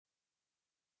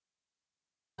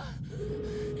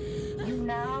You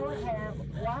now have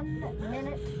 1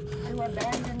 minute to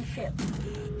abandon ship.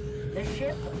 The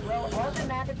ship will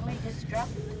automatically destruct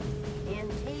in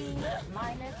T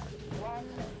minus 1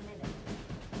 minute.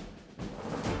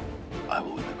 I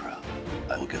will win the crowd.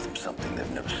 I will give them something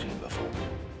they've never seen before.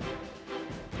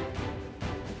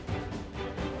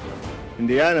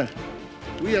 Indiana,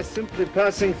 we are simply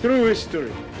passing through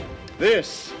history.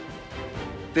 This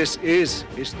is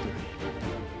history.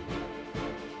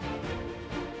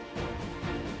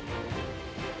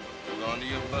 Hold on to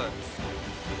your butts.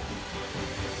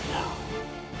 Now,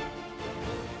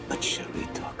 what shall we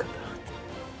talk about?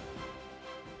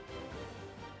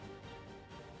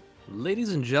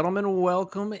 Ladies and gentlemen,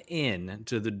 welcome in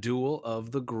to the Duel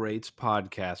of the Greats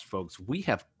podcast, folks. We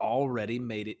have already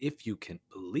made it, if you can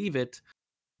believe it,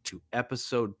 to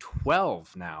episode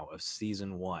 12 now of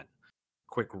season 1.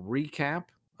 Quick recap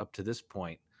up to this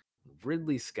point.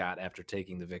 Ridley Scott, after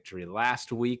taking the victory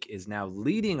last week, is now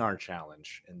leading our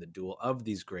challenge in the Duel of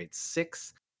these Greats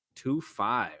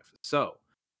 6-5. So,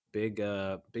 big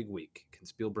week. Can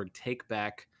Spielberg take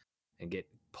back and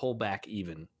pull back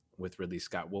even with Ridley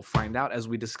Scott? We'll find out as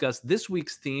we discuss this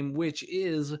week's theme, which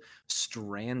is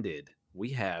Stranded. We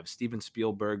have Steven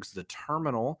Spielberg's The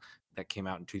Terminal that came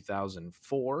out in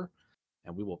 2004,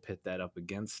 and we will pit that up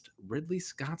against Ridley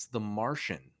Scott's The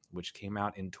Martian, which came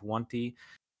out in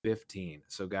 2015.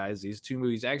 So, guys, these two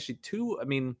movies, actually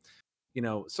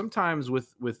sometimes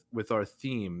with our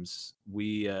themes,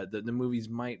 we the movies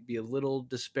might be a little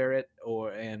disparate,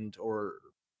 or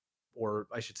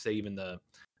I should say even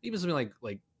something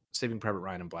like Saving Private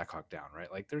Ryan and Black Hawk Down,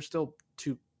 right? Like they're still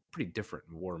two pretty different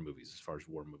war movies as far as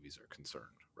war movies are concerned,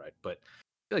 right? But I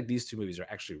feel like these two movies are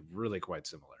actually really quite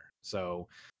similar. So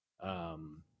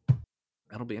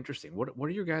that'll be interesting. What were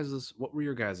your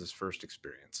guys' first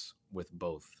experience with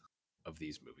both of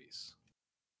these movies?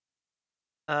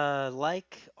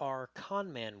 Like our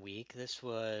Con Man week, this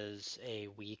was a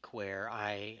week where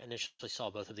I initially saw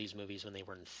both of these movies when they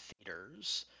were in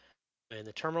theaters. When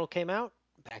The Terminal came out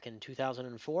back in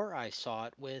 2004, I saw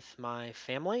it with my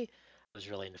family. I was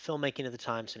really into filmmaking at the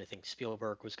time, so anything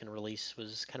Spielberg was going to release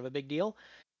was kind of a big deal.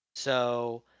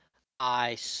 So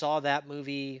I saw that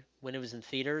movie when it was in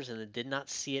theaters and did not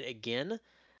see it again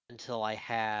until I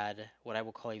had what I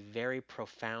will call a very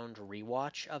profound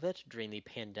rewatch of it during the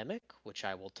pandemic, which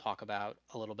I will talk about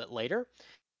a little bit later.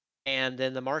 And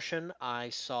then The Martian, I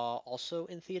saw also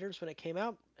in theaters when it came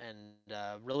out and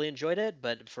really enjoyed it,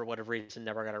 but for whatever reason,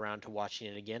 never got around to watching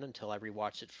it again until I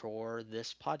rewatched it for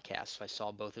this podcast. So I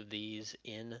saw both of these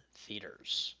in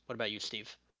theaters. What about you,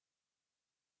 Steve?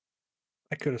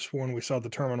 I could have sworn we saw The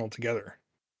Terminal together,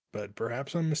 but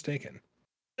perhaps I'm mistaken.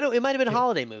 No, it might have been a It-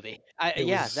 holiday movie. It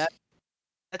Yeah, was, that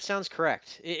sounds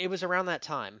correct. It was around that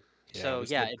time. yeah, it So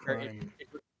was yeah, the prime it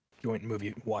joint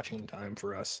movie watching time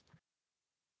for us.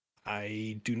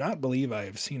 I do not believe I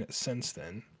have seen it since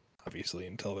then, obviously,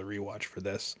 until the rewatch for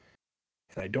this.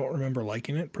 And I don't remember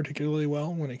liking it particularly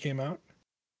well when it came out.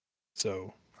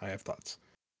 So I have thoughts.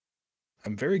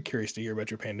 I'm very curious to hear about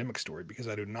your pandemic story because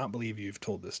I do not believe you've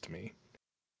told this to me.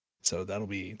 So that'll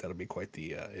be quite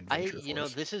the adventure for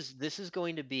us. this is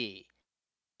going to be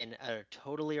a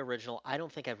totally original. I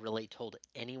don't think I've really told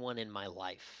anyone in my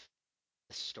life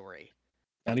this story.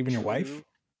 Not even your wife? True.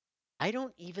 I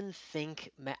don't even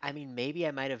think. I mean, maybe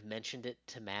I might have mentioned it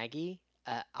to Maggie.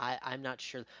 I'm not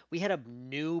sure. We had a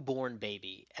newborn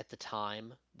baby at the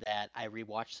time that I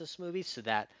rewatched this movie, so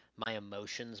that my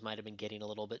emotions might have been getting a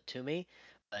little bit to me.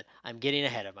 But I'm getting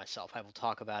ahead of myself. I will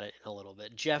talk about it in a little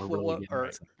bit. Jeff, We're really getting or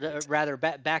excited. rather,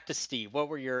 back to Steve. What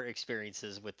were your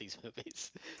experiences with these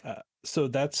movies? So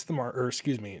that's the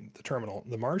Terminal.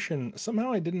 The Martian,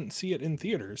 somehow I didn't see it in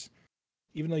theaters,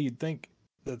 even though you'd think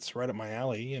that's right up my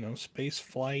alley, space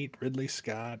flight, Ridley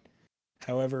Scott.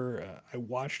 However, I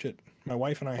watched it. My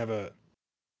wife and I have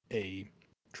a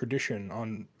tradition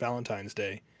on Valentine's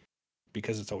Day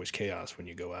because it's always chaos when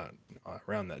you go out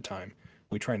around that time.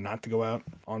 We try not to go out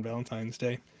on Valentine's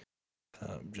Day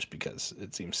just because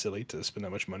it seems silly to spend that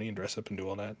much money and dress up and do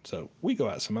all that. So we go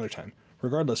out some other time.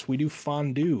 Regardless, we do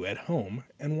fondue at home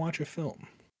and watch a film.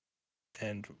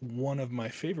 And one of my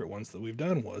favorite ones that we've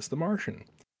done was The Martian.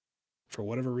 For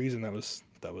whatever reason, that was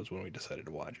when we decided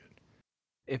to watch it.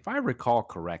 If I recall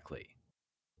correctly,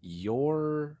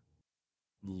 your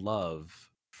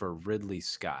love for Ridley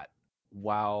Scott,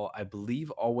 while I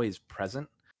believe always present,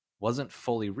 wasn't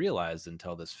fully realized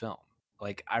until this film.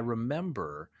 Like, I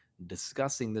remember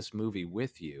discussing this movie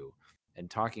with you and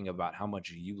talking about how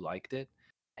much you liked it,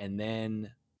 and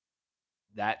then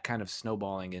that kind of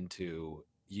snowballing into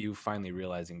you finally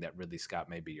realizing that Ridley Scott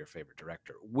may be your favorite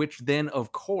director, which then,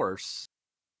 of course,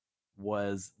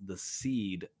 was the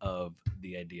seed of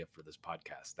the idea for this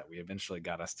podcast that we eventually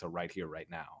got us to right here, right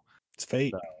now. It's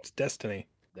fate. So, It's destiny.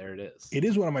 there it is. It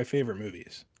is one of my favorite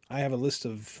movies. I have a list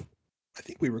of, I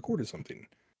think we recorded something.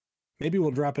 Maybe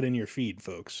we'll drop it in your feed,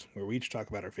 folks, where we each talk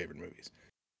about our favorite movies.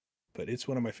 But it's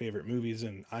one of my favorite movies,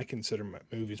 and I consider my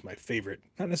movies my favorite.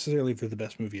 Not necessarily for the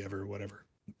best movie ever or whatever,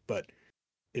 but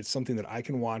it's something that I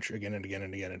can watch again and again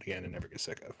and again and again and never get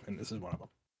sick of. And this is one of them.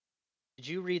 Did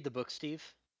you read the book, Steve?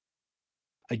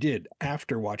 I did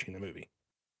after watching the movie.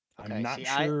 Okay, I'm not see,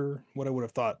 sure what I would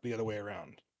have thought the other way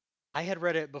around. I had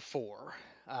read it before.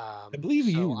 I believe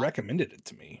you recommended it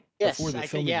to me before the I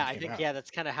film think even I came think out.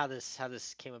 that's kind of how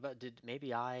this came about. Did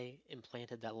maybe I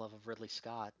implanted that love of Ridley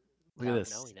Scott Look at without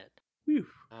this. knowing it? Whew.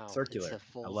 Wow, Circular. It's a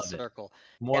I full love circle.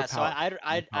 it. More Yeah, so power.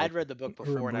 I'd read the book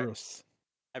before, and Ouroboros.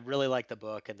 I really liked the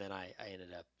book, and then I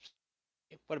ended up.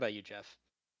 What about you, Jeff?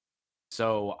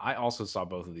 So I also saw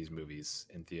both of these movies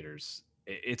in theaters.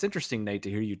 It's interesting, Nate, to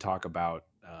hear you talk about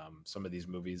some of these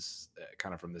movies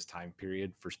kind of from this time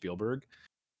period for Spielberg,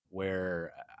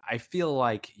 where I feel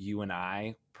like you and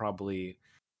I probably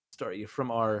start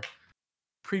from our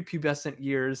prepubescent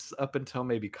years up until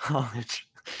maybe college,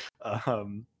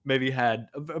 maybe had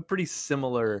a pretty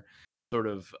similar sort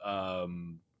of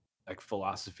like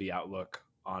philosophy outlook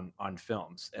on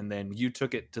films, and then you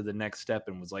took it to the next step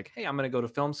and was like, hey, I'm going to go to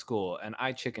film school, and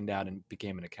I chickened out and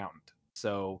became an accountant.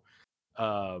 So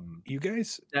You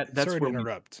guys, that's sorry to where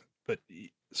interrupt, but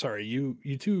sorry, you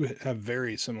two have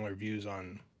very similar views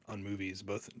on movies,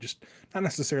 both just not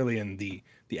necessarily in the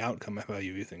outcome of how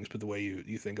you view things, but the way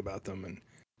you think about them, and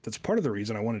that's part of the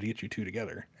reason I wanted to get you two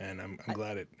together, and I'm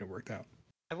glad it worked out.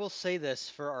 I will say this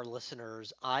for our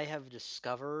listeners. I have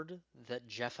discovered that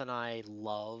Jeff and I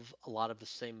love a lot of the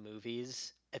same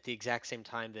movies at the exact same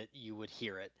time that you would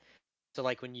hear it. So,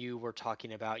 like when you were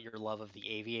talking about your love of The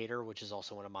Aviator, which is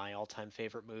also one of my all-time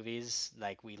favorite movies,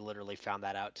 like we literally found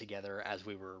that out together as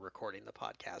we were recording the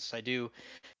podcast. So I do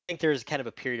think there's kind of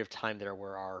a period of time there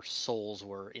where our souls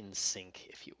were in sync,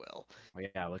 if you will.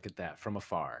 yeah, look at that from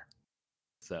afar.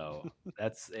 So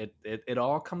that's it. It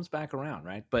all comes back around,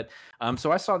 right? But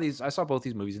so I saw both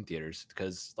these movies in theaters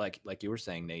because, like you were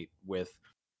saying, Nate, with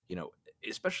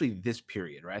especially this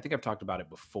period, right? I think I've talked about it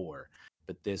before,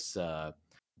 but this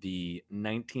the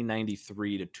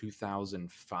 1993 to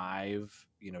 2005,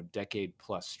 decade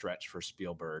plus stretch for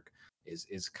Spielberg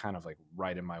is kind of like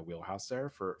right in my wheelhouse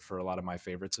there for a lot of my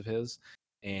favorites of his,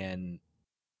 and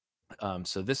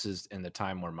so this is in the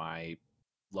time where my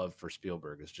love for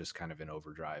Spielberg is just kind of in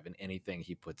overdrive, and anything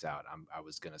he puts out, I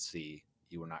was going to see.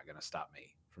 You were not going to stop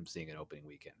me from seeing it opening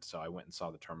weekend. So I went and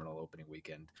saw The Terminal opening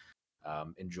weekend.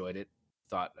 Enjoyed it.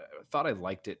 Thought I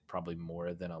liked it probably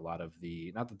more than a lot of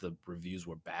not that the reviews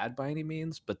were bad by any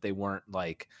means, but they weren't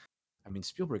like, I mean,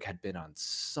 Spielberg had been on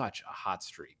such a hot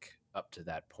streak up to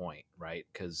that point, right?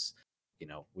 Because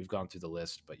we've gone through the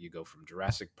list, but you go from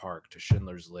Jurassic Park to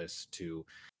Schindler's List to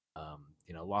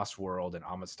Lost World and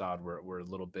Amistad were a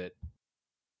little bit,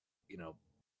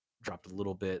 dropped a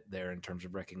little bit there in terms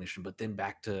of recognition, but then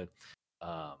back to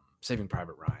Saving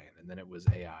Private Ryan, and then it was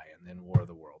AI, and then War of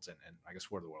the Worlds, and I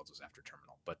guess War of the Worlds was after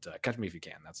Terminal, but Catch Me If You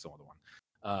Can, that's the other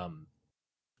one.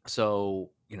 So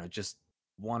just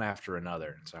one after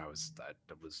another, and so I was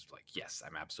like, yes,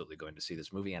 I'm absolutely going to see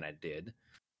this movie, and I did.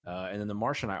 And then The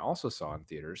Martian I also saw in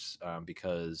theaters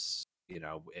because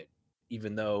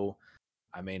even though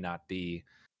I may not be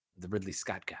the Ridley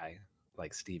Scott guy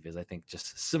like Steve is, I think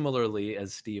just similarly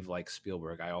as Steve likes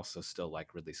Spielberg, I also still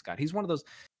like Ridley Scott. He's one of those.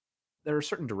 There are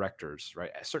certain directors, right?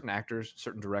 Certain actors,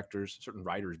 certain directors, certain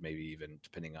writers, maybe even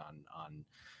depending on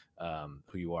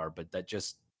who you are. But that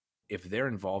just, if they're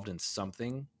involved in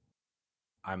something,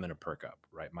 I'm gonna perk up,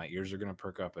 right? My ears are gonna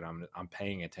perk up, and I'm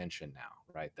paying attention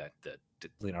now, right? That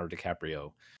Leonardo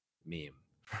DiCaprio meme,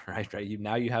 right?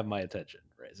 Now you have my attention,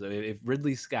 right? So if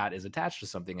Ridley Scott is attached to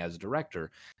something as a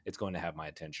director, it's going to have my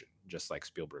attention, just like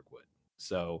Spielberg would.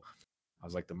 So I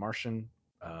was like, The Martian,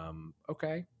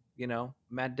 okay.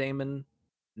 Matt Damon,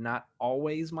 not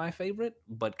always my favorite,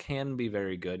 but can be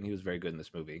very good, and he was very good in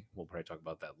this movie. We'll probably talk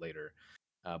about that later.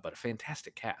 But a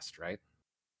fantastic cast, right?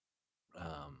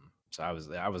 So I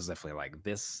was definitely like,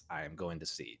 this I am going to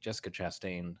see. Jessica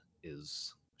Chastain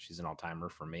she's an all-timer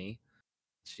for me.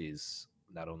 She's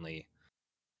not only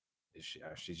is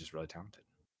she's just really talented,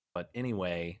 but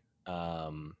anyway,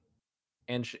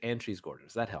 and she's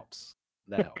gorgeous. That helps.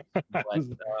 But I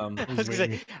was gonna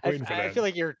say, I feel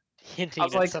like you're hinting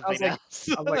was at like, something else.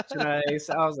 I was like, should I?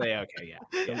 I was like, okay,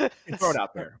 yeah. Throw it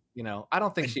out there. I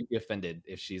don't think I- she'd be offended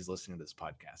if she's listening to this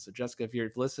podcast. So Jessica, if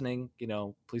you're listening,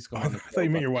 please come I on the thought show. you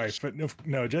meant But your wife, but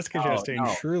no, Jessica No, Chastain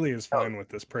no, surely is no. fine with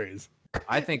this praise.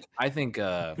 I think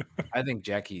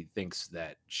Jackie thinks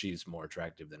that she's more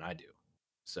attractive than I do.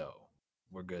 So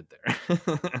we're good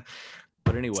there.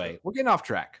 But anyway, we're getting off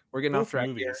track. We're getting off Both track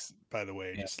movies, by the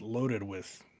way, Yeah. just loaded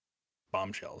with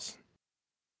bombshells.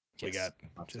 here. We got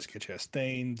Yes. Jessica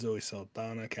Chastain, Zoe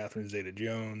Saldana, Catherine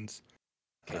Zeta-Jones.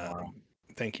 Kate Mara.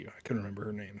 Thank you. I couldn't remember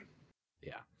her name.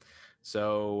 Yeah.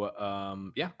 So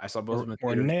I saw both of them in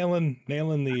Or theaters.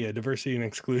 nailing the diversity and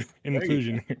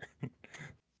inclusion here.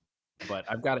 But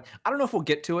I've got it. I don't know if we'll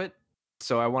get to it.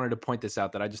 So I wanted to point this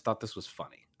out that I just thought this was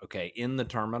funny. Okay. In the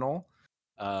terminal,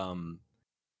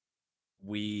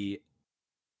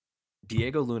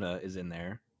 Diego Luna is in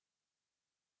there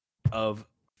of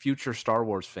future Star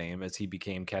Wars fame as he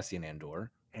became Cassian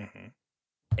Andor. Mm-hmm.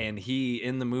 And he,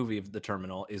 in the movie of The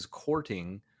Terminal, is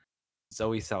courting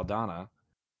Zoe Saldana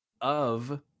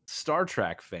of Star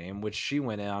Trek fame, which she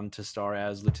went on to star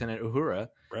as Lieutenant Uhura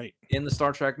Right. in the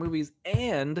Star Trek movies.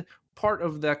 And part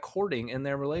of that courting in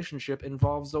their relationship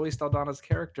involves Zoe Saldana's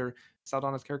character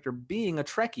being a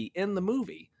Trekkie in the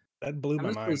movie. That blew my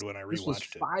And mind when I this was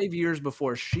rewatched it. 5 years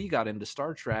before she got into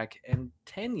Star Trek and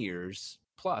 10 years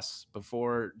plus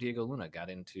before Diego Luna got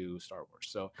into Star Wars.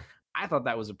 So I thought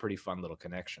that was a pretty fun little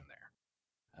connection there.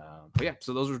 But yeah,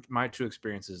 so those were my two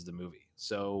experiences of the movie.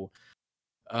 So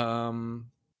why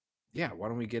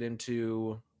don't we get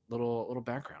into little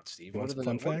background, Steve? You want some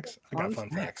fun facts? I got fun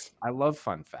facts. I love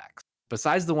fun facts.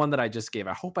 Besides the one that I just gave,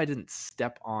 I hope I didn't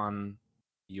step on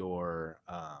your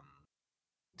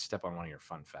one of your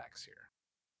fun facts here.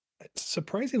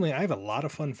 Surprisingly, I have a lot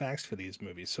of fun facts for these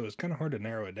movies, so it's kind of hard to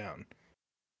narrow it down.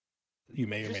 You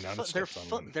may or may not have stepped on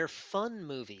one. They're fun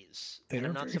movies. They and are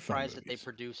I'm not very fun surprised that they movies.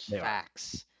 produce They are.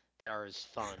 facts that are as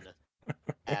fun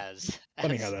as.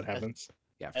 Funny as- how that happens.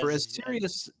 Yeah, for as as-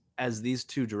 serious as these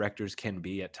two directors can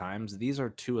be at times, these are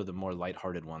two of the more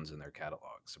lighthearted ones in their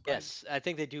catalog. Yes, I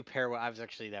think they do pair well.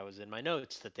 That was in my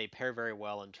notes, that they pair very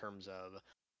well in terms of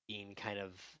being kind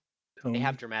of, they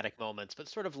have dramatic moments, but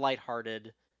sort of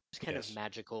lighthearted, just kind Yes. of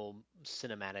magical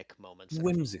cinematic moments.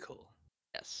 Whimsical.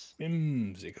 Yes.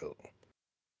 Whimsical.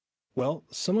 Well,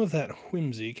 some of that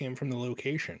whimsy came from the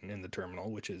location in the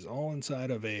terminal, which is all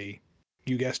inside of you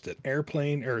guessed it,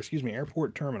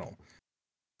 airport terminal.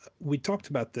 We talked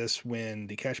about this when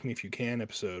the Catch Me If You Can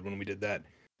episode, when we did that.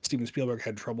 Steven Spielberg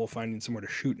had trouble finding somewhere to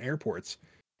shoot in airports.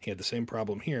 He had the same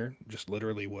problem here, just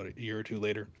literally, a year or two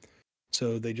later.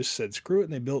 So they just said, screw it,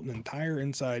 and they built an entire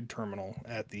inside terminal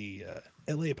at the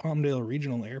LA Palmdale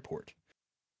Regional Airport.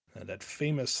 The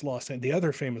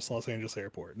other famous Los Angeles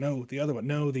airport. No, the other one.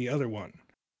 No, the other one.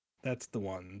 That's the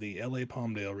one, the LA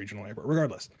Palmdale Regional Airport.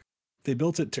 Regardless, they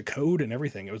built it to code and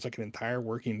everything. It was like an entire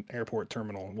working airport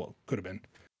terminal. Well, could have been.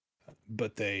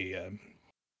 But they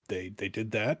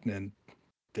did that, and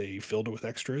they filled it with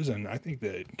extras, and I think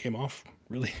that it came off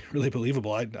really, really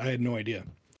believable. I had no idea.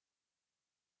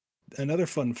 Another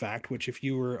fun fact, which if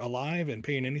you were alive and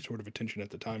paying any sort of attention at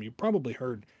the time, you probably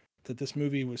heard that this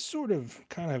movie was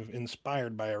kind of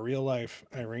inspired by a real-life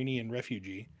Iranian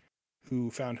refugee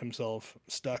who found himself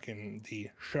stuck in the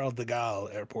Charles de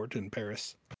Gaulle airport in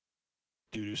Paris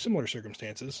due to similar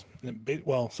circumstances.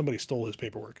 Well, somebody stole his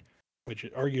paperwork, which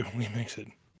arguably makes it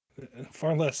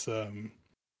far less of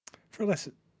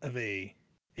a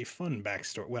fun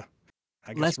backstory. Well,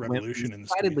 I guess revolution in the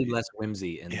story. Decidedly less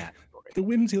whimsy in that story. The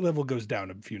whimsy level goes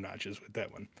down a few notches with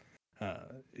that one.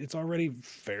 It's already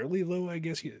fairly low, I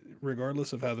guess,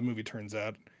 regardless of how the movie turns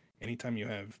out. Anytime you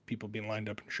have people being lined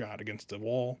up and shot against a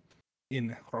wall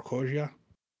in Krakosia,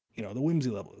 the whimsy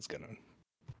level is going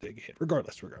to take a hit,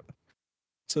 regardless.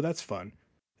 So that's fun.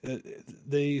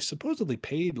 They supposedly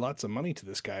paid lots of money to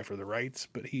this guy for the rights,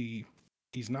 but he's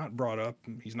not brought up.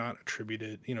 He's not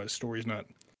attributed. His story's not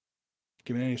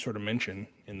given any sort of mention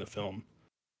in the film.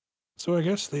 So I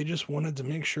guess they just wanted to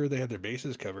make sure they had their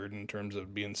bases covered in terms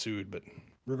of being sued. But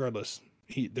regardless,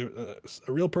 a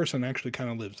real person actually kind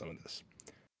of lives some of this.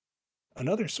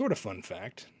 Another sort of fun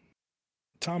fact: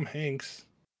 Tom Hanks,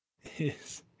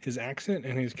 his accent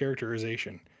and his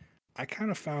characterization, I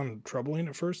kind of found troubling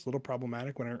at first, a little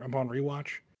problematic when upon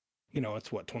rewatch. It's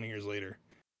 20 years later.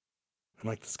 I'm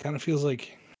like, this kind of feels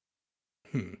like,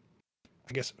 I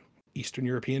guess Eastern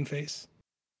European face.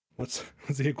 What's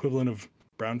the equivalent of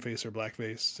brown face or black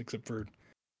face, except for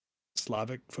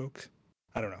Slavic folks?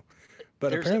 I don't know.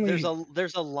 But apparently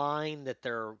there's a line that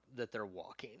they're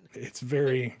walking. It's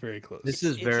very, very close. This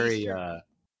is It's very. Eastern.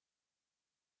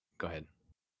 Go ahead.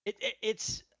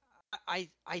 It's I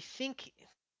think,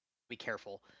 be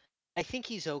careful. I think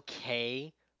he's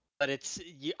okay, but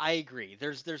I agree.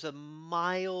 There's a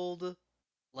mild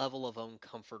level of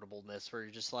uncomfortableness where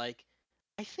you're just like,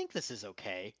 I think this is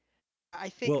okay. I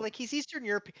think Well, like he's Eastern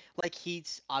Europe, like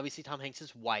he's obviously Tom Hanks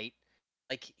is white.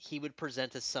 Like he would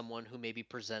present as someone who maybe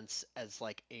presents as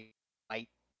like a white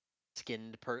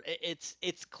skinned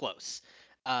it's close.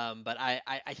 But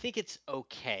I think it's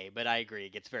okay, but I agree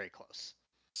it gets very close.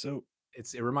 so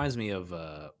It reminds me of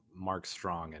Mark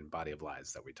Strong and Body of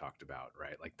Lies that we talked about,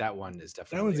 right? Like that one is that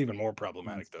definitely one's even more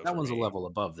problematic though that for one's a me. level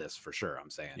above this for sure. I'm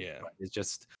saying, Yeah. but it's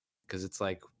just because it's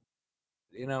like,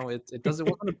 it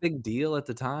wasn't a big deal at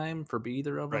the time for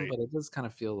either of them, Right. but it does kind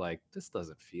of feel like this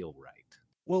doesn't feel right.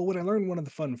 Well, when I learned one of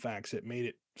the fun facts, it made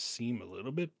it seem a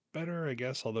little bit better, I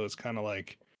guess, although it's kind of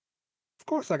like, of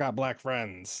course I got black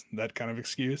friends, that kind of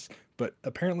excuse. But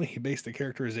apparently he based the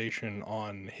characterization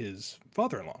on his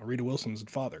father-in-law, Rita Wilson's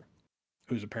father,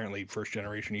 who's apparently first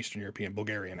generation Eastern European,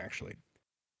 Bulgarian, actually.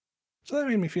 So that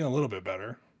made me feel a little bit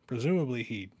better. Presumably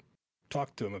he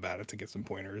talked to him about it to get some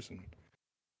pointers, and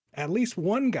at least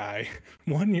one guy,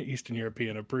 one Eastern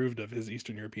European, approved of his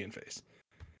Eastern European face.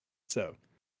 So,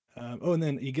 and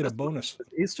then you get a bonus.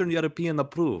 Eastern European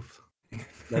approve. Oh,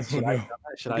 no. Should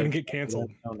We're I gonna get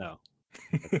canceled. Oh no.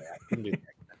 Okay, I can do the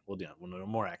accent. We'll do it. We'll do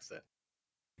more accent.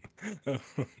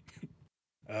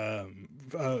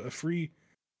 A free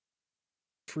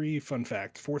fun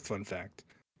fact, fourth fun fact.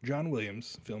 John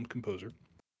Williams, film composer,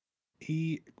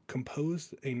 he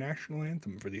composed a national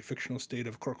anthem for the fictional state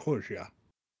of Krakosia.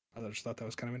 I just thought that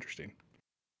was kind of interesting.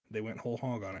 They went whole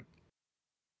hog on it.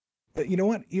 But you know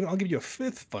what? Even I'll give you a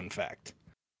fifth fun fact.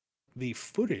 The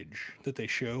footage that they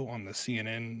show on the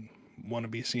CNN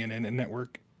wannabe CNN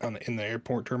network in the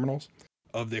airport terminals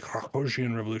of the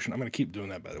Krakosian Revolution. I'm going to keep doing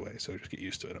that, by the way, so just get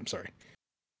used to it. I'm sorry.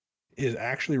 Is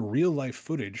actually real life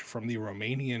footage from the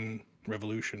Romanian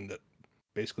Revolution that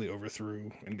basically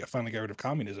overthrew and finally got rid of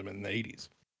communism in the 80s.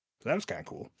 So that was kind of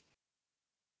cool.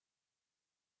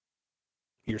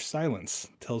 Your silence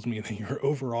tells me that you're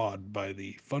overawed by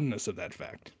the funness of that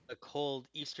fact. The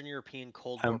Eastern European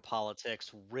Cold War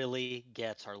politics really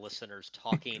gets our listeners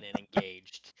talking and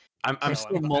engaged. I'm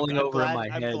still mulling over in my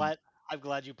head. I'm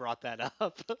glad you brought that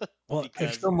up. Well,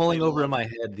 I'm still mulling over in my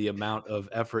head the amount of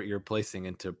effort you're placing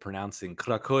into pronouncing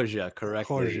Krakosia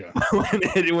correctly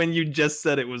when you just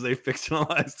said it was a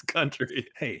fictionalized country.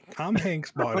 Hey, Tom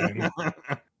Hanks bought in.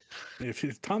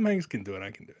 If Tom Hanks can do it,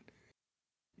 I can do it.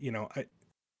 You know,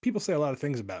 people say a lot of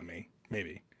things about me,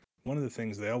 maybe. One of the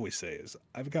things they always say is,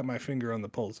 I've got my finger on the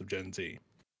pulse of Gen Z.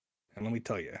 And let me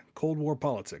tell you, Cold War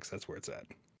politics, that's where it's at.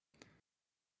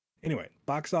 Anyway,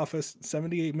 box office,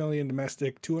 78 million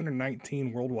domestic,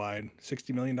 219 worldwide,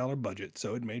 $60 million budget,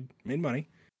 so it made money.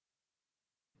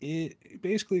 It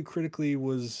basically critically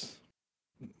was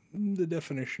the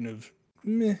definition of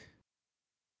meh.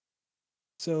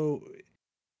 So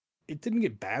it didn't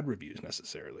get bad reviews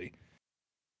necessarily,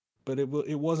 but it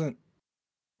wasn't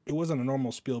a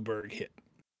normal Spielberg hit.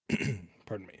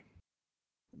 Pardon me.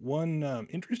 One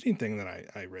interesting thing that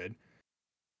I read,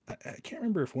 I can't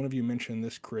remember if one of you mentioned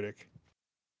this critic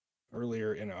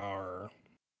earlier in our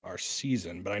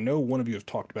season, but I know one of you have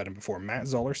talked about him before. Matt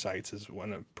Zoller Seitz is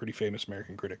a pretty famous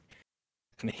American critic,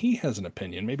 and he has an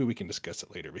opinion. Maybe we can discuss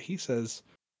it later, but he says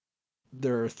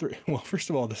there are three. Well, first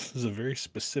of all, this is a very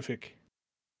specific.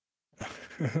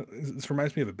 This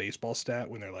reminds me of a baseball stat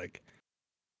when they're like,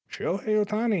 Shohei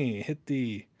Ohtani hit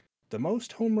the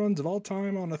most home runs of all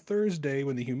time on a Thursday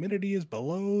when the humidity is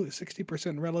below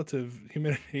 60% relative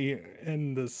humidity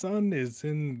and the sun is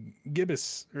in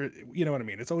gibbous, or you know what I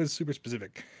mean. It's always super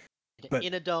specific. But,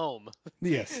 in a dome.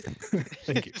 Yes.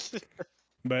 Thank you.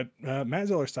 But Matt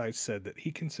Zoller Seitz said that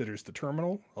he considers The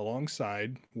Terminal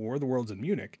alongside War of the Worlds in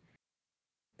Munich,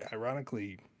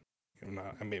 ironically,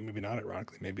 maybe not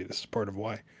ironically, maybe this is part of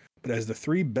why, but as the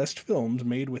three best films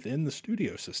made within the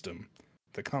studio system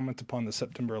to comment upon the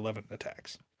September 11th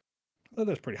attacks. Well,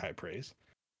 that's pretty high praise.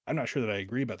 I'm not sure that I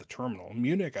agree about The Terminal.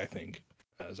 Munich, I think,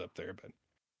 is up there, but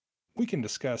we can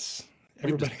discuss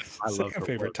everybody's second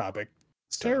favorite topic,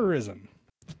 terrorism,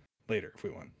 later if we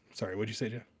want. Sorry, what'd you say,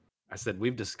 Jeff? I said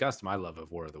we've discussed my love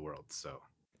of War of the Worlds, so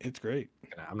it's great.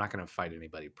 I'm not going to fight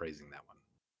anybody praising that one.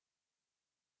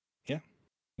 Yeah,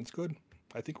 it's good.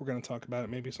 I think we're going to talk about it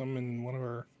maybe some in one of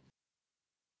our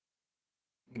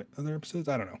other episodes.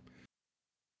 I don't know.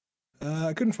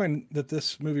 I couldn't find that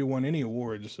this movie won any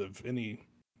awards of any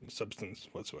substance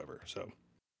whatsoever, so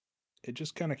it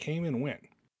just kind of came and went.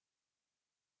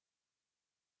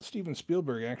 Steven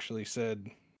Spielberg actually said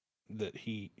that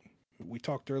we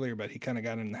talked earlier about he kind of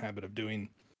got in the habit of doing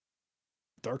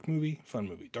dark movie, fun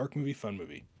movie, dark movie, fun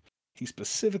movie. He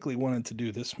specifically wanted to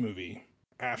do this movie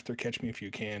after Catch Me If You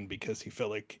Can because he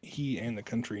felt like he and the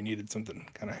country needed something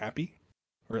kind of happy,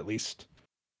 or at least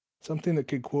something that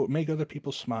could, quote, make other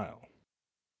people smile.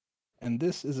 And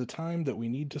this is a time that we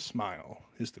need to smile,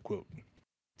 is the quote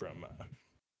from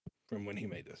when he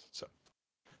made this. So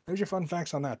there's your fun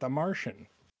facts on that. The Martian.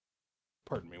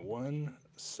 Pardon me 1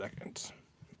 second.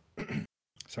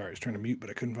 Sorry, I was trying to mute, but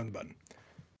I couldn't find the button.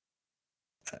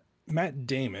 Matt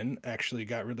Damon actually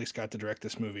got Ridley Scott to direct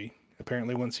this movie.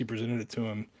 Apparently, once he presented it to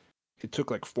him, it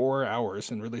took like 4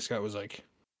 hours, and Ridley Scott was like,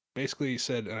 basically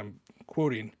said, and I'm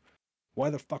quoting, "Why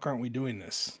the fuck aren't we doing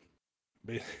this?"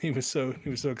 But he was so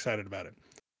excited about it.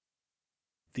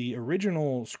 The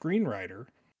original screenwriter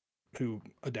who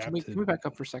adapted. Can we back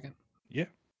up for a second? Yeah.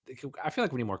 I feel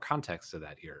like we need more context to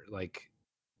that here. Like,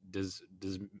 does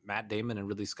Matt Damon and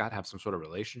Ridley Scott have some sort of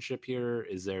relationship here?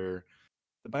 Is there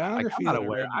the biography? I'm not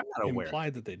aware.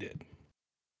 Implied that they did.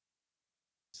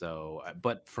 So,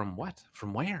 but from what?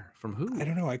 From where? From who? I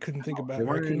don't know. I couldn't think about. There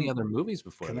weren't any other movies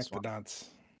before connect this one. The dots.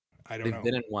 I don't know. They've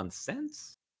been in one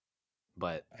since,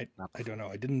 but I don't know.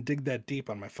 I didn't dig that deep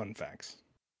on my fun facts.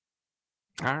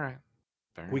 All right.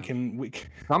 We can.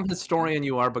 Some historian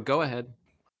you are, but go ahead.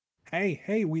 Hey,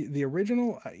 the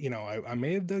original. I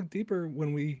may have dug deeper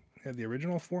when we had the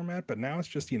original format, but now it's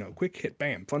just quick hit,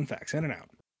 bam, fun facts, in and out.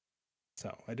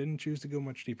 So I didn't choose to go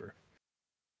much deeper.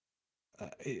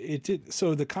 It did.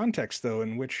 So the context, though,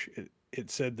 in which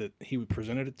it said that he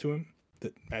presented it to him,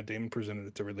 that Matt Damon presented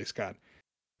it to Ridley Scott,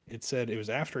 it said it was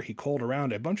after he called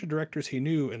around a bunch of directors he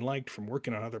knew and liked from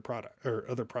working on other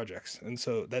projects, and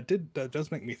so that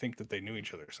does make me think that they knew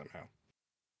each other somehow.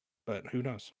 But who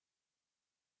knows?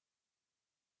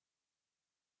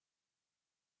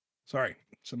 Sorry,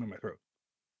 something in my throat.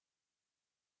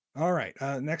 All right,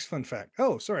 next fun fact.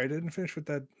 Oh, sorry, I didn't finish with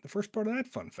that. The first part of that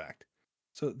fun fact.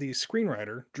 So the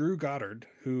screenwriter, Drew Goddard,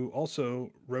 who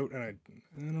also wrote, and I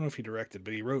don't know if he directed,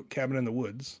 but he wrote Cabin in the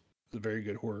Woods. It's a very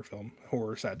good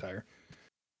horror satire.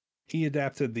 He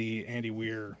adapted the Andy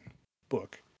Weir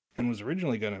book and was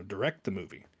originally going to direct the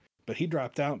movie, but he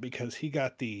dropped out because he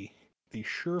got the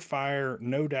surefire,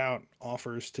 no doubt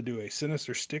offers to do a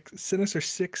Sinister Six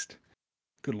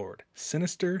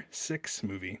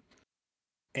movie,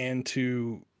 and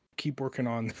to keep working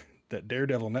on that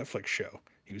Daredevil Netflix show.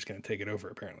 He was going to take it over,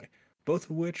 apparently. Both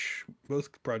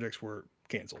projects were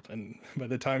canceled, and by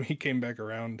the time he came back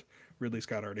around, Ridley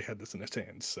Scott already had this in his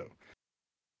hands, so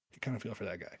you kind of feel for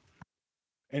that guy.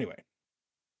 Anyway,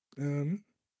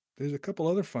 there's a couple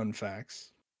other fun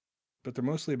facts, but they're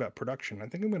mostly about production. I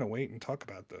think I'm going to wait and talk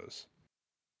about those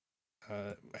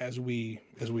as we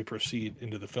proceed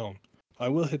into the film. I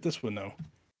will hit this one though.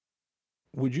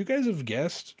 Would you guys have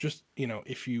guessed, just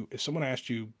if someone asked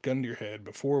you, gun to your head,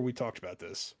 before we talked about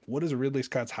this, what is Ridley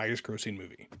Scott's highest grossing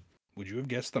movie? Would you have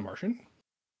guessed The Martian?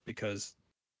 Because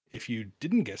if you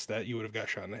didn't guess that, you would have got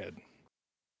shot in the head.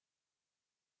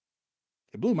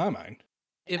 It blew my mind.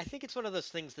 I think it's one of those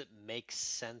things that makes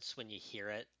sense when you hear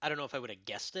it. I don't know if I would have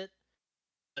guessed it,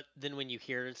 but then when you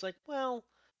hear it, it's like, well,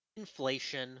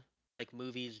 inflation, like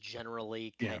movies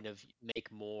generally kind of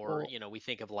make more, we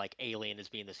think of like Alien as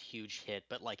being this huge hit,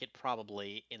 but like it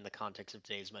probably in the context of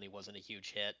today's money wasn't a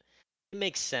huge hit. It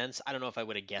makes sense. I don't know if I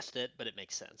would have guessed it, but it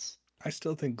makes sense. I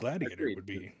still think Gladiator would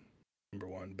be number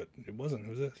one, but it wasn't. It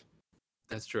was this.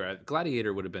 That's true.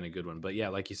 Gladiator would have been a good one, but yeah,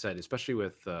 like you said, especially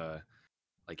with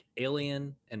like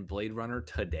Alien and Blade Runner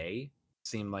today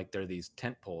seem like they're these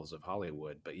tent poles of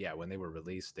Hollywood. But yeah, when they were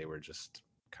released, they were just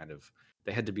kind of,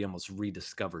 they had to be almost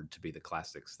rediscovered to be the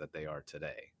classics that they are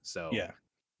today. So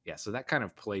yeah, so that kind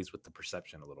of plays with the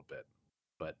perception a little bit.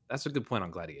 But that's a good point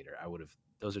on Gladiator.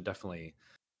 Those are definitely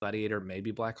Gladiator,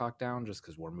 maybe Black Hawk Down, just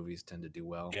because war movies tend to do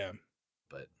well. Yeah.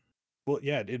 But well,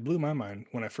 yeah, it blew my mind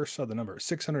when I first saw the number.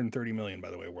 630 million, by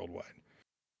the way, worldwide,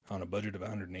 on a budget of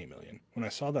 108 million. When I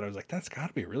saw that, I was like, that's got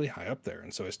to be really high up there.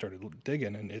 And so I started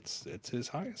digging, and it's his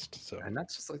highest. So, and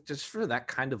that's just for that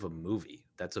kind of a movie,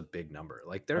 that's a big number.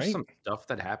 Like there's some stuff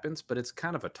that happens, but it's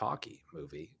kind of a talky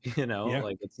movie,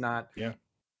 like it's not. Yeah.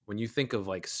 When you think of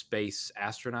like space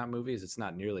astronaut movies, it's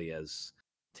not nearly as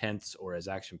tense or as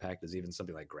action packed as even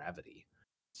something like Gravity.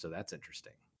 So that's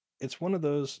interesting. It's one of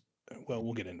those. Well,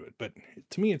 we'll get into it, but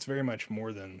to me, it's very much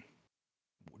more than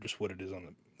just what it is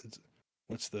on the.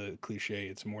 What's the cliche?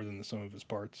 It's more than the sum of its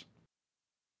parts.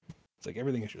 It's like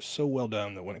everything is just so well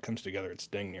done that when it comes together, it's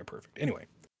dang near perfect. Anyway,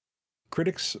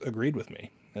 critics agreed with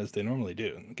me, as they normally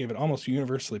do, and gave it almost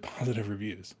universally positive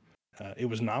reviews. It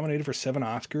was nominated for 7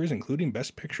 Oscars, including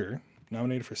Best Picture,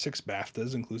 nominated for 6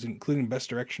 BAFTAs, including Best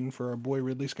Direction for our boy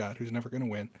Ridley Scott, who's never going to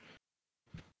win.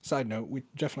 Side note,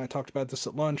 Jeff and I talked about this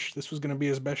at lunch. This was going to be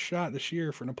his best shot this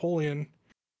year for Napoleon.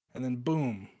 And then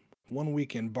boom, one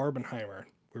weekend, Barbenheimer.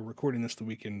 We're recording this the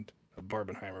weekend of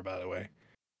Barbenheimer, by the way.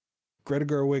 Greta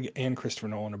Gerwig and Christopher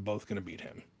Nolan are both going to beat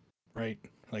him, right?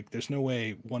 Like, there's no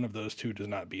way one of those two does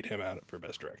not beat him out for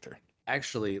Best Director.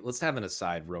 Actually, let's have an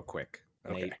aside real quick.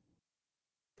 Okay. Nate,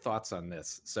 thoughts on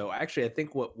this? So actually, I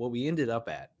think what we ended up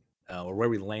at, or where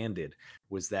we landed,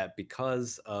 was that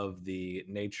because of the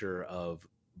nature of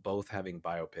both having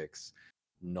biopics,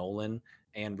 Nolan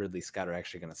and Ridley Scott are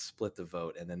actually going to split the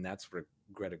vote, and then that's where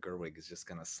Greta Gerwig is just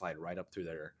going to slide right up through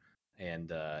there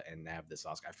and have this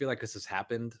Oscar. I feel like this has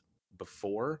happened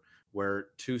before, where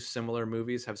two similar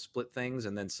movies have split things,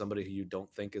 and then somebody who you don't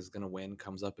think is going to win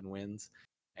comes up and wins,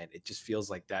 and it just feels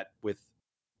like that with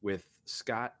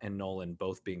Scott and Nolan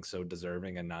both being so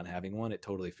deserving and not having one. It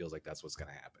totally feels like that's what's going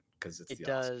to happen because it's It the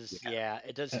does, Oscars. yeah.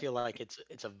 It does feel like it's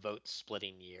a vote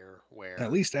splitting year where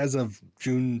At least as of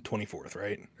June 24th,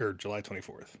 right? Or July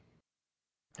 24th.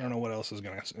 I don't know what else is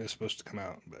supposed to come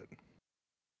out, but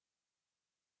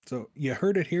so you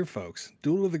heard it here, folks.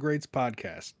 Duel of the Greats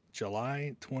podcast,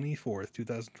 July 24th,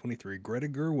 2023. Greta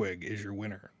Gerwig is your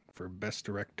winner for Best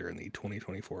Director in the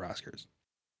 2024 Oscars.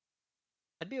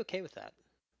 I'd be okay with that.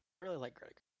 I really like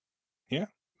Greg. Yeah.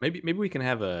 Maybe we can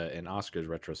have an Oscars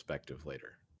retrospective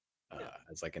later, Yeah.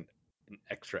 as like an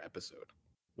extra episode.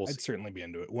 We'll I'd see. certainly be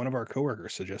into it. One of our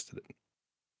coworkers suggested it.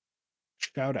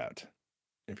 Shout out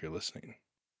if you're listening.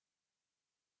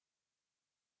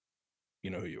 You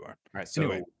know who you are. All right. So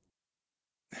Anyway.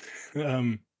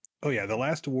 Oh yeah, the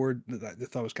last award that I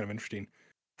thought was kind of interesting.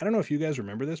 I don't know if you guys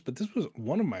remember this, but this was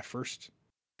one of my first. I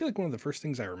feel like one of the first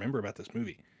things I remember about this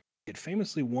movie. It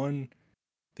famously won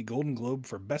the Golden Globe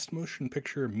for Best Motion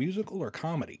Picture, Musical or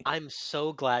Comedy. I'm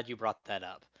so glad you brought that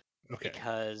up. Okay.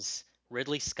 Because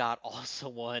Ridley Scott also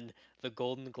won the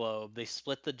Golden Globe. They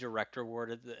split the director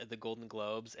award at the Golden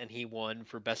Globes, and he won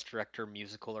for Best Director,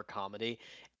 Musical or Comedy.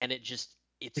 And it's just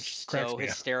so me up.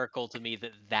 hysterical to me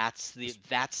that that's the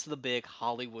big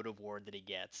Hollywood award that he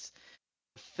gets.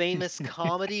 Famous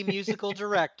comedy musical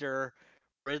director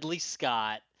Ridley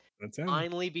Scott That's it.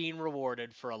 finally being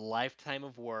rewarded for a lifetime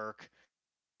of work.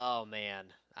 Oh man,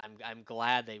 I'm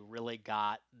glad they really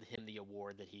got him the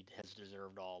award that he has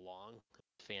deserved all along.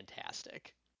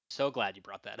 Fantastic. So glad you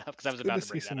brought that up because I was Good about to to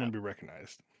see bring that someone up. be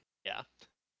recognized. Yeah.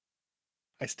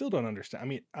 I still don't understand. I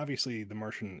mean, obviously, The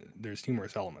Martian, there's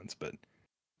humorous elements, but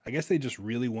I guess they just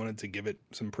really wanted to give it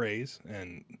some praise,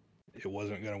 and it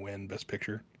wasn't going to win Best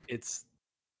Picture. It's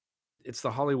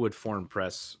the Hollywood Foreign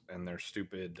Press, and they're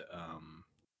stupid.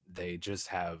 They just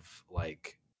have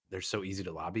like they're so easy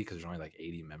to lobby because there's only like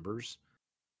 80 members,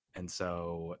 and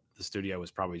so the studio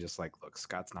was probably just like, look,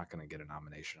 Scott's not going to get a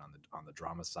nomination on the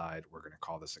drama side. We're going to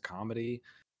call this a comedy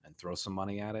and throw some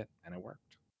money at it, and it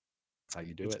worked. That's how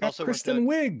you do It's it. got Also worth Kristen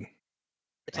Wiig.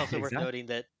 It's also worth Exactly. noting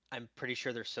that I'm pretty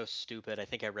sure they're so stupid. I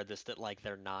think I read this that like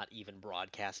they're not even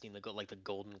broadcasting the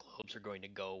Golden Globes are going to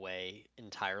go away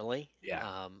entirely.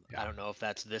 Yeah. I don't know if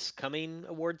that's this coming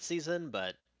award season,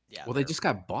 but yeah. Well, they just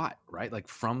got bought, right? Like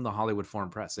from the Hollywood Foreign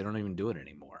Press. They don't even do it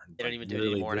anymore. They don't Like, even do it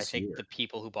literally anymore, and I this think year. the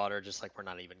people who bought are just like, we're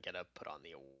not even gonna put on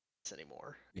the awards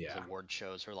anymore. Yeah. These award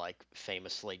shows are like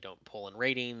famously don't pull in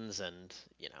ratings, and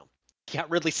you know, you got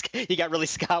Ridley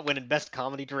Scott winning Best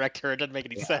Comedy Director. It doesn't make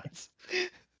any sense.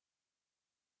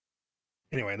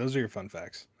 Anyway, those are your fun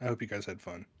facts. I hope you guys had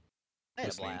fun I had a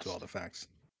listening blast. to all the facts.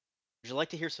 Would you like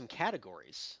to hear some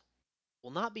categories?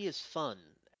 Will not be as fun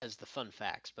as the fun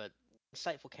facts, but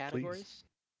insightful categories.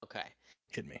 Okay.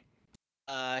 Hit me.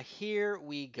 Here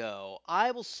we go.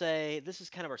 I will say this is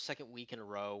kind of our second week in a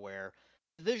row where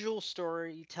the visual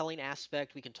storytelling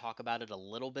aspect, we can talk about it a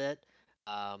little bit.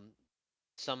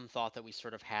 Some thought that we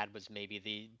sort of had was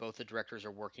maybe both the directors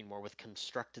are working more with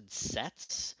constructed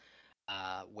sets.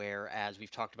 Whereas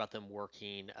we've talked about them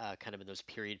working kind of in those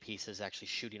period pieces, actually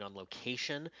shooting on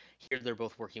location. Here they're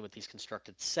both working with these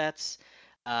constructed sets.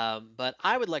 But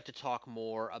I would like to talk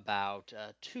more about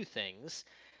two things.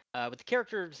 With the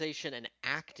characterization and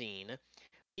acting,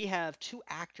 we have two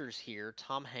actors here,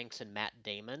 Tom Hanks and Matt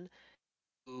Damon,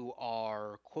 who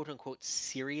are quote unquote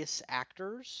serious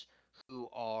actors who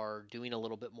are doing a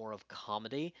little bit more of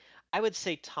comedy. I would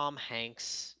say Tom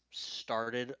Hanks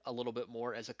started a little bit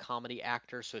more as a comedy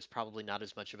actor, so it's probably not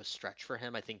as much of a stretch for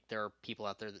him. I think there are people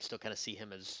out there that still kind of see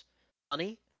him as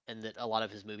funny and that a lot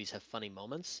of his movies have funny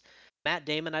moments. Matt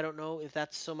Damon, I don't know if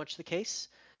that's so much the case.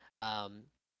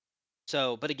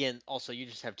 But again, also you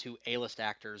just have two A-list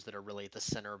actors that are really at the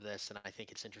center of this, and I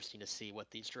think it's interesting to see what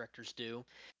these directors do.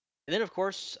 And then, of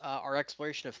course, our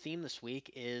exploration of theme this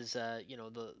week is,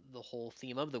 the whole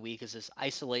theme of the week is this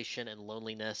isolation and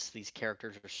loneliness. These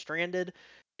characters are stranded.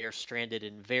 They are stranded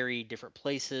in very different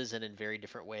places and in very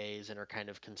different ways, and are kind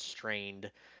of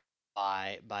constrained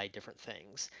by different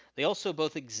things. They also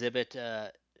both exhibit,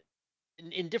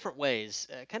 in different ways,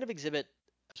 kind of exhibit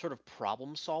sort of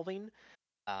problem solving.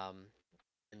 Um,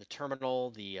 in the terminal,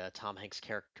 the Tom Hanks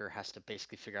character has to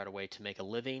basically figure out a way to make a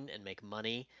living and make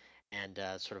money and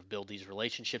sort of build these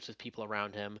relationships with people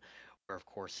around him. Where, of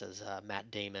course, as Matt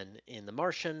Damon in The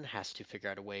Martian has to figure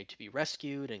out a way to be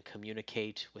rescued and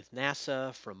communicate with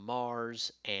NASA from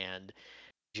Mars and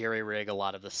jerry rig a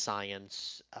lot of the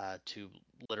science to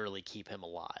literally keep him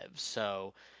alive.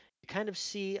 So you kind of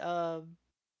see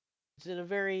it's in a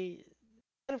very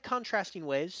kind of contrasting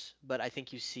ways, but I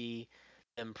think you see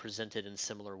them presented in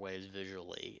similar ways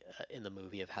visually in the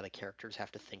movie of how the characters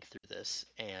have to think through this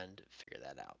and figure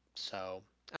that out. So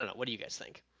I don't know. What do you guys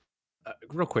think?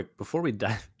 Real quick before we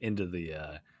dive into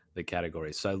the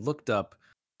categories, so I looked up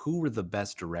who were the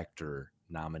best director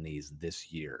nominees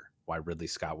this year. Why Ridley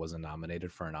Scott wasn't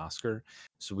nominated for an Oscar?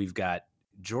 So we've got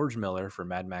George Miller for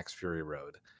Mad Max Fury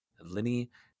Road, Lenny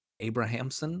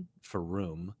Abrahamson for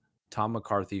Room, Tom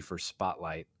McCarthy for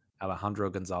Spotlight, Alejandro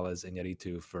Gonzalez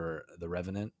Iñárritu for The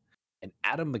Revenant, and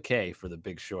Adam McKay for The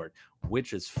Big Short,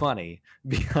 which is funny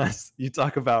because you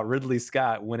talk about Ridley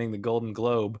Scott winning the Golden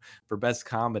Globe for Best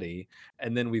Comedy,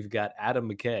 and then we've got Adam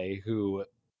McKay, who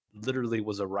literally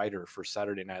was a writer for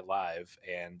Saturday Night Live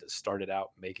and started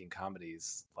out making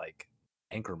comedies like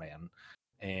Anchorman,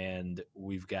 and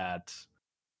we've got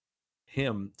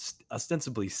him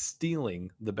ostensibly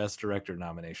stealing the Best Director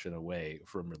nomination away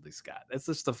from Ridley Scott. It's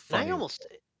just a And I funny almost,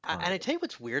 and I tell you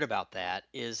what's weird about that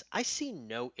is I see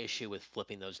no issue with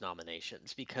flipping those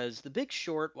nominations because The Big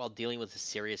Short, while dealing with a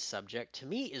serious subject, to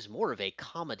me is more of a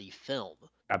comedy film.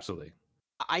 Absolutely.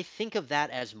 I think of that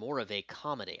as more of a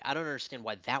comedy. I don't understand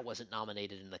why that wasn't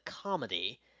nominated in the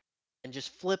comedy and just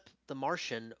flip The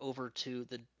Martian over to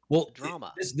the Well,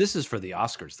 drama. this is for the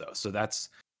Oscars though, so that's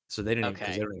so they didn't because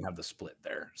Okay. they don't even have the split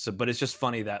there. So, but it's just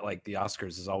funny that like the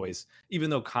Oscars is always, even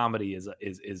though comedy is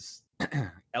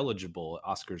eligible,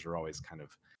 Oscars are always kind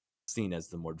of seen as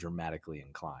the more dramatically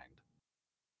inclined.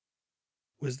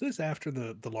 Was this after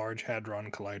the Large Hadron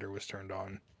Collider was turned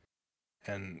on,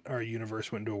 and our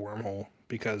universe went into a wormhole?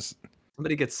 Because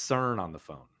Somebody gets CERN on the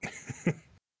phone.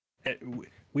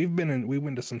 we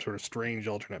went to some sort of strange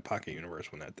alternate pocket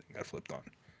universe when that thing got flipped on.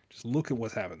 Just look at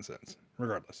what's happened since.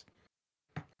 Regardless,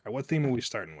 all right, what theme are we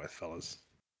starting with, fellas?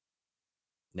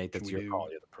 Nate, that's Should we your call.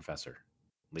 do- You're the professor.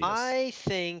 Lead us. I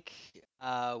think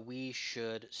we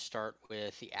should start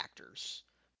with the actors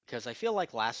because I feel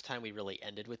like last time we really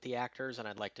ended with the actors, and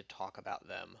I'd like to talk about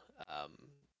them a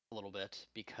little bit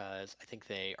because I think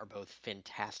they are both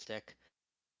fantastic.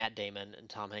 Matt Damon and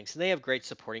Tom Hanks, and they have great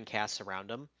supporting casts around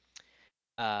them.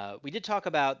 We did talk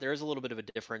about there is a little bit of a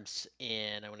difference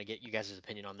in. I want to get you guys'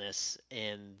 opinion on this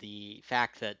in the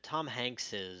fact that Tom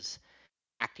Hanks is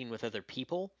acting with other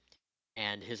people,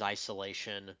 and his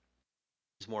isolation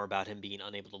is more about him being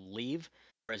unable to leave,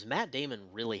 whereas Matt Damon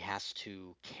really has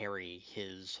to carry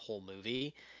his whole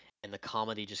movie, and the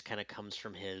comedy just kind of comes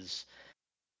from his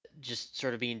just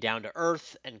sort of being down to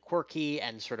earth and quirky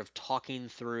and sort of talking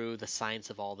through the science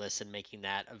of all this and making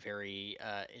that a very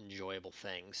enjoyable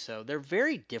thing. So they're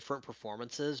very different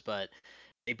performances, but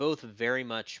they both very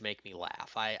much make me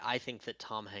laugh. I think that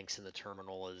Tom Hanks in The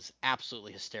Terminal is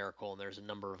absolutely hysterical, and there's a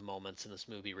number of moments in this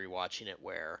movie rewatching it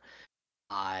where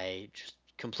I just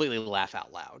completely laugh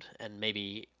out loud. And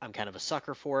maybe I'm kind of a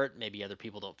sucker for it. Maybe other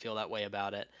people don't feel that way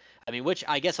about it. I mean, which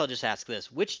I guess I'll just ask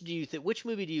this: which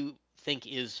movie do you think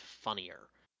is funnier?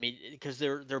 I mean, because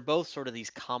they're both sort of these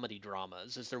comedy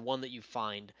dramas. Is there one that you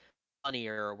find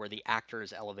funnier where the actor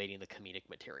is elevating the comedic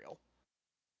material?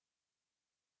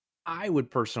 I would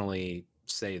personally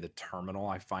say The Terminal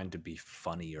I find to be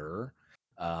funnier.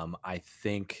 I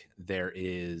think there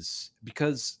is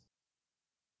because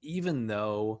even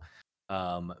though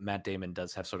Matt Damon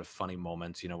does have sort of funny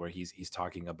moments, where he's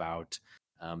talking about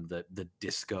the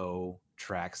disco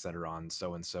tracks that are on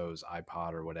so and so's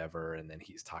iPod or whatever, and then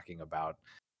he's talking about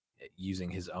using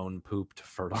his own poop to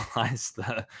fertilize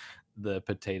the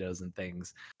potatoes and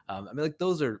things. I mean, like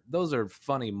those are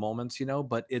funny moments,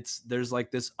 but there's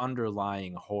like this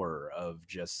underlying horror of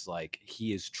just like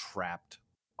he is trapped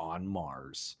on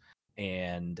Mars,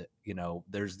 and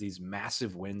there's these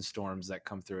massive windstorms that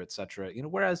come through, etc.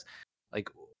 Whereas like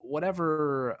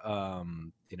whatever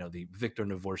the Victor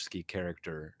Navorsky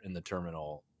character in The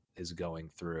Terminal is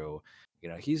going through,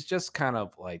 he's just kind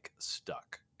of like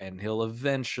stuck, and he'll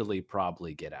eventually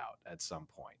probably get out at some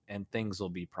point, and things will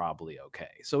be probably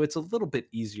okay. So it's a little bit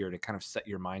easier to kind of set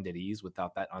your mind at ease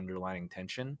without that underlying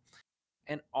tension.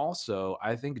 And also,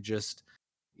 I think just,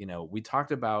 we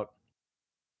talked about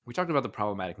the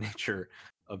problematic nature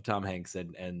of Tom Hanks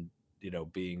and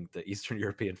being the Eastern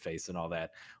European face and all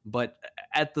that. But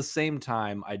at the same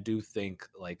time, I do think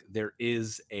like there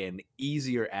is an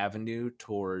easier avenue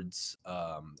towards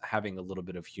having a little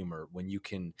bit of humor when you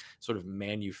can sort of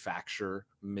manufacture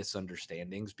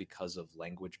misunderstandings because of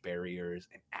language barriers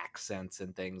and accents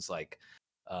and things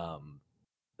um,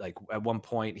 like at one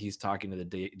point he's talking to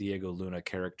the Diego Luna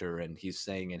character and he's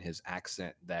saying in his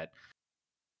accent that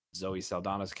Zoe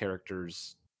Saldana's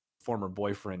character's former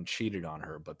boyfriend cheated on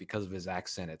her, but because of his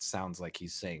accent, it sounds like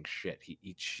he's saying shit. He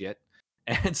eats shit.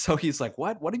 And so he's like,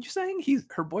 "What? What are you saying?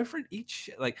 Her boyfriend eats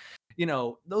shit." Like,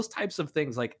 those types of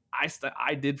things. Like,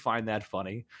 I did find that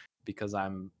funny because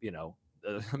I'm,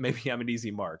 maybe I'm an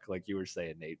easy mark, like you were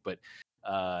saying, Nate. But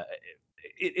uh,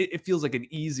 it feels like an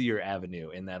easier avenue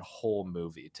in that whole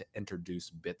movie to introduce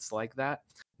bits like that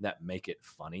make it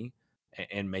funny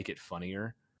and make it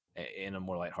funnier in a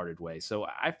more lighthearted way. So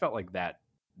I felt like that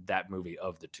movie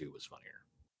of the two was funnier.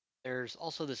 There's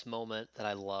also this moment that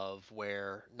I love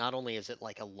where not only is it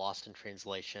like a lost in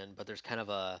translation, but there's kind of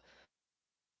a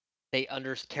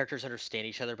characters understand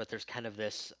each other, but there's kind of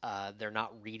this they're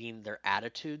not reading their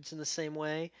attitudes in the same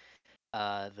way.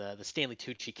 The Stanley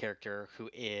Tucci character, who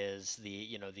is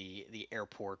the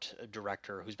airport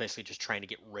director, who's basically just trying to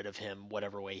get rid of him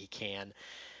whatever way he can.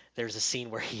 There's a scene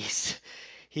where he's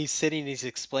sitting, he's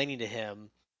explaining to him,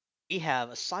 we have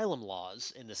asylum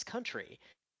laws in this country,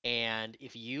 and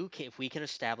if we can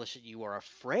establish that you are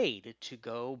afraid to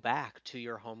go back to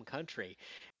your home country.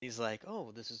 He's like,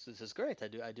 oh, this is great. I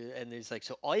do. And he's like,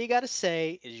 so all you got to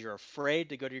say is you're afraid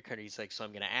to go to your country. He's like, so I'm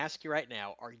going to ask you right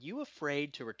now, are you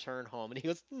afraid to return home? And he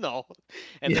goes, no.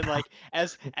 And then like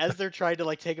as they're trying to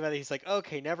like take him out, he's like,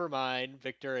 okay, never mind,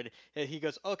 Victor. And he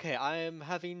goes, okay, I am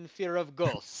having fear of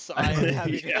ghosts. I am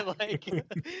having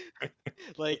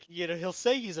like he'll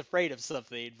say he's afraid of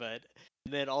something, but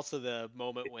and then also the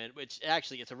moment which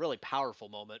actually it's a really powerful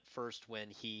moment first, when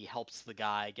he helps the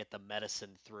guy get the medicine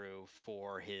through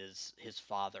for his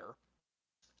father.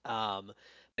 But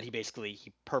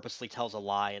he purposely tells a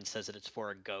lie and says that it's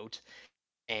for a goat,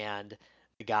 and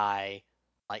the guy,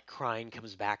 like crying,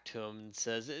 comes back to him and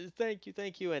says, thank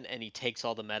you," and he takes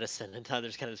all the medicine, and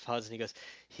there's kind of this pause, and he goes,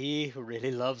 "He who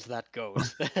really loves that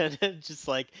goat." And it's just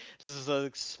like this is a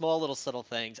small little subtle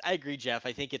things. I agree, Jeff.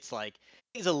 I think it's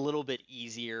a little bit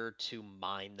easier to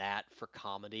mine that for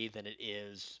comedy than it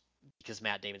is, because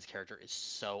Matt Damon's character is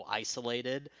so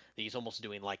isolated that he's almost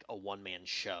doing like a one-man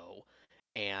show,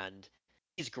 and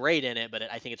he's great in it, but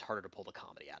I think it's harder to pull the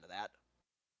comedy out of that.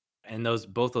 And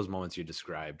both those moments you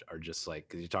described are just like,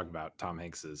 because you talk about Tom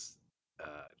Hanks's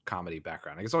comedy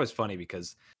background. Like, it's always funny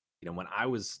because when I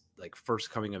was like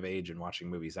first coming of age and watching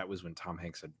movies, that was when Tom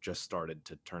Hanks had just started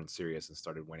to turn serious and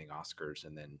started winning Oscars.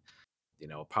 And then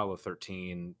Apollo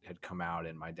 13 had come out,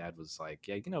 and my dad was like,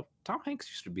 yeah, Tom Hanks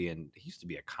used to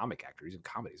be a comic actor. He's in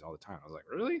comedies all the time. I was like,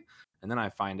 really? And then I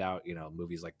find out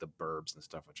movies like The Burbs and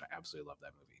stuff, which I absolutely love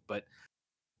that movie. But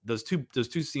those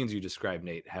two scenes you described,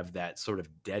 Nate, have that sort of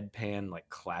deadpan, like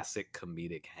classic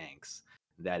comedic Hanks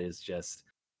that is just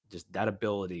that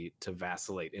ability to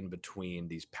vacillate in between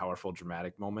these powerful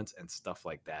dramatic moments, and stuff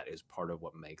like that is part of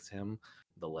what makes him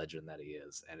the legend that he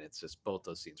is. And it's just, both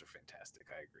those scenes are fantastic.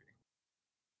 I agree.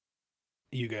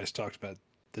 You guys talked about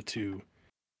the two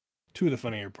of the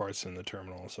funnier parts in The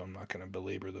Terminal, so I'm not going to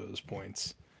belabor those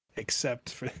points, except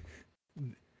for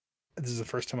this is the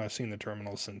first time I've seen The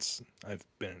Terminal since I've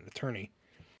been an attorney,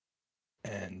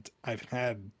 and I've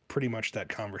had pretty much that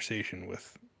conversation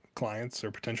with clients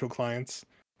or potential clients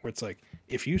where it's like,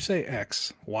 if you say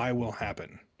X, Y will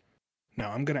happen.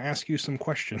 Now I'm going to ask you some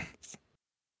questions.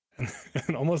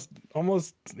 And almost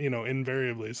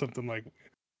invariably something like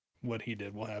what he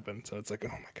did will happen. So it's like, oh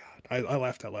my God. I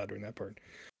laughed out loud during that part.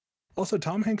 Also,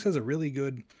 Tom Hanks has a really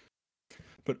good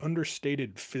but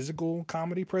understated physical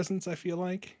comedy presence, I feel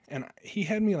like. And he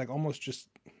had me like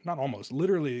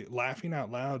literally laughing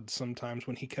out loud sometimes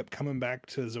when he kept coming back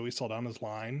to Zoe Saldana's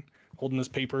line, holding his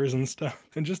papers and stuff,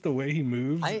 and just the way he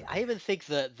moves. I even think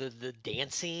the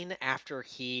dancing after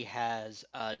he has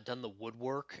done the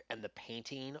woodwork and the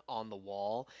painting on the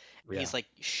wall, he's like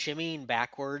shimmying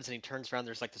backwards and he turns around.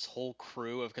 There's like this whole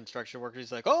crew of construction workers.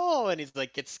 He's like, oh, and he's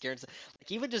like gets scared.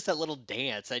 Like, even just that little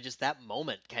dance, that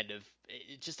moment kind of,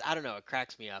 I don't know, it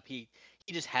cracks me up. He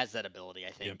just has that ability,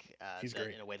 I think, he's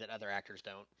great in a way that other actors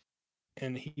don't.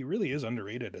 And he really is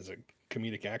underrated as a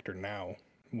comedic actor now.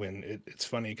 when it's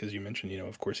funny because you mentioned,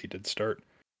 of course he did start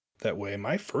that way.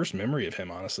 My first memory of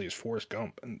him, honestly, is Forrest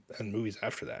Gump and movies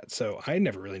after that. So I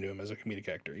never really knew him as a comedic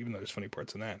actor, even though there's funny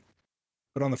parts in that.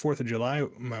 But on the 4th of July,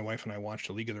 my wife and I watched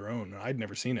A League of Their Own, and I'd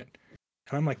never seen it.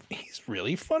 And I'm like, he's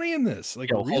really funny in this. Like,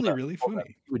 Yo, hold really, up, really hold up.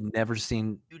 funny. You had never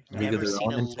seen You'd League of never Their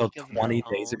seen Own A until League of Their 20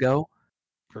 days Own? ago?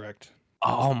 Correct.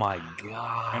 Oh my I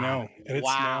god. know. And it's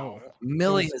Wow. now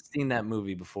Millie was has seen that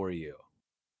movie before you.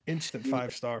 instant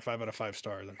 5-star, 5 out of 5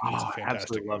 stars. I mean, it's a Oh, I fantastic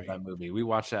absolutely love movie. that movie. We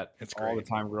watch that It's all the great.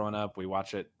 time growing up. We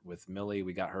watch it with Millie.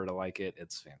 We got her to like it.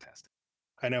 It's fantastic.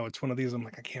 I know it's one of these. I'm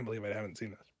like, I can't believe I haven't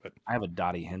seen this. But I have a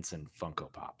Dottie Henson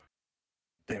Funko Pop.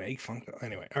 they make Funko.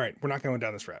 Anyway, all right, we're not going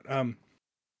down this route.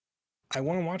 I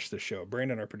want to watch this show.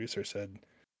 Brandon, our producer, said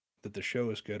that the show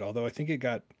is good, although I think it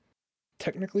got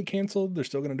technically canceled. They're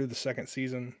still going to do the second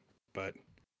season, but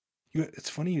it's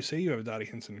funny you say you have a Dottie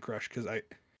Henson crush because I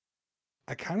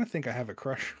kind of think I have a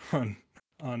crush on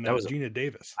That was Gina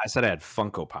Davis. I said I had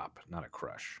Funko Pop, not a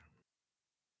crush.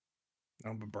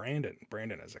 No, but Brandon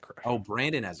has a crush. Oh,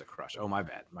 Brandon has a crush. Oh, my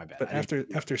bad. My bad. But I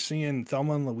didn't- after seeing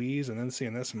Thelma and Louise and then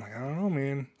seeing this, I'm like, I don't know,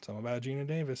 man. It's all about Gina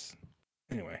Davis.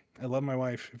 Anyway, I love my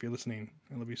wife. If you're listening,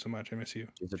 I love you so much. I miss you.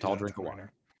 She's a tall out drink of right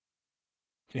water.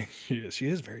 now. She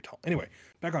is very tall. Anyway,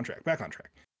 back on track.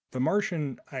 The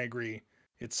Martian, I agree.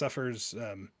 It suffers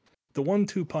the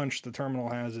 1-2 punch the Terminal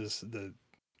has is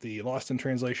the Lost in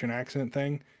Translation accent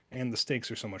thing, and the stakes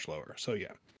are so much lower. So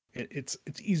yeah, it's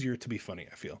easier to be funny,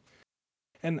 I feel.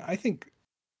 And I think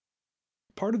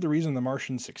part of the reason The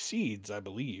Martian succeeds, I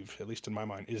believe, at least in my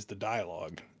mind, is the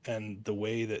dialogue and the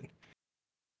way that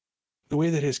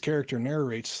his character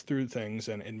narrates through things,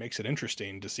 and it makes it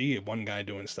interesting to see one guy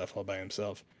doing stuff all by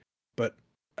himself. But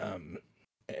and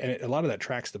a lot of that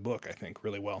tracks the book, I think,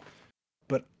 really well.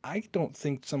 But I don't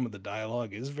think some of the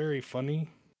dialogue is very funny.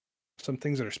 Some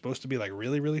things that are supposed to be like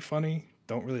really, really funny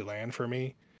don't really land for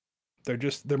me.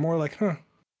 They're more like, huh,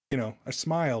 I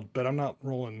smiled, but I'm not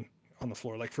rolling on the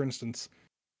floor. Like, for instance,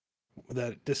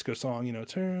 that disco song,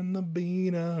 turn the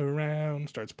beat around,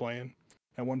 starts playing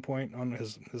at one point on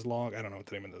his log. I don't know what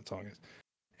the name of the song is.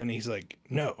 And he's like,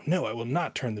 no, I will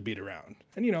not turn the beat around.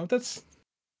 And,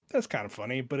 that's kind of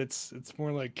funny, but it's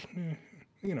more like,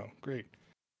 great.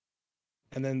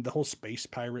 And then the whole space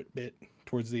pirate bit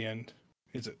towards the end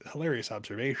is a hilarious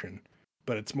observation,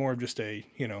 but it's more of just a,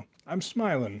 I'm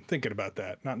smiling thinking about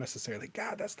that, not necessarily,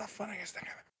 God, that's the funniest thing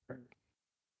I've ever heard.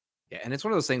 Yeah, and it's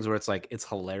one of those things where it's like it's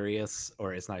hilarious,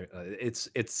 or it's not.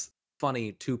 It's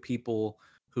funny to people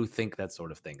who think that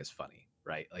sort of thing is funny,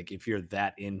 right? Like if you're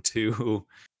that into,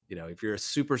 if you're a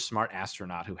super smart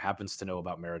astronaut who happens to know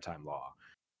about maritime law,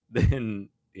 then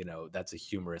that's a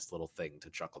humorous little thing to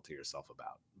chuckle to yourself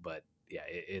about. But yeah,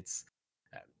 it's.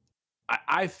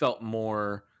 I felt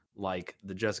more like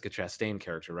the Jessica Chastain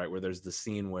character, right? Where there's the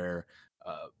scene where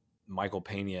Michael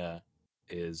Pena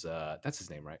is that's his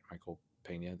name, right? Michael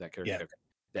Pena, that character.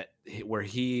 Yeah. Okay. Where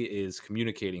he is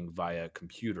communicating via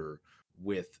computer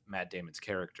with Matt Damon's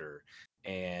character,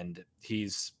 and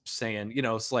he's saying,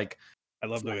 it's like I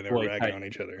love the way frat they were boy ragging type- on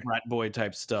each other. frat boy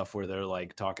type stuff where they're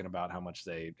like talking about how much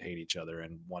they hate each other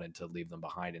and wanted to leave them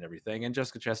behind and everything. And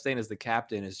Jessica Chastain as the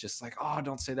captain is just like, oh,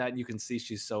 don't say that. And you can see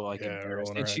she's so like Yeah, embarrassed,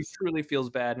 rolling and her she eyes. truly feels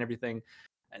bad and everything.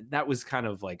 And that was kind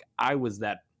of like I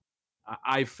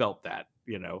felt that,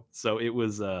 So it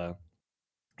was yeah,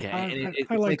 and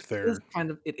I liked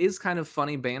it is kind of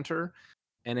funny banter,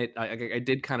 and it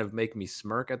did kind of make me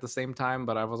smirk at the same time,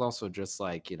 but I was also just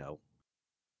like,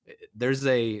 there's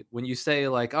when you say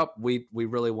like, oh, we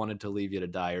really wanted to leave you to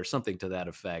die or something to that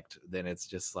effect, then it's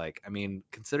just like, I mean,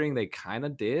 considering they kind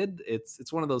of did,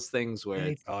 it's one of those things where I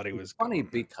it's thought he was funny gone.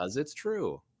 because it's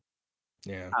true.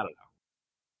 Yeah. I don't know.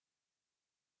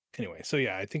 Anyway, so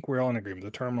yeah, I think we're all in agreement.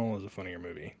 The Terminal is a funnier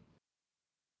movie,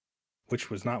 which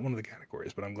was not one of the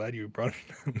categories, but I'm glad you brought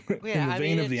it Yeah, in the I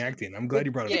vein mean, of the it's- acting. I'm glad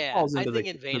you brought it up. Yeah, Falls I into think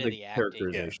in vein of the acting.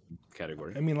 characterization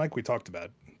category. I mean, like we talked about,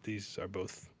 these are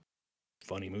both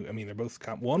funny movies. I mean, they're both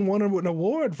one won an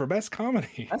award for best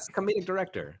comedy. That's comedic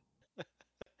director.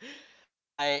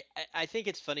 I think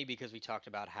it's funny because we talked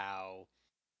about how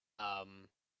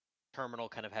Terminal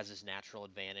kind of has this natural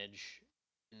advantage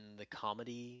in the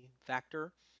comedy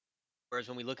factor, whereas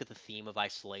when we look at the theme of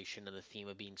isolation and the theme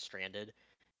of being stranded,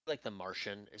 like The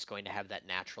Martian is going to have that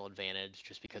natural advantage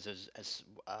just because as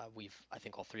I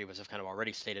think all three of us have kind of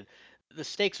already stated, the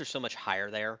stakes are so much higher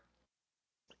there,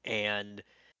 and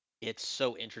it's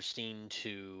so interesting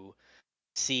to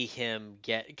see him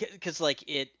get, because like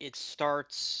it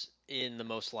starts in the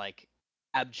most like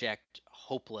abject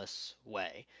hopeless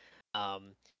way,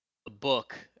 um the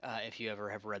book, if you ever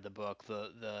have read the book,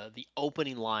 the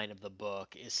opening line of the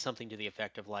book is something to the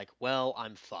effect of like, "Well,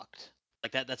 I'm fucked."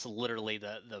 Like that. That's literally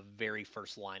the very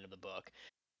first line of the book,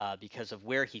 because of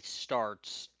where he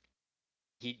starts.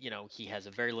 He has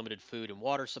a very limited food and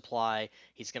water supply.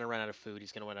 He's going to run out of food.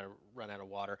 He's going to run out of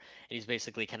water, and he's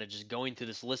basically kind of just going through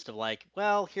this list of like,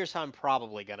 well, here's how I'm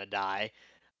probably going to die.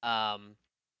 Um,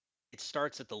 it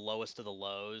starts at the lowest of the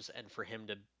lows, and for him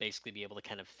to basically be able to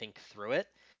kind of think through it,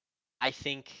 I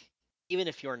think even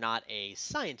if you're not a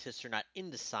scientist or not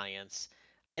into science,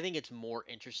 I think it's more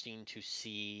interesting to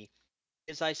see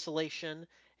his isolation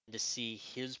and to see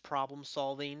his problem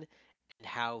solving and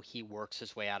how he works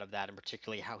his way out of that, and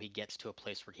particularly how he gets to a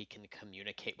place where he can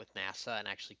communicate with NASA and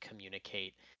actually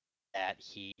communicate that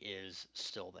he is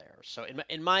still there. So,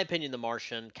 in my opinion, The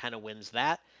Martian kind of wins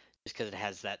that just because it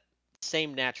has that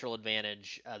same natural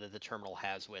advantage that the Terminal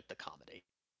has with the comedy.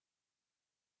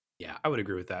 Yeah, I would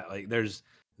agree with that. Like, there's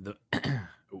the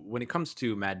when it comes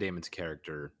to Matt Damon's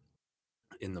character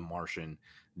in The Martian,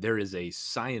 there is a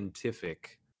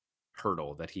scientific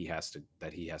hurdle that he has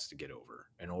to get over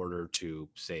in order to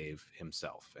save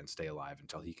himself and stay alive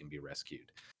until he can be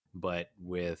rescued. But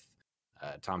with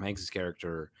Tom Hanks's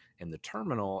character in The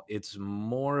Terminal, it's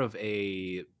more of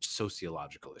a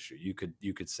sociological issue. You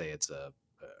could say it's a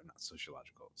not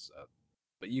sociological,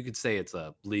 but you could say it's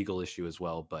a legal issue as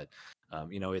well. But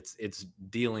it's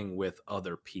dealing with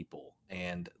other people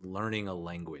and learning a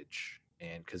language.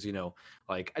 And because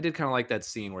like, I did kind of like that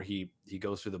scene where he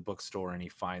goes through the bookstore and he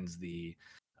finds the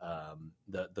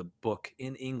book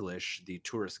in English, the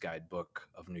tourist guide book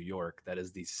of New York, that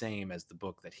is the same as the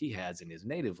book that he has in his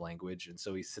native language. And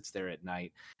so he sits there at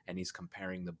night and he's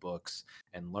comparing the books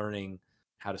and learning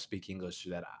how to speak English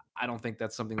through that. I don't think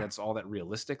that's something that's all that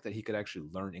realistic that he could actually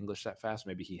learn English that fast.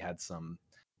 Maybe he had some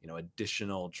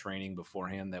additional training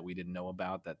beforehand that we didn't know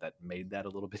about that made that a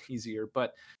little bit easier.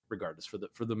 But regardless,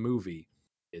 for the movie,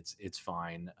 it's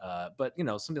fine. But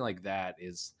something like that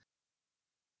it's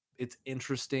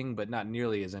interesting, but not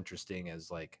nearly as interesting as,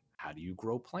 like, how do you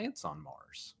grow plants on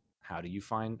Mars? How do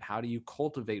you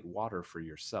cultivate water for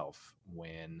yourself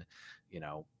when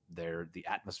the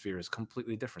atmosphere is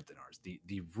completely different than ours?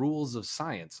 The rules of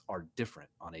science are different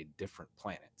on a different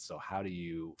planet. So how do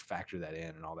you factor that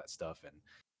in and all that stuff?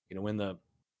 And when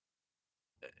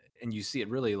you see it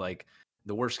really, like,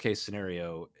 the worst case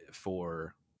scenario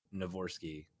for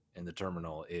Navorsky in The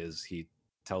Terminal is he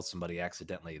tells somebody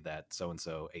accidentally that so and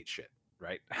so ate shit,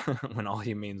 right? When all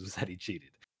he means was that he cheated.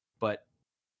 But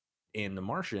in The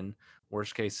Martian,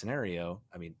 worst case scenario,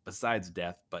 I mean, besides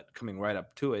death, but coming right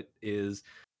up to it, is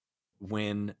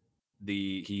when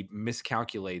he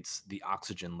miscalculates the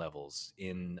oxygen levels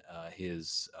in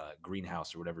his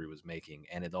greenhouse or whatever he was making,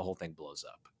 and the whole thing blows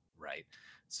up, right?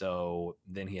 So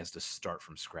then he has to start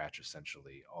from scratch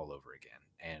essentially all over again,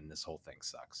 and this whole thing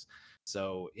sucks.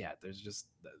 So yeah, there's just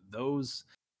those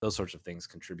sorts of things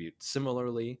contribute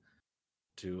similarly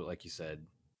to, like you said,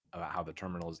 about how The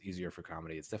Terminal is easier for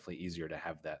comedy. It's definitely easier to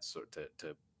have that sort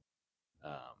to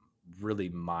really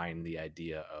mine the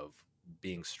idea of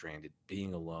being stranded,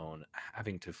 being alone,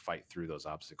 having to fight through those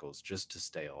obstacles just to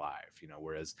stay alive.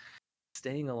 Whereas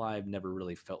staying alive never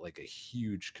really felt like a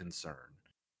huge concern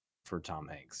for Tom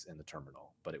Hanks in The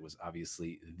Terminal, but it was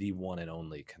obviously the one and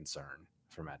only concern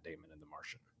for Matt Damon in The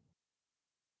Martian.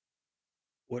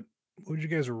 What would you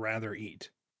guys rather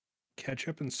eat?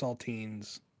 Ketchup and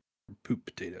saltines or poop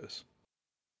potatoes?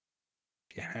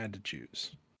 If you had to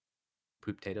choose.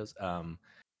 Poop potatoes.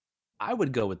 I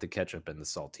would go with the ketchup and the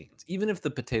saltines. Even if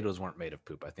the potatoes weren't made of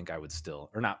poop, I think I would still,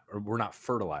 or were not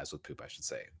fertilized with poop, I should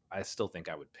say. I still think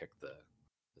I would pick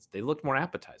they look more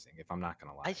appetizing, if I'm not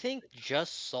going to lie. I think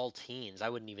just saltines. I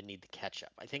wouldn't even need the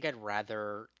ketchup. I think I'd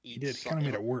rather He eat. did. He kind of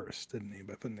made it worse, didn't he,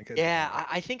 by putting the ketchup Yeah, in there?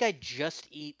 I think I'd just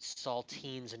eat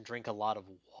saltines and drink a lot of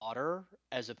water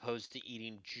as opposed to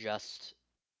eating just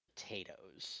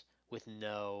potatoes with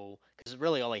no. Because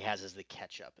really all he has is the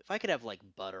ketchup. If I could have like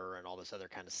butter and all this other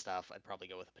kind of stuff, I'd probably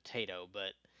go with a potato.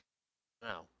 But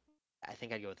no, I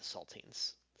think I'd go with the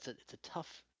saltines. It's a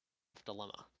tough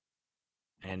dilemma.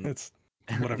 And That's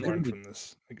what I've and then learned when from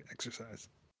this exercise.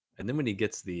 and then when he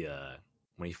gets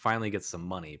when he finally gets some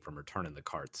money from returning the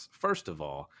carts, first of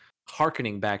all,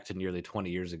 harkening back to nearly 20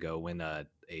 years ago when a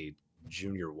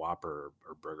junior Whopper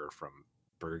or burger from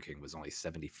Burger King was only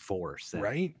 74 cents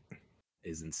Right?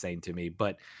 is insane to me.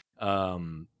 But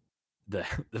um, the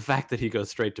the fact that he goes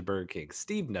straight to Burger King,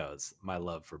 Steve knows my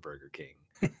love for Burger King.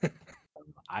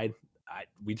 I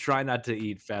we try not to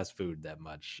eat fast food that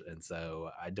much, and so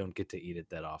I don't get to eat it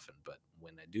that often. But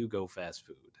when I do go fast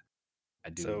food, I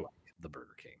do So like the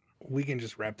Burger King. We can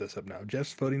just wrap this up now.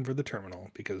 Jeff's voting for the Terminal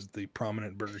because the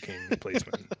prominent Burger King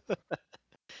placement.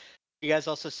 You guys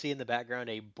also see in the background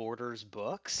a Borders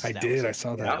Books. I That did. was a- I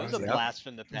saw that. That was a Yep. blast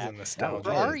from the It was a past. nostalgia.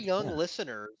 For our right. young Yeah.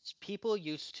 listeners, people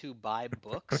used to buy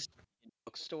books in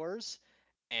bookstores,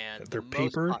 and They're the most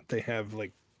paper. pop- They have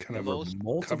like kind the of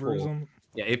most a covers them.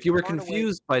 Yeah, if you were Far and away-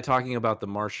 confused by talking about the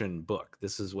Martian book,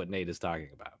 this is what Nate is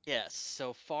talking about. Yes,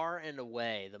 so far and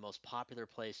away, the most popular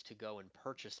place to go and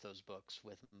purchase those books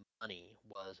with money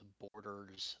was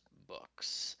Borders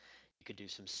Books. You could do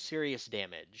some serious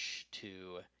damage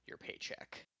to your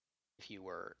paycheck if you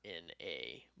were in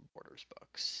a Borders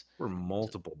Books. There were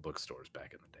multiple bookstores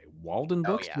back in the day. Walden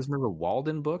Oh, Books, yeah. you guys remember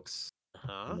Walden Books?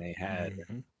 Huh? And they had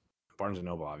Mhm. Barnes and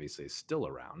Noble, obviously, is still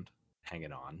around,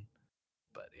 hanging on.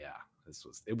 But yeah,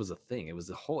 it was a thing. It was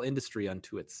a whole industry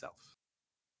unto itself.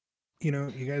 You know,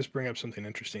 you guys bring up something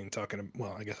interesting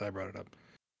well, I guess I brought it up.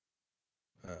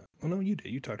 Well, no, you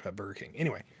did. You talked about Burger King.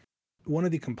 Anyway, one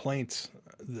of the complaints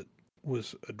that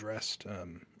was addressed, I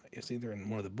guess either in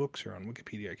one of the books or on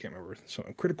Wikipedia, I can't remember,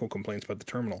 some critical complaints about the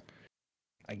Terminal.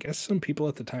 I guess some people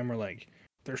at the time were like,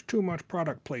 there's too much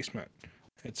product placement.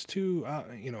 It's too,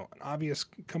 obvious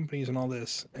companies and all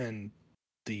this. And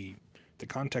the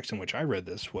context in which I read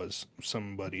this was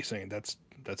somebody saying that's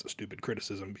a stupid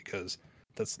criticism because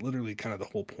that's literally kind of the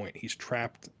whole point. He's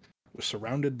trapped,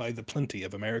 surrounded by the plenty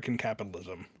of American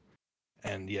capitalism,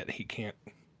 and yet he can't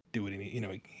do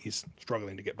it. He's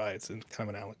struggling to get by. It's kind of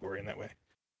an allegory in that way.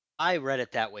 I read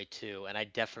it that way too, and I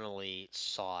definitely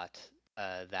saw it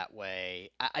that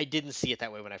way. I didn't see it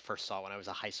that way when I first saw it when I was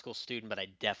a high school student, but I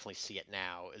definitely see it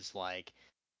now as like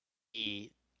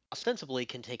he ostensibly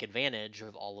can take advantage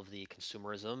of all of the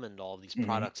consumerism and all of these Mhm.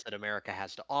 products that America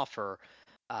has to offer,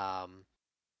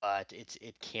 but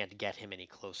it can't get him any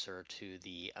closer to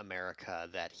the America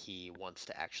that he wants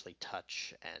to actually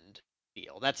touch and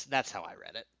feel. That's how I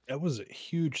read it. That was a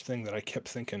huge thing that I kept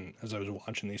thinking as I was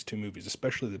watching these two movies,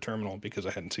 especially The Terminal, because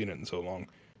I hadn't seen it in so long,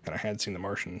 and I had seen The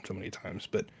Martian so many times.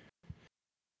 But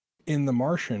in The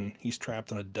Martian, he's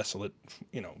trapped on a desolate,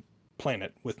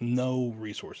 planet with no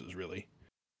resources, really.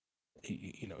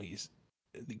 He's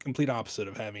the complete opposite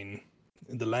of having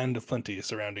the land of plenty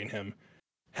surrounding him.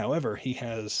 However, he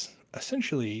has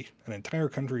essentially an entire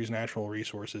country's natural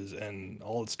resources and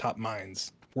all its top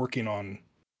minds working on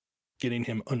getting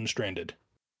him unstranded.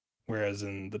 Whereas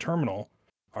in The Terminal,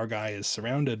 our guy is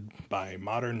surrounded by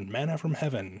modern manna from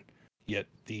heaven, yet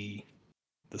the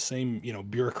same,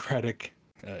 bureaucratic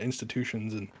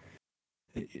institutions, and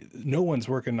no one's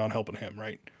working on helping him,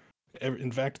 right?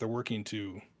 In fact, they're working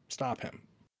to stop him.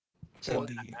 So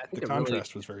And I think the it really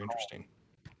contrast was very interesting.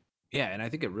 Yeah, and I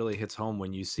think it really hits home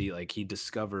when you see like he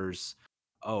discovers,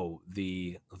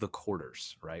 the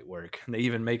quarters, right? Where they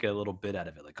even make a little bit out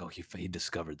of it, like, he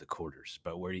discovered the quarters,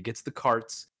 but where he gets the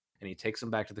carts and he takes them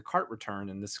back to the cart return,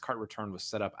 and this cart return was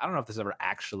set up. I don't know if this ever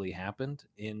actually happened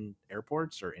in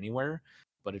airports or anywhere,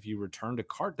 but if you returned a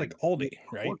cart, Like they- Aldi,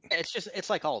 right? It's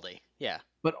like Aldi, yeah.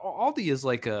 But Aldi is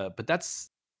like but that's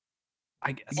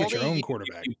I guess You get your Aldi, own you-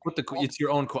 quarterback. you put it's your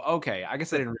own. Okay, I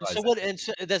guess I didn't realize. So that. what? And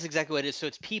so that's exactly what it is. So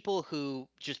it's people who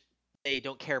just they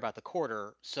don't care about the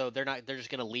quarter, so they're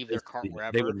just going to leave their cart Basically,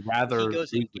 wherever. they would rather He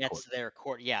goes leave and the gets quarter. their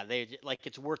quarter. Yeah, like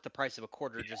it's worth the price of a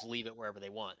quarter. Just leave it wherever they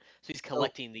want. So he's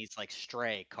collecting these like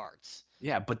stray carts.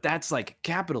 Yeah, but that's like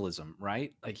capitalism,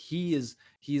 right? Like he's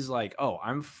like,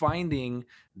 I'm finding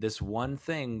this one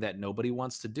thing that nobody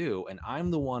wants to do, and I'm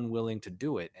the one willing to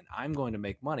do it, and I'm going to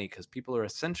make money because people are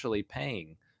essentially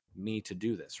paying me to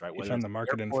do this, right? He found it's the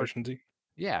market airport- inefficiency.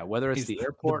 Yeah, whether it's He's the the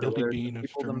airport or Billy whether it's Bean the of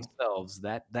people terminal. themselves,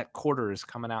 that quarter is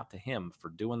coming out to him for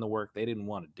doing the work they didn't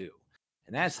want to do,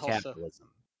 and that's There's also- capitalism.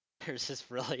 There's this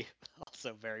really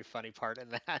also very funny part in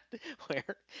that where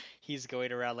he's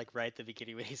going around like right at the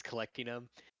beginning when he's collecting them,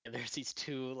 and there's these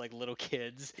two like little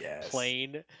kids Yes.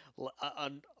 playing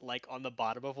on the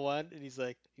bottom of one, and he's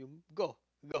like, "You go."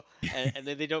 And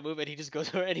then they don't move, and he just goes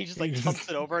over and he just like He jumps just-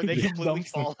 it over, and they he just completely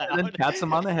dumps them. fall out. And then pats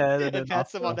him on the head, and then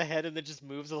pats him off on the head, and then just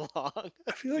moves along.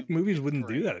 I feel like movies wouldn't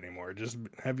do that anymore. Just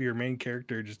have your main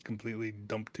character just completely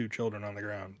dump two children on the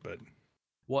ground. But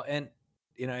Well, and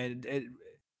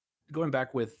going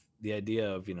back with the idea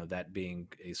of that being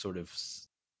a sort of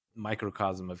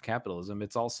microcosm of capitalism,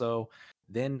 it's also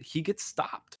then he gets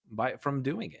stopped from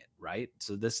doing it, right?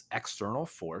 So this external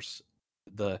force,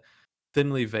 the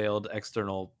thinly veiled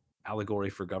external allegory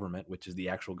for government, which is the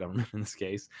actual government in this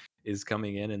case, is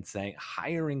coming in and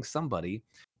hiring somebody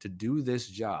to do this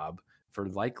job for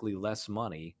likely less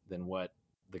money than what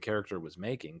the character was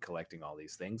making, collecting all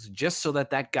these things, just so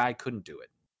that guy couldn't do it.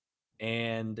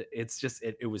 And it's just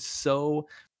it was so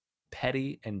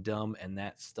petty and dumb, and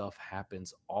that stuff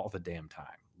happens all the damn time.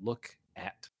 Look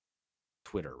at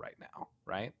Twitter right now,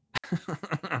 right?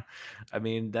 I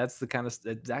mean, that's the kind of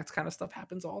that kind of stuff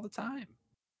happens all the time.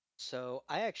 So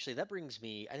that brings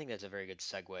me, I think that's a very good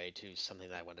segue to something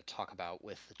that I want to talk about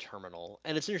with the terminal.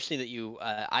 And it's interesting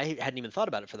that I hadn't even thought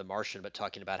about it for The Martian, but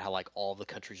talking about how like all the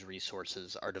country's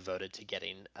resources are devoted to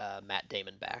getting Matt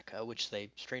Damon back, which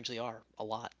they strangely are a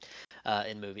lot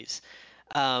in movies.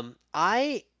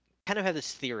 I kind of have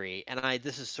this theory, and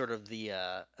this is sort of the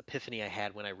epiphany I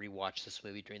had when I rewatched this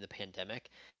movie during the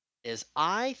pandemic, is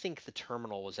I think the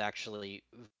terminal was actually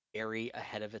very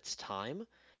ahead of its time,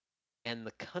 and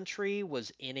the country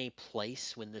was in a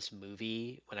place when this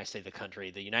movie, when I say the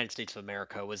country, the United States of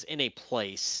America was in a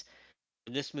place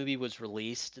when this movie was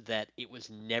released that it was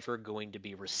never going to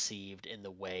be received in the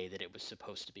way that it was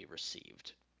supposed to be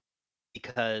received.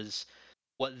 Because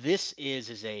what this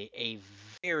is a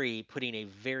very putting a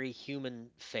very human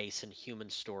face and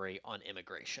human story on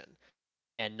immigration,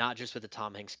 and not just with the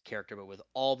Tom Hanks character, but with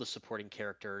all the supporting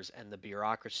characters and the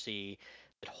bureaucracy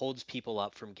that holds people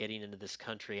up from getting into this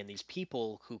country, and these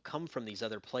people who come from these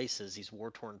other places, these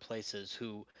war-torn places,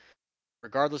 who,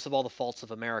 regardless of all the faults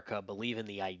of America, believe in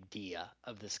the idea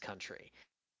of this country.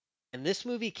 And this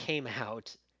movie came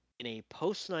out in a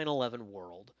post 9/11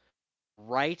 world,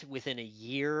 right within a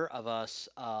year of us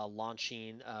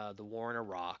launching the war in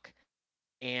Iraq.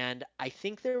 And I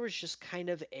think there was just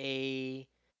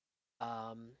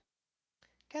um,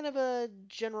 kind of a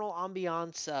general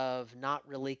ambiance of not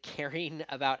really caring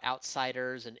about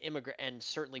outsiders and immigrant, and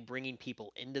certainly bringing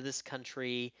people into this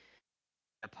country.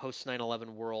 A post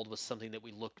 9/11 world was something that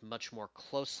we looked much more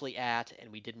closely at,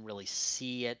 and we didn't really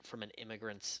see it from an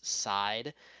immigrant's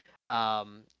side.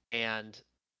 And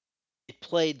it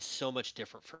played so much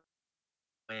different for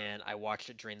when I watched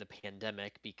it during the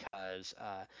pandemic, because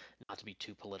not to be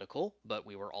too political, but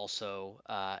we were also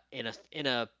in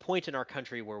a point in our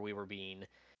country where we were being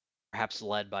perhaps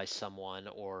led by someone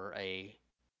or a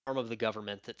arm of the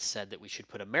government that said that we should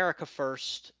put America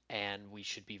first, and we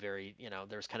should be very,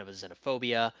 there's kind of a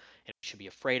xenophobia, and we should be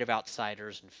afraid of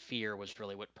outsiders, and fear was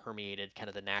really what permeated kind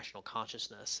of the national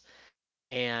consciousness.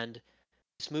 And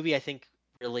this movie, I think,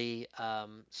 really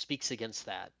speaks against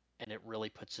that, and it really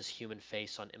puts this human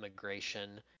face on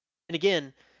immigration. And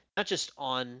again, not just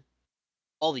on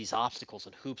all these obstacles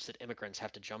and hoops that immigrants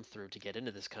have to jump through to get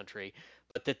into this country,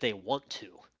 but that they want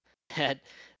to. That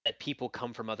that people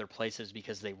come from other places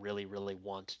because they really, really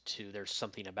want to. There's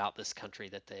something about this country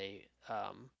that they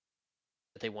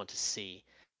want to see.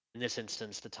 In this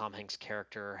instance, the Tom Hanks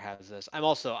character has this.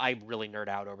 I really nerd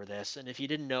out over this, and if you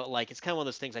didn't know, like, it's kind of one of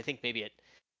those things. I think maybe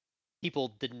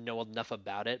people didn't know enough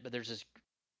about it, but there's this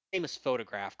famous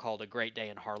photograph called "A Great Day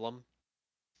in Harlem,"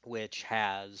 which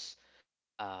has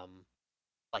um,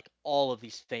 like all of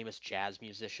these famous jazz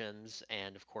musicians,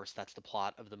 and of course that's the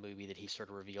plot of the movie that he sort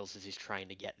of reveals as he's trying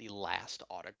to get the last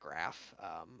autograph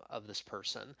of this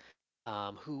person,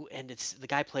 who, and it's the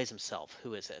guy plays himself.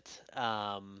 Who is it?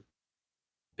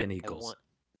 Ben I Eagles. want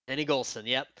Benny Golson.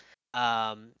 Yep.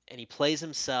 And he plays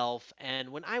himself. And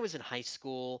when I was in high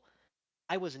school,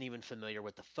 I wasn't even familiar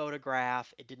with the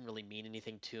photograph. It didn't really mean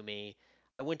anything to me.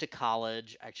 I went to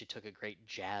college. I actually took a great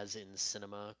jazz in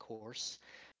cinema course.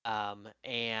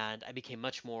 And I became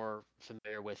much more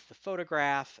familiar with the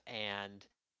photograph, and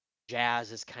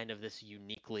jazz is kind of this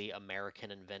uniquely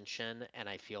American invention. And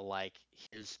I feel like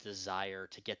his desire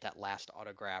to get that last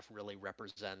autograph really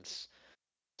represents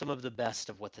some of the best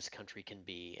of what this country can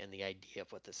be and the idea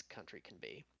of what this country can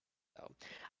be. So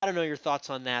I don't know your thoughts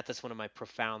on that. That's one of my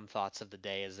profound thoughts of the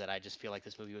day, is that I just feel like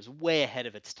this movie was way ahead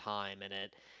of its time, and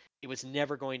it was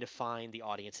never going to find the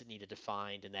audience it needed to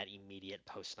find in that immediate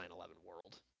post 9/11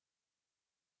 world.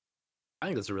 I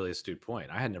think that's a really astute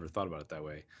point. I had never thought about it that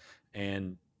way,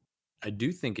 and I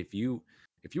do think if you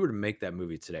were to make that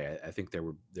movie today, I think there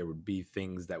would be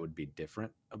things that would be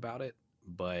different about it.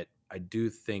 But I do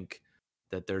think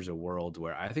that there's a world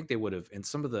where I think they would have, in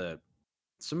some of the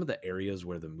areas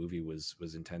where the movie was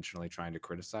intentionally trying to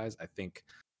criticize. I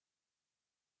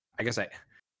guess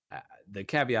the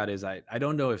caveat is I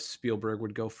don't know if Spielberg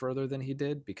would go further than he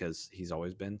did, because he's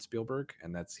always been Spielberg,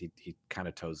 and that's he kind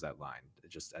of toes that line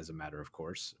just as a matter of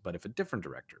course. But if a different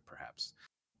director perhaps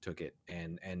took it,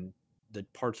 and the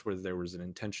parts where there was an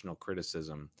intentional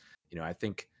criticism, I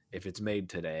think if it's made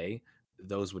today,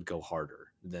 those would go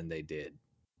harder than they did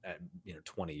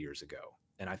 20 years ago,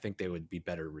 and I think they would be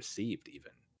better received,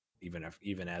 even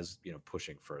as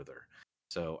pushing further.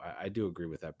 So I do agree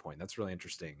with that point. That's really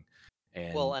interesting.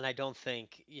 Well, And and I don't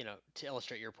think, to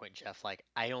illustrate your point, Jeff, like,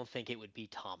 I don't think it would be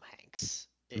Tom Hanks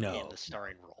in the no,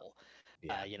 starring role.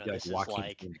 Yeah, You know, like this is Joaquin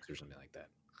like, Phoenix or something like that.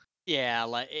 yeah,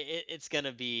 like it's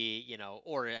gonna be, you know,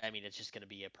 or I mean, it's just gonna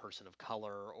be a person of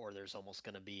color, or there's almost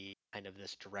gonna be kind of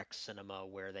this direct cinema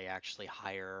where they actually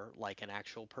hire like an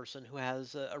actual person who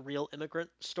has a real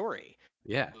immigrant story,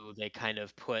 Yeah, who they kind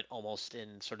of put almost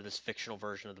in sort of this fictional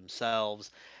version of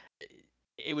themselves.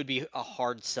 It would be a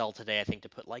hard sell today, I think, to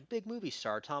put like big movie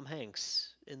star Tom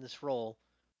Hanks in this role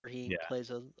where he yeah.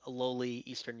 plays a lowly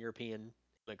Eastern European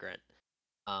immigrant.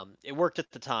 It worked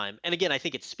at the time, and again, I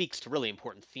think it speaks to really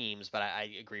important themes. But I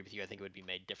agree with you. I think it would be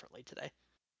made differently today.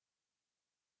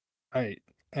 I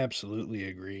absolutely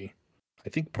agree. I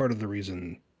think part of the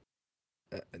reason,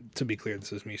 to be clear,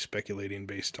 this is me speculating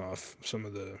based off some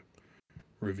of the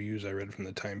reviews I read from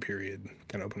the time period,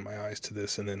 kind of opened my eyes to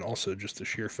this, and then also just the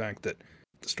sheer fact that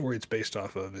the story it's based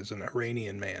off of is an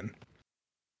Iranian man.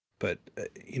 But,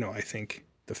 I think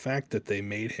the fact that they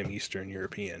made him Eastern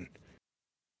European,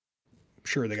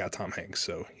 sure, they got Tom Hanks,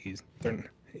 so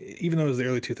even though it was the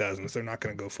early 2000s, they're not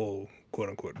going to go full quote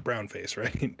unquote brown face,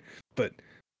 right? But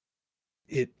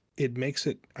it makes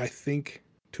it, I think,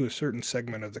 to a certain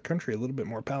segment of the country a little bit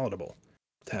more palatable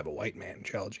to have a white man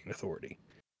challenging authority.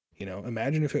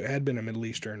 Imagine if it had been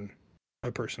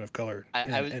a person of color,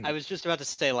 I was just about to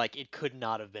say, like, it could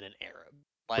not have been an Arab.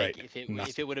 Like right,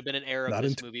 if it would have been an Arab, not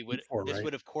this until movie before, this right,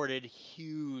 would have courted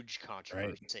huge right.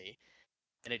 controversy,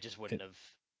 and it just wouldn't It, have.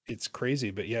 it's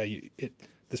crazy, but yeah,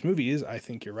 this movie is, I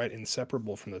think you're right,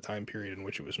 inseparable from the time period in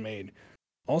which it was made.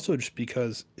 Also, just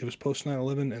because it was post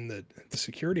 9/11 and the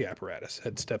security apparatus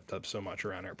had stepped up so much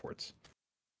around airports.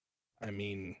 I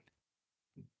mean,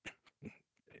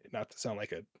 not to sound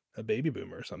like a baby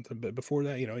boomer or something, but before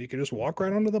that, you could just walk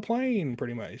right onto the plane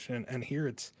pretty much. And here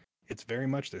it's very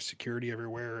much there's security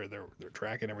everywhere. They're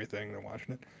tracking everything. They're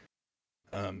watching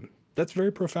it. That's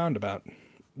very profound about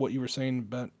what you were saying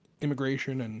about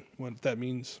immigration and what that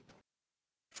means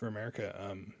for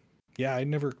America. Yeah, I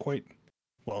never quite.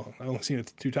 Well, I only seen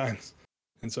it 2 times,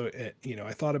 and so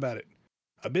I thought about it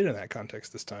a bit in that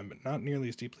context this time, but not nearly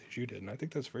as deeply as you did. And I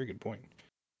think that's a very good point.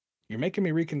 You're making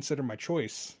me reconsider my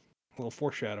choice. A little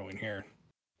foreshadowing here.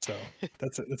 So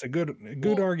that's a good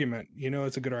Well, argument.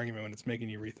 It's a good argument when it's making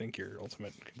you rethink your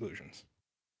ultimate conclusions.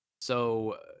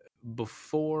 So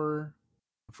before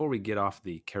we get off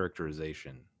the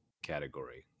characterization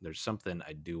category, there's something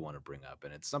I do want to bring up,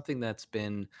 and it's something that's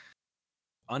been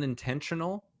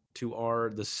unintentional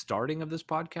to the starting of this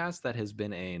podcast that has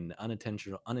been an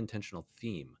unintentional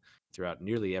theme throughout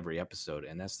nearly every episode,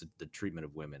 and that's the treatment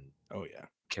of women Oh yeah.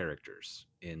 characters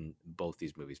in both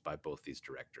these movies by both these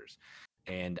directors.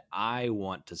 And I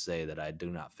want to say that I do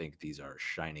not think these are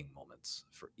shining moments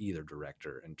for either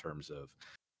director in terms of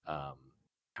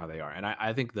how they are. And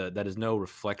I think that is no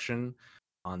reflection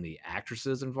on the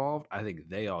actresses involved. I think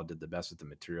they all did the best with the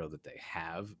material that they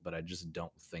have, but I just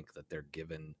don't think that they're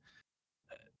given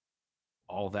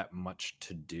all that much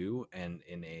to do and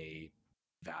in a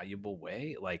valuable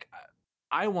way. Like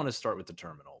I want to start with The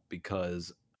Terminal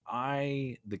because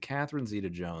the Catherine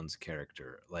Zeta-Jones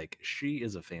character, like she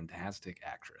is a fantastic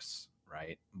actress,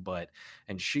 right?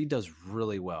 And she does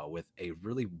really well with a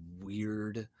really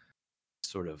weird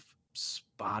sort of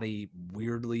spotty,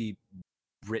 weirdly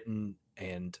written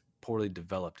and poorly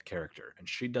developed character, and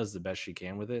she does the best she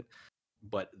can with it.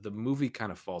 But the movie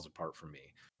kind of falls apart for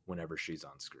me whenever she's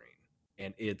on screen,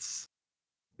 and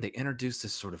they introduce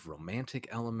this sort of romantic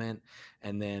element,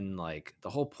 and then like the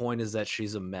whole point is that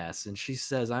she's a mess, and she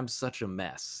says I'm such a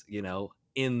mess,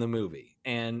 in the movie,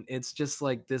 and it's just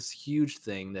like this huge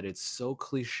thing that it's so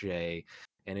cliche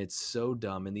and it's so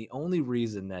dumb, and the only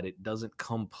reason that it doesn't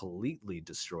completely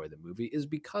destroy the movie is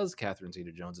because Catherine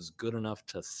Zeta-Jones is good enough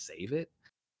to save it.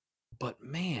 But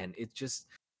man, it just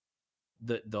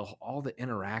the all the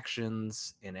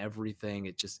interactions and everything,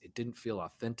 it didn't feel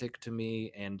authentic to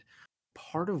me. And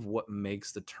part of what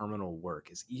makes The Terminal work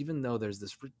is even though there's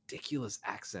this ridiculous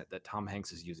accent that Tom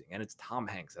Hanks is using, and it's Tom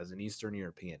Hanks as an Eastern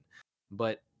European,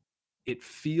 but it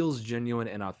feels genuine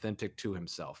and authentic to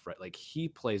himself, right? Like he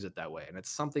plays it that way, and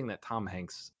it's something that Tom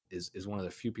Hanks is one of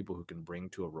the few people who can bring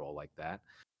to a role like that.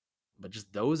 But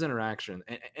just those interactions,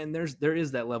 and there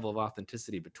is that level of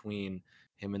authenticity between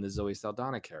him and the Zoe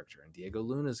Saldana character and Diego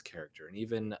Luna's character, and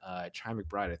even Chai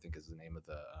McBride, I think is the name of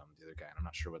the other guy, and I'm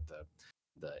not sure what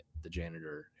the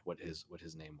janitor, what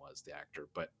his name was, the actor.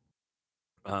 But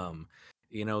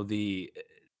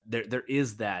there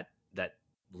is that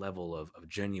level of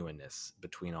genuineness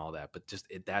between all that, but just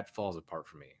that falls apart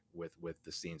for me with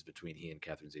the scenes between he and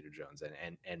Catherine Zeta-Jones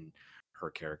and her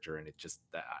character, and it just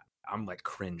I'm like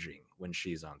cringing when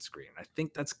she's on screen. I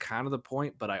think that's kind of the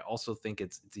point, but I also think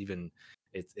it's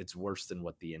worse than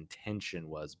what the intention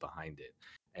was behind it.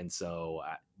 And so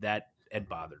that it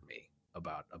bothered me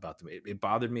about them. It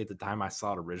bothered me at the time I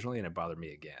saw it originally, and it bothered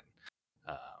me again.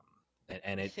 Um,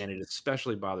 and I it think,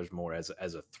 especially bothers more as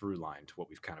a through line to what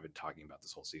we've kind of been talking about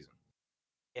this whole season.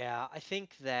 yeah, I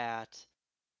think that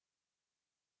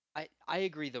I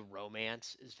agree the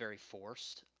romance is very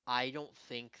forced. I don't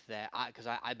think that because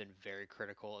I've been very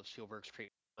critical of Spielberg's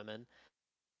treatment of women.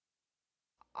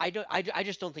 I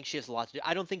just don't think she has a lot to do.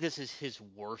 I don't think this is his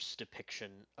worst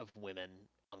depiction of women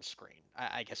on screen.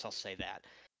 I guess I'll say that.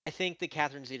 I think that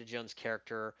Catherine Zeta-Jones'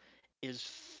 character is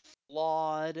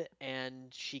flawed and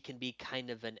she can be kind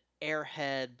of an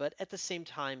airhead, but at the same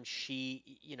time, she,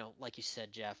 like you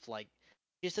said, Jeff, like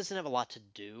she just doesn't have a lot to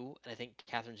do. And I think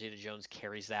Catherine Zeta-Jones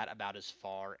carries that about as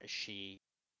far as she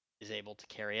is able to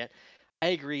carry it. I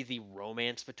agree the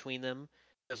romance between them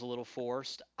is a little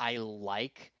forced. I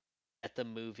like at the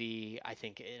movie, I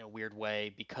think in a weird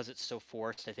way, because it's so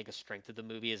forced, I think a strength of the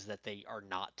movie is that they are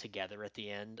not together at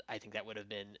the end. I think that would have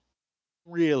been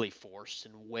really forced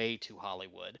and way too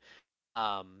Hollywood.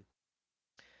 Um,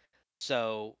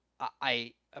 so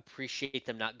I appreciate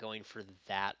them not going for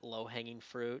that low hanging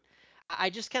fruit. I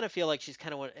just kind of feel like she's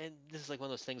kind of one, and this is like one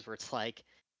of those things where it's like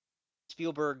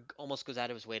Spielberg almost goes out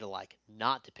of his way to like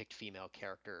not depict female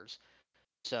characters.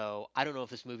 So I don't know if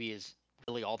this movie is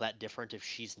really all that different if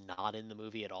she's not in the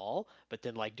movie at all. But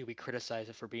then like, do we criticize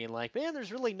it for being like, man,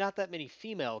 there's really not that many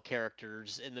female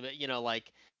characters in the,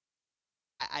 like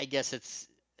I guess it's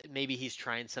maybe he's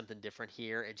trying something different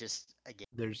here. It just again,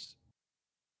 There's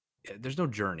no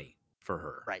journey for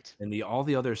her, right. and all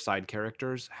the other side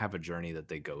characters have a journey that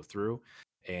they go through,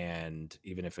 and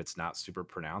even if it's not super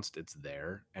pronounced, it's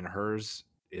there. And hers,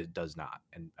 it does not.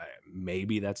 And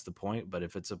maybe that's the point, but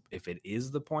if it is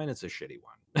the point, it's a shitty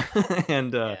one.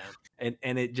 Yeah.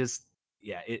 And it just,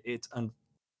 yeah,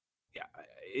 yeah,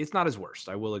 it's not his worst.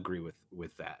 I will agree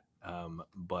with that.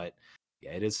 But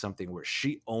yeah, it is something where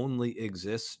she only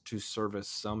exists to service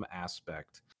some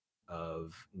aspect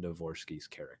of Navorsky's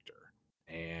character,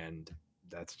 and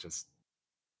that's just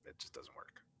it just doesn't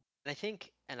work. And I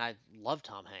think, and I love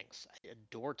Tom Hanks. I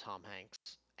adore Tom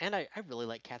Hanks. And I really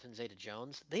like Catherine Zeta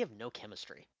Jones. They have no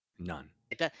chemistry. None.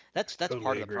 Like that's part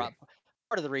Totally of the agree.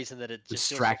 part of the reason that it just feels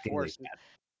so Distractingly forced. bad.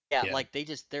 Yeah, Yeah. like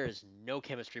there is no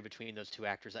chemistry between those two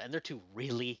actors, and they're two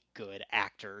really good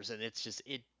actors, and it's just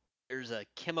there's a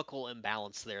chemical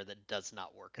imbalance there that does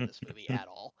not work in this movie at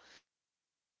all.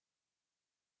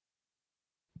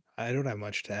 I don't have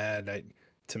much to add.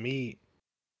 To me,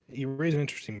 you raise an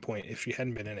interesting point. If she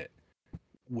hadn't been in it,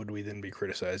 would we then be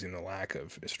criticizing the lack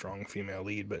of a strong female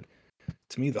lead? But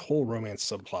to me, the whole romance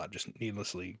subplot just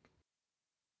needlessly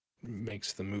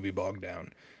makes the movie bog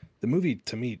down. The movie,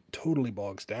 to me, totally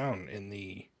bogs down in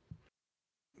the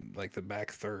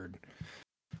back third.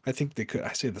 I think they could,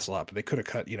 I say this a lot, but they could have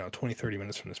cut, 20, 30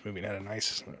 minutes from this movie and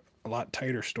had a lot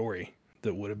tighter story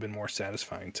that would have been more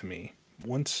satisfying to me.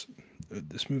 Once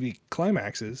this movie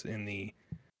climaxes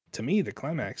to me, the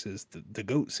climax is the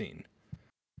goat scene,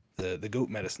 the goat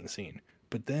medicine scene.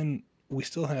 But then we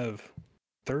still have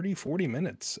 30, 40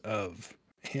 minutes of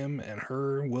him and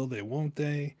her, will they, won't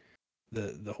they,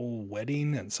 the whole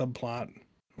wedding and subplot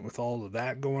with all of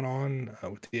that going on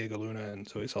with Diego Luna and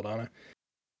Zoe Saldana.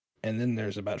 And then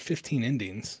there's about 15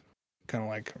 endings, kind of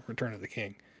like Return of the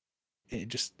King.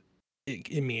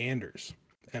 It meanders.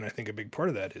 And I think a big part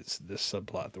of that is this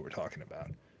subplot that we're talking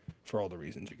about for all the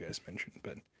reasons you guys mentioned.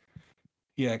 But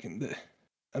yeah,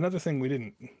 another thing we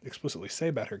didn't explicitly say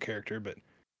about her character, but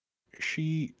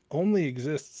she only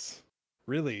exists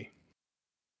really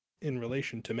in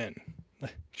relation to men.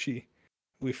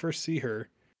 We first see her,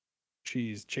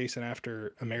 she's chasing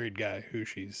after a married guy who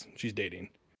she's dating,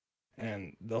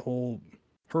 and her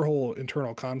whole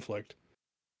internal conflict.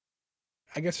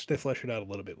 I guess they flesh it out a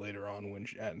little bit later on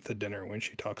at the dinner when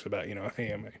she talks about,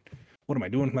 hey, what am I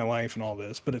doing with my life and all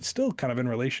this, but it's still kind of in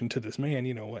relation to this man.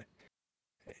 What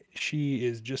she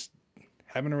is just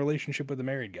having a relationship with a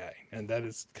married guy, and that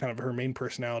is kind of her main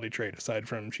personality trait, aside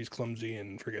from she's clumsy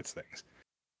and forgets things.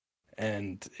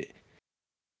 And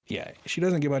yeah, she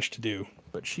doesn't get much to do,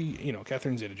 but she,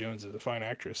 Catherine Zeta-Jones is a fine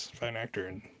actress, fine actor,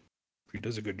 and she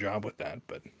does a good job with that.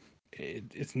 But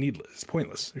it's needless, it's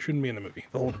pointless. It shouldn't be in the movie.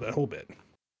 That whole bit.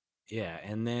 Yeah,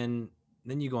 and then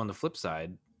you go on the flip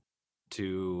side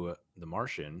to The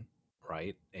Martian,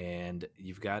 right? And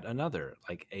you've got another,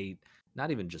 like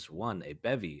not even just one, a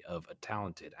bevy of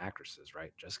talented actresses,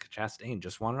 right? Jessica Chastain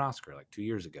just won an Oscar like 2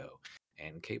 years ago,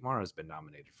 and Kate Mara has been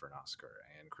nominated for an Oscar,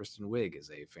 and Kristen Wiig is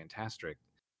a fantastic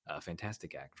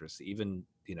actress, even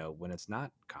when it's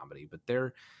not comedy. But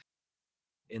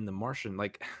in The Martian,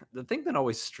 like the thing that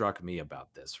always struck me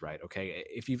about this, right? Okay,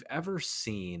 if you've ever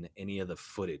seen any of the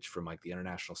footage from like the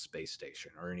International Space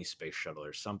Station or any space shuttle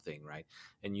or something, right?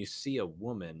 And you see a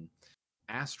woman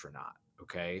astronaut,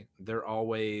 okay, they're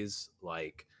always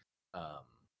like, um,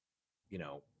 you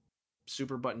know,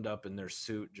 super buttoned up in their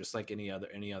suit, just like any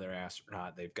other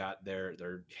astronaut. They've got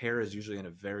their hair is usually in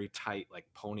a very tight like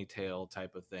ponytail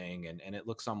type of thing, and it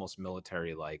looks almost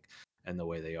military like in the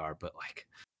way they are. But like,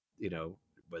 you know,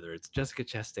 whether it's Jessica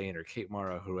Chastain or Kate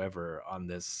Mara, whoever, on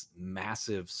this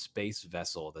massive space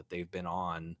vessel that they've been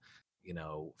on,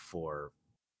 for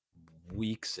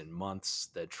weeks and months,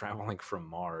 that traveling from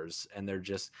Mars, and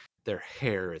their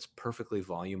hair is perfectly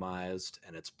volumized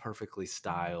and it's perfectly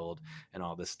styled and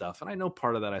all this stuff. And I know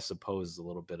part of that, I suppose, is a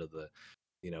little bit of the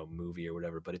movie or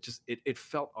whatever, but it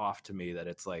felt off to me that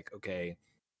it's like, okay,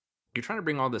 you're trying to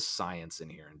bring all this science in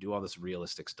here and do all this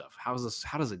realistic stuff. How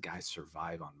does a guy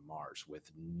survive on Mars with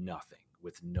nothing,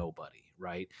 with nobody,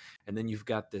 right? And then you've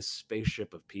got this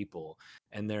spaceship of people,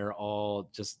 and they're all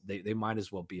just they might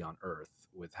as well be on Earth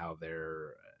with how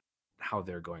they're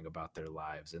going about their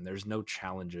lives. And there's no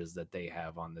challenges that they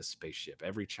have on this spaceship.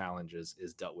 Every challenge is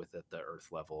dealt with at the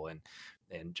Earth level.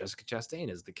 And Jessica Chastain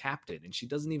is the captain, and she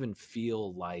doesn't even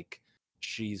feel like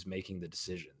she's making the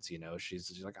decisions.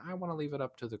 She's like, I want to leave it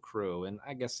up to the crew. And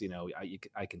I guess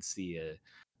I can see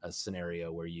a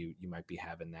scenario where you might be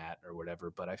having that or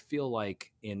whatever. But I feel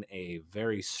like in a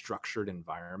very structured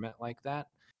environment like that,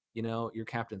 your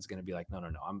captain's going to be like, no,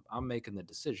 I'm making the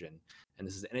decision. And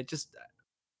it just,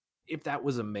 if that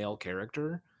was a male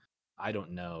character, I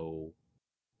don't know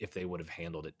if they would have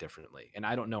handled it differently. And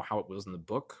I don't know how it was in the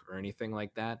book or anything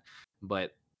like that,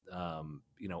 but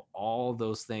all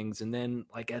those things. And then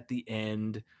like at the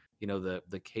end,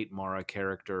 the Kate Mara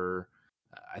character,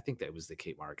 I think that was the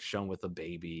Kate Mara shown with a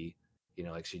baby,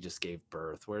 like she just gave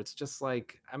birth, where it's just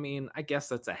like, I mean, I guess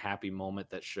that's a happy moment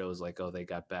that shows like, oh, they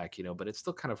got back, but it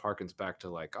still kind of harkens back to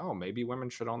like, oh, maybe women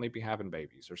should only be having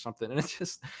babies or something. And it's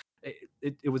just,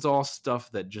 it was all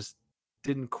stuff that just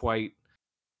didn't quite,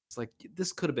 it's like,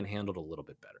 this could have been handled a little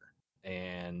bit better.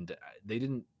 And they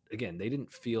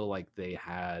didn't feel like they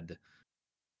had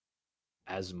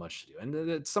as much to do.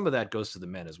 And some of that goes to the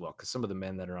men as well, because some of the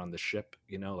men that are on the ship,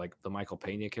 like the Michael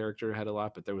Pena character had a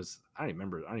lot, but I don't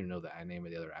even know the name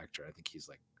of the other actor. I think he's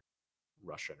like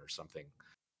Russian or something,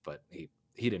 but he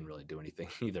didn't really do anything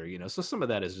either, so some of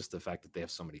that is just the fact that they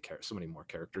have so many more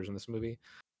characters in this movie.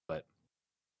 But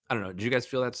I don't know, did you guys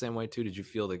feel that same way too? Did you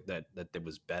feel like that there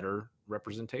was better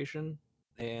representation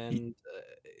and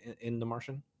in The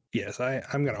Martian? Yes,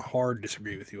 I'm going to hard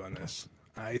disagree with you on this.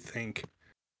 I think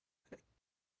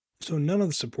so. None of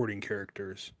the supporting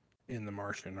characters in The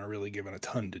Martian are really given a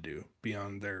ton to do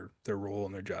beyond their role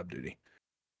and their job duty.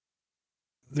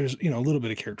 There's a little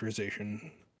bit of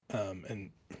characterization and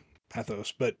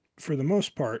pathos, but for the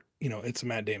most part, it's a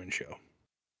Matt Damon show.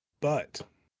 But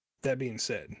that being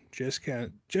said,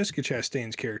 Jessica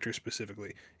Chastain's character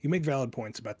specifically, you make valid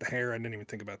points about the hair. I didn't even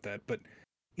think about that, but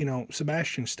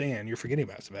Sebastian Stan, you're forgetting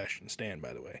about Sebastian Stan,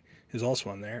 by the way, is also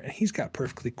on there, and he's got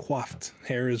perfectly coiffed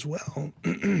hair as well,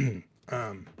 and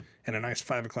a nice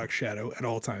 5 o'clock shadow at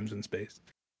all times in space.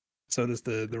 So does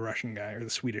the Russian guy or the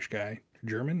Swedish guy,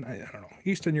 German, I don't know,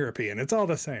 Eastern European. It's all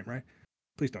the same, right?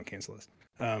 Please don't cancel us.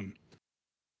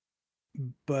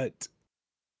 But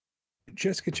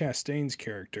Jessica Chastain's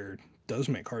character does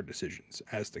make hard decisions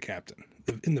as the captain.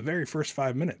 In the very first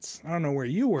 5 minutes, I don't know where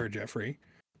you were, Jeffrey,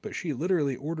 but she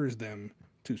literally orders them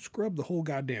to scrub the whole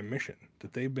goddamn mission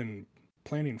that they've been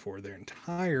planning for their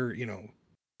entire,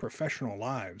 professional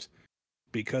lives,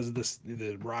 because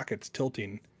the rocket's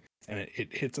tilting and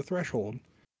it hits a threshold,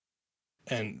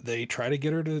 and they try to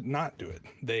get her to not do it.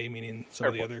 They, meaning some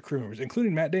of the other crew members,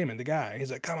 including Matt Damon, the guy.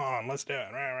 He's like, come on, let's do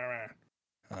it.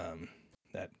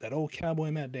 That old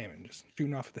cowboy Matt Damon, just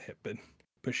shooting off at the hip.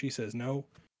 But she says, no,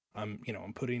 I'm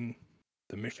putting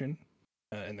the mission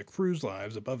and the crew's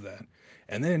lives above that.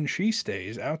 And then she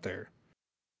stays out there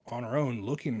on her own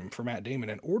looking for Matt Damon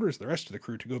and orders the rest of the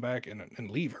crew to go back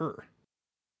and leave her.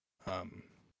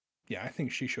 I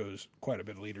think she shows quite a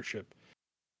bit of leadership.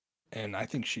 And I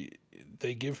think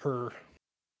they give her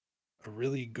a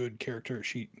really good character.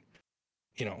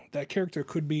 That character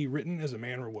could be written as a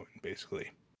man or a woman, basically.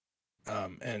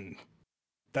 And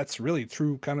that's really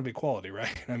true kind of equality,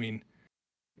 right? I mean,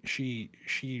 she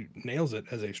nails it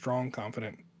as a strong,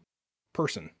 confident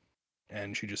person,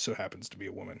 and she just so happens to be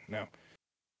a woman. Now,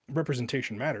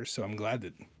 representation matters, so I'm glad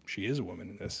that she is a woman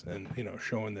in this, and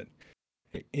showing that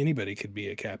anybody could be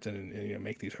a captain and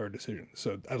make these hard decisions.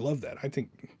 So I love that. I think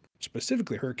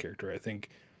specifically her character, I think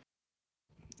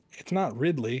it's not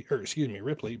Ripley,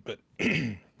 but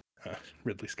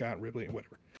Ridley Scott, Ripley,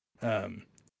 whatever.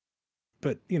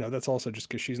 But that's also just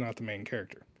because she's not the main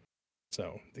character.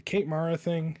 So the Kate Mara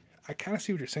thing, I kind of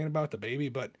see what you're saying about the baby,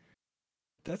 but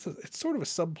it's sort of a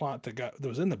subplot that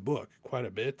was in the book quite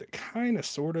a bit. That kind of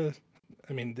sort of,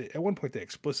 I mean, at one point they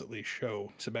explicitly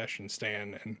show Sebastian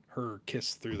Stan and her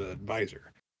kiss through the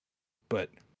visor, but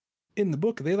in the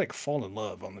book they like fall in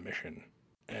love on the mission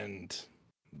and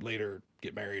later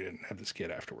get married and have this kid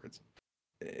afterwards.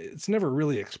 It's never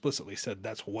really explicitly said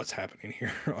that's what's happening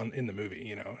here in the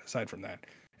movie, aside from that.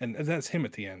 And that's him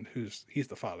at the end, he's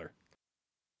the father.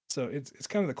 So it's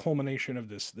kind of the culmination of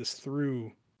this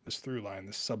through line,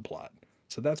 this subplot.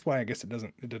 So that's why I guess it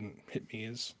didn't hit me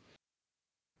as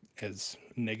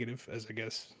negative as I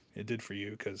guess it did for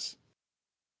you, because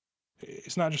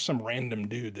it's not just some random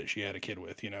dude that she had a kid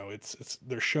with, it's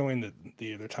they're showing that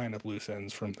they're tying up loose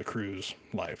ends from the crew's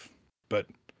life. But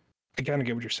I kind of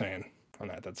get what you're saying on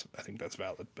that. I think that's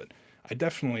valid, but I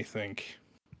definitely think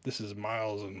this is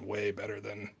miles and way better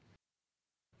than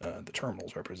the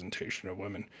Terminal's representation of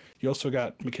women. You also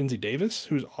got Mackenzie Davis,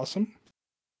 who's awesome,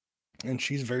 and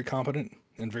she's very competent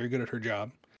and very good at her job.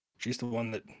 She's the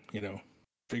one that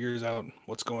figures out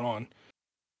what's going on.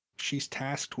 She's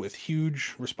tasked with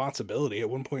huge responsibility. At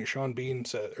one point, Sean Bean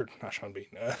said, or not Sean Bean,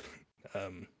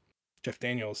 Jeff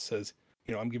Daniels says,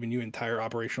 I'm giving you entire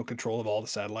operational control of all the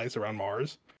satellites around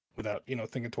Mars without,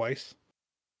 thinking twice.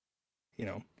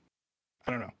 I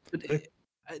don't know.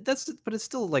 But it's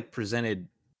still like presented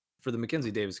for the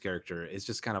Mackenzie Davis character. It's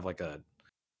just kind of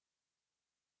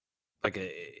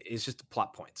it's just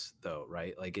plot points though,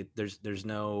 right? Like there's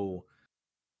no,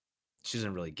 she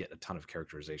doesn't really get a ton of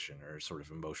characterization or sort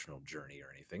of emotional journey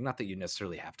or anything. Not that you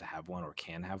necessarily have to have one or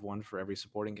can have one for every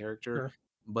supporting character, Sure.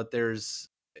 but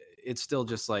it's still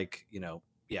just like,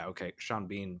 yeah, okay, Sean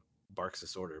Bean barks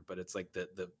this order, but it's like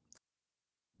the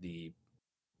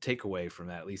takeaway from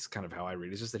that, at least kind of how I read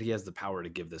it, is just that he has the power to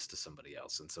give this to somebody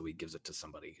else, and so he gives it to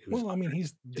somebody who's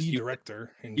he's the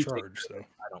director in charge, so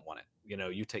I don't want it.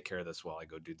 You take care of this while I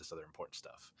go do this other important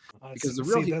stuff. Because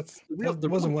that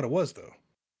wasn't what it was though.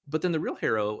 But then the real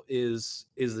hero is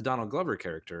the Donald Glover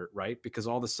character, right? Because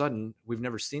all of a sudden we've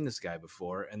never seen this guy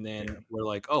before, and then we're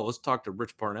like, oh, let's talk to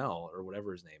Rich Parnell or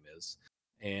whatever his name is,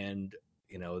 and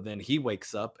then he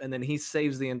wakes up and then he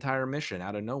saves the entire mission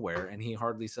out of nowhere, and he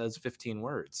hardly says 15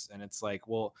 words, and it's like,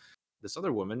 well, this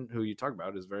other woman who you talk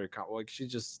about is very like,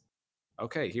 she's just,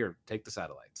 okay, here, take the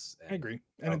satellites. I agree.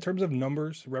 And in terms of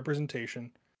numbers,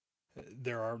 representation,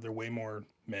 there are way more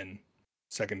men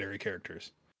secondary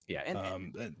characters. Yeah,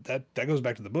 and that goes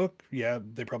back to the book. Yeah,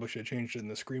 they probably should have changed it in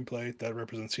the screenplay. That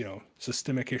represents,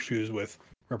 systemic issues with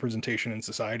representation in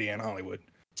society and Hollywood.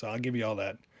 So I'll give you all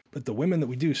that. But the women that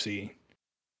we do see,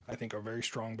 I think, are very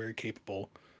strong, very capable,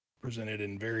 presented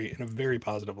in a very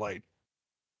positive light.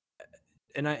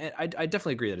 And I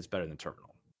definitely agree that it's better than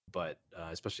Terminal, but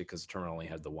especially because Terminal only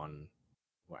had the one.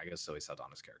 Well, I guess Zoe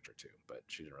Saldana's character too, but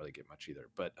she didn't really get much either.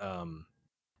 But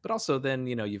also then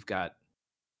you've got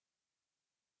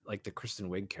like the Kristen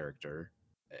Wiig character.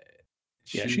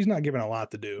 She's not given a lot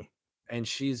to do, and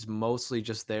she's mostly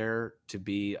just there to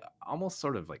be almost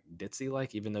sort of like ditzy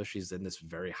like, even though she's in this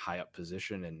very high up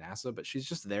position in NASA, but she's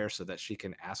just there so that she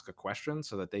can ask a question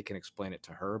so that they can explain it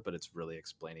to her, but it's really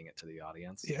explaining it to the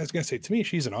audience. Yeah, I was gonna say, to me,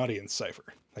 she's an audience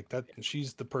cipher like that. And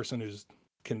she's the person who's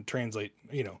can translate,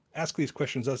 ask these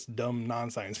questions us dumb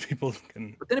non-science people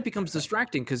can. But then it becomes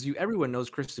distracting because everyone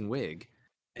knows Kristen Wiig,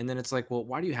 and then it's like, well,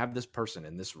 why do you have this person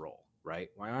in this role, right?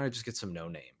 Why don't I just get some no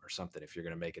name or something if you're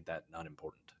going to make it that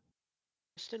unimportant?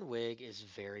 Kristen Wiig is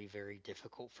very, very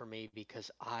difficult for me because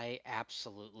I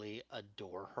absolutely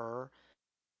adore her.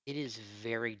 It is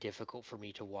very difficult for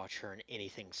me to watch her in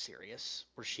anything serious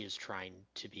where she is trying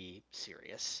to be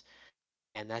serious.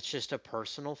 And that's just a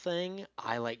personal thing.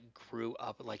 I grew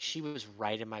up, she was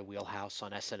right in my wheelhouse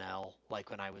on SNL,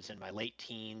 when I was in my late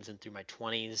teens and through my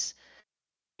 20s.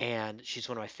 And she's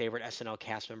one of my favorite SNL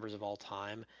cast members of all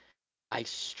time. I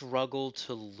struggle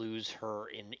to lose her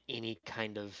in any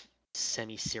kind of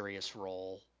semi-serious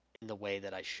role in the way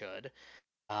that I should.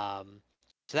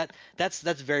 So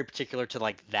that's very particular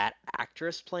to that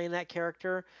actress playing that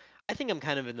character. I think I'm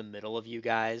kind of in the middle of you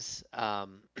guys.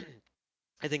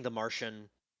 I think The Martian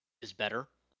is better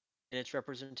in its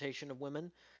representation of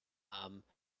women.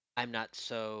 I'm not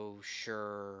so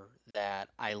sure that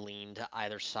I lean to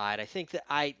either side. I think that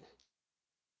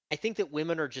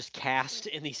women are just cast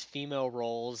in these female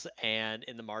roles and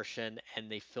in The Martian, and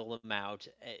they fill them out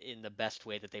in the best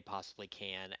way that they possibly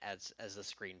can as the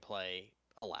screenplay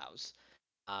allows.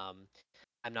 I'm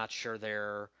not sure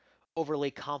they're overly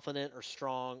confident or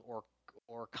strong or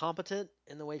or competent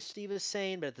in the way Steve is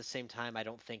saying, but at the same time, I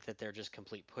don't think that they're just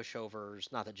complete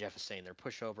pushovers. Not that Jeff is saying they're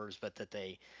pushovers, but that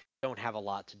they don't have a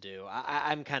lot to do.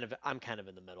 I'm kind of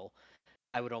in the middle.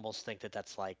 I would almost think that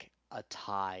that's like a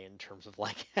tie in terms of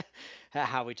like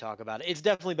how we talk about it. It's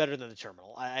definitely better than the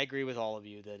Terminal. I agree with all of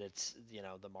you that it's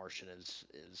the Martian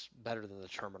is better than the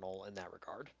Terminal in that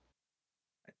regard.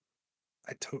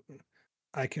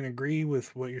 I can agree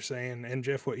with what you're saying, and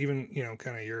Jeff, what even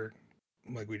kind of your,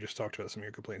 like we just talked about some of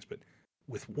your complaints, but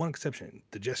with one exception,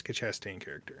 the Jessica Chastain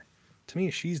character. To me,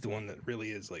 she's the one that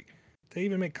really is like. They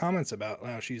even make comments about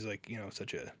how she's like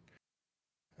such a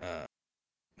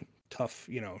tough.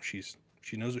 She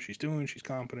knows what she's doing. She's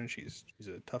competent. She's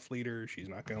a tough leader. She's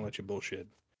not gonna let you bullshit.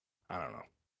 I don't know.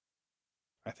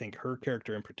 I think her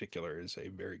character in particular is a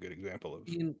very good example of.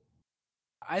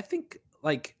 I think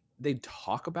like they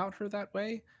talk about her that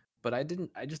way, but I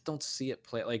just don't see it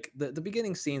play. Like the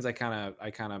beginning scenes, I kind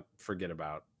of forget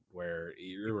about. Where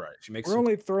you're right, she makes. We're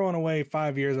only throwing away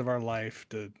 5 years of our life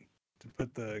to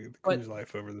put the crew's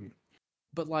life over them.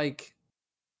 But like,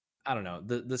 I don't know,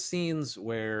 the scenes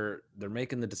where they're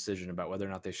making the decision about whether or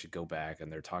not they should go back, and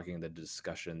they're talking the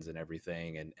discussions and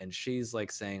everything, and she's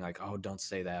like saying like, oh, don't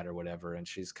say that or whatever, and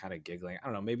she's kind of giggling. I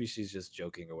don't know, maybe she's just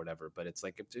joking or whatever, but it's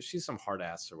like if she's some hard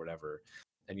ass or whatever,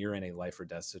 and you're in a life or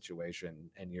death situation,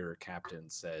 and your captain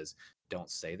says, don't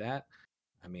say that.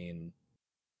 I mean,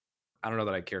 I don't know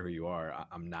that I care who you are.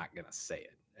 I'm not gonna say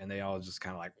it. And they all just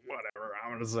kind of like, whatever,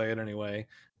 I'm gonna say it anyway.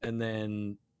 And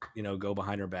then go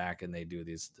behind her back and they do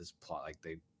this plot. Like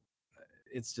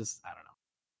it's just, I don't know.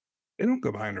 They don't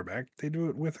go behind her back. They do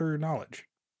it with her knowledge.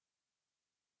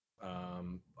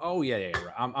 Oh yeah. Right.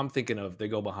 I'm thinking of they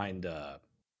go behind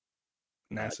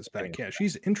NASA's back. Yeah,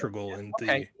 she's integral in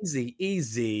the.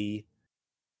 Easy.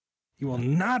 You will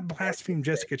not blaspheme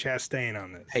Jessica Chastain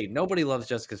on this. Hey, nobody loves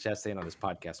Jessica Chastain on this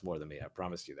podcast more than me. I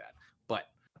promise you that. But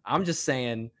I'm just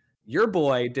saying, your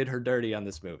boy did her dirty on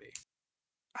this movie.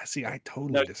 I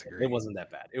totally disagree. It wasn't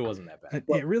that bad.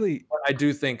 It really. But I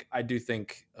do think.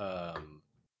 The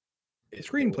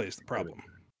screenplay is the problem.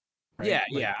 Right? Yeah,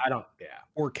 like, I don't. Yeah.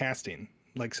 Or casting.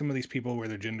 Like some of these people where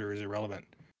their gender is irrelevant.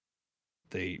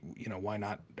 They, why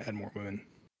not add more women?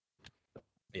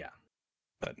 Yeah.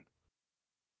 But.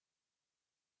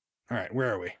 All right,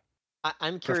 where are we?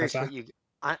 I'm curious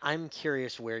I'm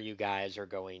curious where you guys are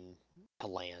going to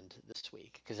land this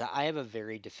week, because I have a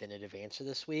very definitive answer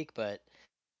this week, but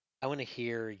I want to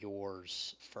hear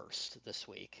yours first this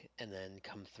week, and then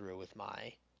come through with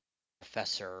my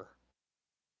professor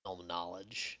film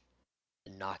knowledge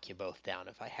and knock you both down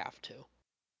if I have to.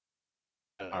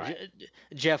 All right.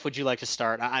 Jeff, would you like to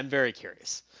start? I'm very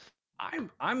curious. I'm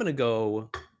gonna go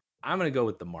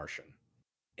with The Martian,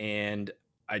 and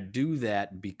I do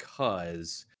that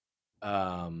because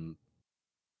I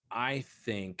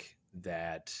think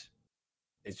that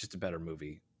it's just a better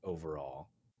movie overall.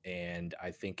 And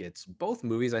I think it's both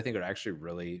movies I think are actually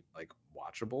really like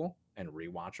watchable and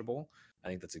rewatchable. I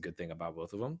think that's a good thing about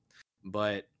both of them.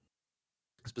 But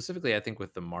specifically, I think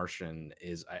with The Martian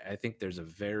is I think there's a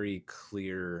very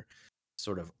clear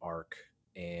sort of arc,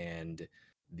 and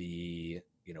we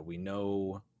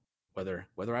know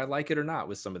whether I like it or not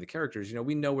with some of the characters,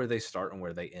 we know where they start and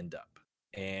where they end up.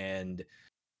 And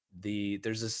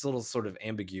there's this little sort of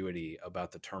ambiguity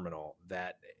about the Terminal,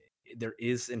 that there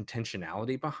is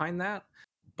intentionality behind that,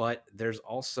 but there's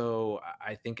also,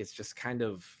 I think it's just kind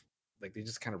of like they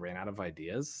just kind of ran out of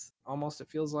ideas almost, it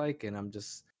feels like. And I'm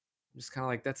just kind of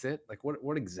like, that's it. Like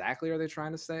what exactly are they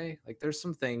trying to say? Like there's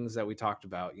some things that we talked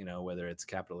about, whether it's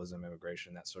capitalism,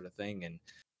 immigration, that sort of thing, and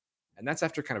that's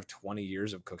after kind of 20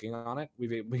 years of cooking on it.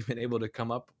 We've been able to come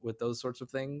up with those sorts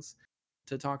of things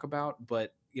to talk about.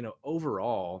 But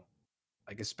overall,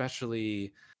 like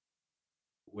especially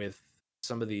with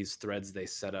some of these threads they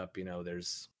set up,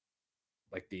 there's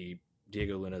like the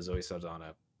Diego Luna Zoe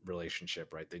Saldana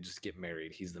relationship, right? They just get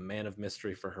married. He's the man of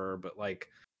mystery for her, but like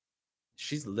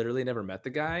she's literally never met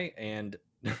the guy, and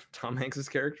Tom Hanks's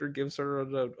character gives her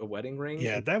a wedding ring.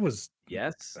 Yeah, that was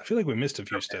yes. I feel like we missed a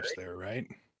few steps there, right?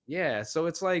 Yeah, so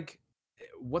it's like,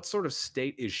 what sort of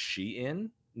state is she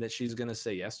in that she's going to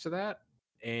say yes to that?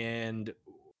 And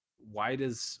why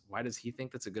does he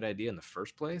think that's a good idea in the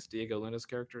first place, Diego Luna's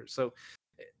character? So,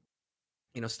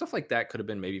 stuff like that could have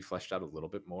been maybe fleshed out a little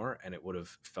bit more, and it would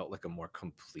have felt like a more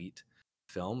complete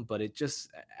film. But it just,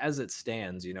 as it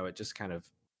stands, it just kind of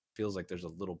feels like there's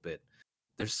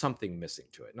something missing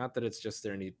to it. Not that it's just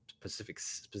there any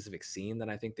specific scene that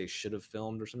I think they should have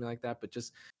filmed or something like that, but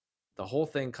just the whole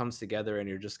thing comes together, and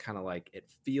you're just kind of like, it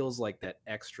feels like that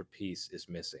extra piece is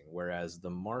missing. Whereas The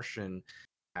Martian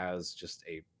has just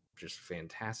a just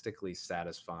fantastically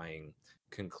satisfying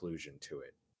conclusion to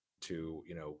it, to,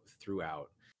 you know,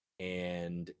 throughout.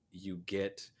 And you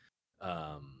get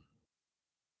that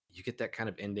kind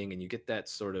of ending, and you get that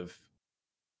sort of,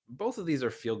 both of these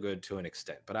are feel good to an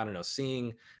extent, but I don't know,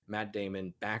 seeing Matt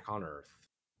Damon back on Earth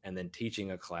and then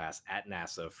teaching a class at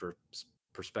NASA for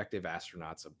prospective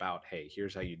astronauts about, hey,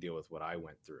 here's how you deal with what I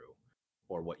went through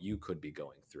or what you could be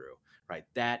going through, right?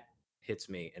 That hits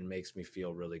me and makes me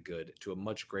feel really good to a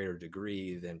much greater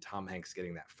degree than Tom Hanks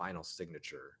getting that final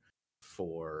signature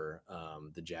for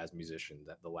the jazz musician,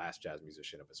 that the last jazz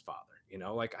musician of his father. You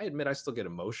know, like, I admit I still get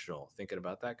emotional thinking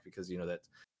about that, because, you know,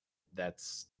 that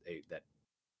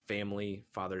family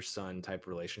father son type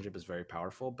relationship is very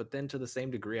powerful. But then to the same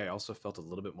degree, I also felt a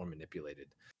little bit more manipulated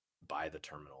by the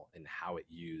terminal and how it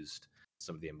used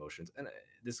some of the emotions. And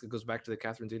this goes back to the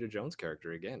Catherine Zeta-Jones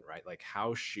character again, right? Like,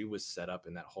 how she was set up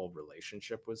and that whole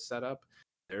relationship was set up.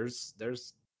 There's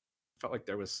felt like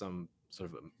there was some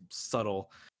sort of a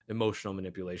subtle emotional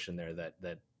manipulation there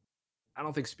that I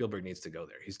don't think Spielberg needs to go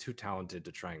there. He's too talented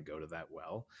to try and go to that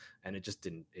well, and it just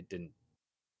didn't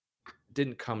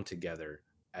come together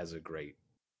as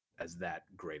that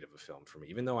great of a film for me,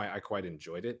 even though I quite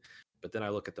enjoyed it. But then I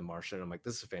look at The Martian and I'm like,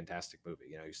 this is a fantastic movie.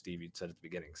 You know, Steve, you said at the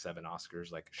beginning, 7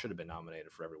 Oscars, like, should have been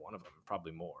nominated for every one of them,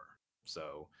 probably more.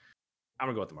 So I'm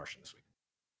gonna go with The Martian this week.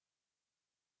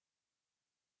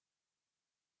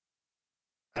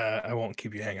 I won't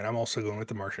keep you hanging. I'm also going with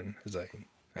The Martian, as I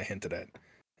hinted at.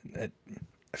 I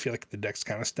feel like the deck's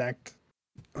kind of stacked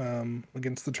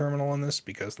against The Terminal on this,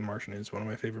 because The Martian is one of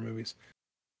my favorite movies.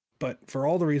 But for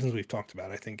all the reasons we've talked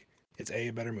about, I think it's A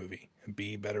better movie, and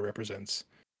B, better represents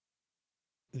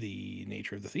the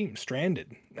nature of the theme,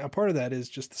 Stranded. Now, part of that is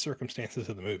just the circumstances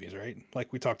of the movies, right?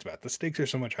 Like we talked about, the stakes are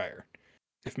so much higher.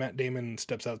 If Matt Damon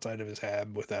steps outside of his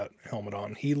hab without a helmet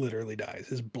on, he literally dies.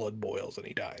 His blood boils and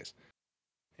he dies.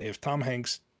 If Tom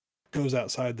Hanks goes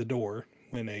outside the door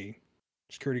when a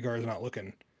security guard is not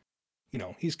looking, you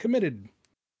know, he's committed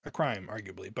a crime,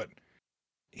 arguably, but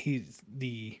he's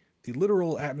the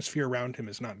literal atmosphere around him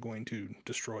is not going to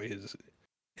destroy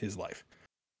his life.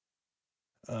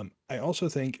 I also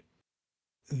think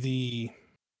why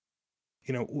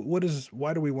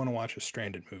do we want to watch a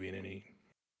Stranded movie in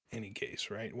any case,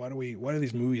 right? Why do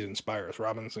these movies inspire us?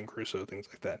 Robinson Crusoe, things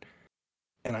like that.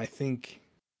 And I think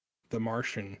The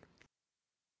Martian,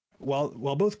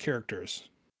 while both characters,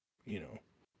 you know,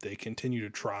 they continue to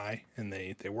try and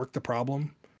they work the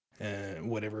problem, and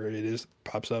whatever it is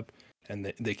pops up,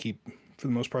 and they keep, for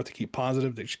the most part, they keep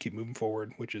positive. They just keep moving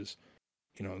forward, which is,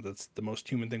 you know, that's the most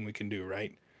human thing we can do,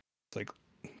 right? It's like,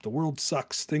 the world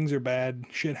sucks, things are bad,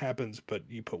 shit happens, but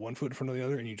you put one foot in front of the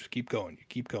other and you just keep going,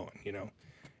 you know?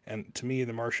 And to me,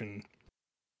 The Martian,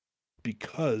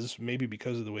 because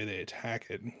of the way they attack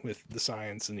it with the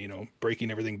science and, you know,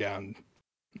 breaking everything down,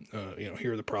 you know,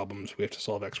 here are the problems, we have to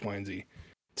solve X, Y, and Z.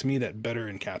 To me, that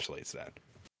better encapsulates that.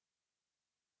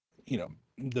 You know,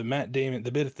 the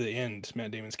bit at the end,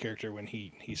 Matt Damon's character, when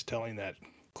he's telling that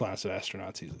class of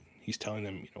astronauts, he's telling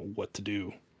them, you know, what to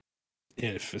do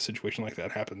if a situation like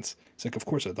that happens. It's like, of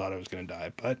course I thought I was going to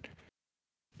die, but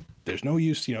there's no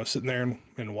use, you know, sitting there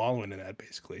and wallowing in that.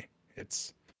 Basically,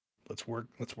 it's let's work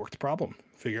the problem,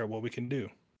 figure out what we can do,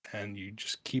 and you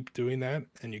just keep doing that,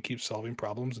 and you keep solving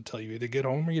problems until you either get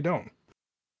home or you don't.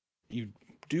 You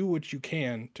do what you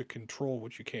can to control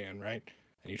what you can, right?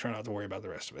 And you try not to worry about the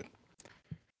rest of it.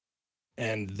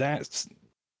 And that's,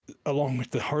 along with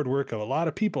the hard work of a lot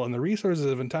of people and the resources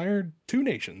of entire 2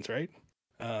 nations, right?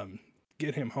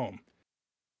 Get him home.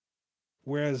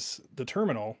 Whereas The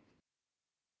Terminal,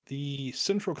 the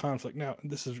central conflict, now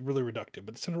this is really reductive,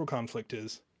 but the central conflict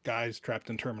is guys trapped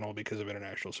in terminal because of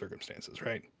international circumstances,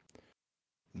 right?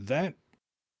 That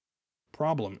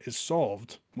problem is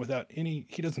solved without he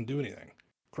doesn't do anything.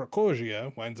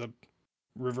 Krakosia winds up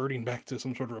reverting back to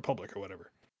some sort of republic or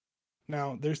whatever.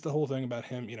 Now, there's the whole thing about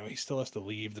him, you know, he still has to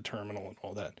leave the terminal and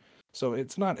all that. So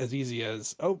it's not as easy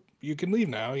as, oh, you can leave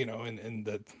now, you know, and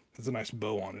that there's a nice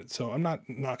bow on it. So I'm not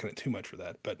knocking it too much for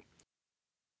that, but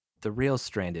The real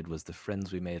Stranded was the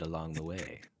friends we made along the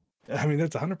way. I mean,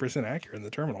 that's 100% accurate in The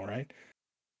Terminal, right?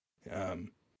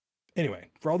 Anyway,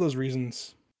 for all those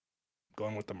reasons,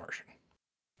 going with The Martian.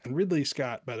 And Ridley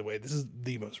Scott, by the way, this is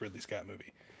the most Ridley Scott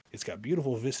movie. It's got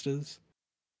beautiful vistas.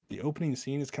 The opening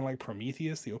scene is kind of like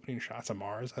Prometheus, the opening shots of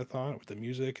Mars, I thought, with the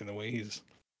music and the way he's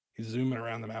zooming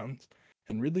around the mountains.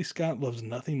 And Ridley Scott loves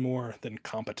nothing more than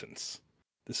competence.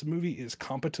 This movie is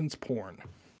competence porn.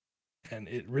 And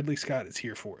Ridley Scott is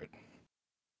here for it.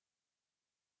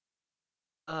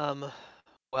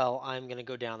 Well, I'm gonna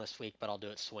go down this week, but I'll do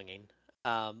it swinging.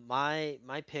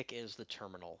 My pick is The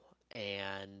Terminal.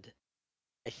 And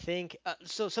I think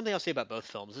so. Something I'll say about both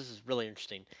films. This is really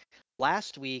interesting.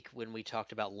 Last week when we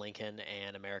talked about Lincoln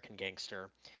and American Gangster,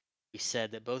 we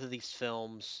said that both of these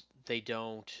films, they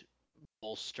don't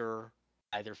bolster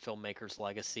either filmmaker's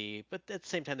legacy, but at the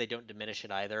same time they don't diminish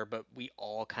it either. But we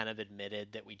all kind of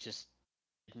admitted that we just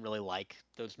didn't really like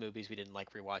those movies. We didn't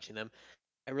like rewatching them.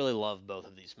 I really love both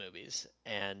of these movies,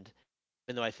 and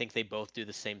even though I think they both do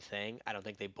the same thing, I don't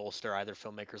think they bolster either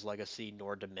filmmaker's legacy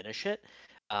nor diminish it.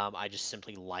 I just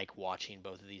simply like watching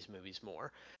both of these movies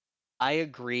more. I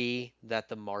agree that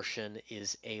The Martian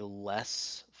is a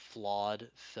less flawed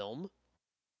film.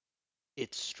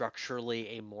 It's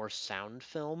structurally a more sound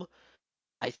film.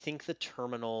 I think The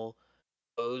Terminal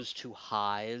goes to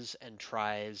highs and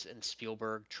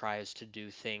Spielberg tries to do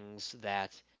things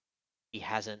that he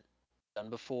hasn't done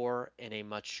before in a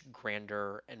much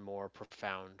grander and more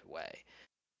profound way.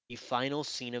 The final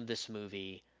scene of this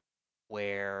movie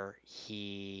where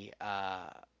he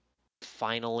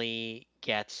finally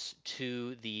gets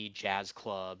to the jazz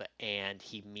club and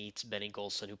he meets Benny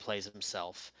Golson, who plays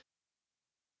himself,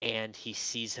 and he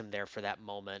sees him there for that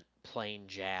moment playing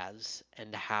jazz,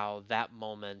 and how that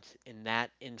moment, in that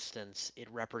instance, it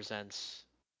represents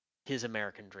his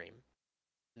American dream.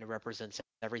 And it represents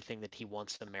everything that he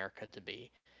wants America to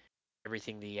be,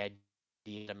 everything the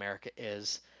idea that America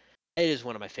is. It is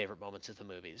one of my favorite moments of the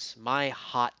movies. My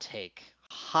hot take,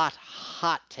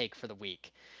 hot take for the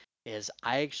week is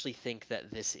I actually think that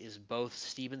this is both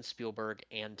Steven Spielberg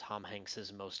and Tom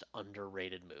Hanks's most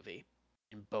underrated movie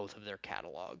in both of their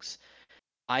catalogs.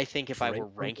 I think if I Great were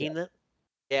point. ranking them,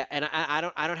 yeah, and I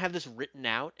don't have this written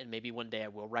out, and maybe one day I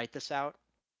will write this out.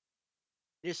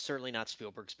 It is certainly not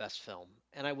Spielberg's best film,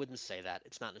 and I wouldn't say that.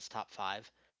 It's not in his top 5.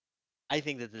 I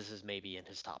think that this is maybe in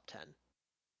his top 10.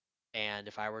 And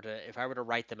if I were to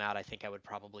write them out, I think I would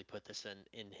probably put this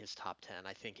in his top 10.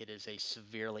 I think it is a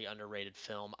severely underrated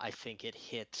film. I think it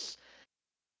hits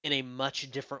in a much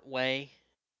different way.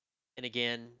 And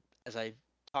again, as I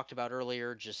talked about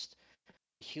earlier, just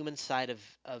the human side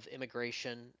of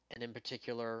immigration, and in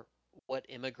particular, what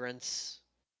immigrants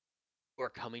who are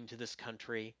coming to this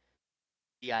country,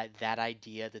 that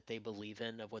idea that they believe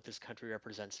in of what this country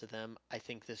represents to them. I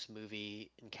think this movie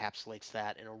encapsulates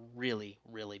that in a really,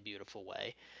 really beautiful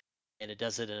way. And it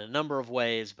does it in a number of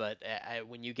ways, but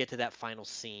when you get to that final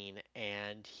scene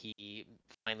and he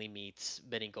finally meets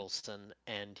Benny Golson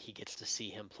and he gets to see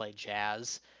him play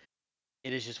jazz,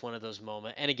 it is just one of those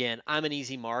moments. And again, I'm an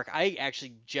easy mark. I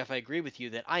actually, Jeff, I agree with you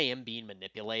that I am being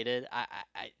manipulated.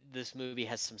 This movie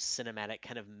has some cinematic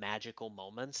kind of magical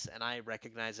moments, and I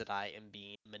recognize that I am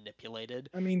being manipulated.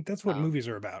 I mean, that's what Um, movies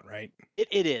are about, right?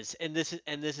 it is, and this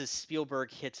is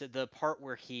Spielberg hits it, the part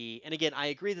where he, and again, I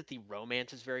agree that the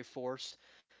romance is very forced,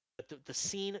 but the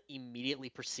scene immediately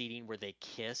preceding where they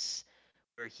kiss,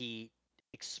 where he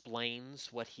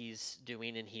explains what he's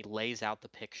doing and he lays out the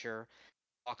picture,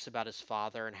 talks about his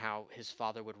father and how his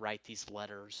father would write these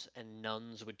letters and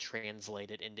nuns would translate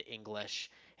it into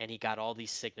English, and he got all these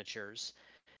signatures,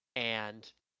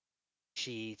 and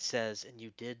she says, and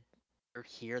you're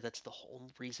here, that's the whole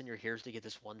reason you're here, is to get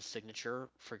this one signature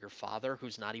for your father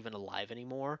who's not even alive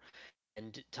anymore.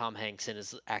 And Tom Hanks in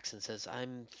his accent says,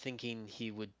 I'm thinking he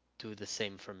would do the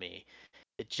same for me.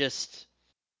 It just,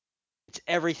 it's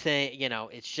everything,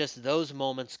 it's just those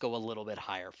moments go a little bit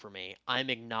higher for me. I'm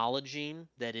acknowledging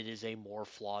that it is a more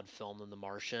flawed film than The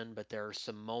Martian, but there are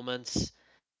some moments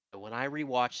that when I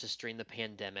rewatched this during the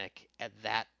pandemic at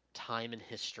that time in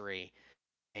history,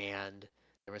 and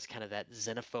there was kind of that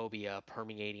xenophobia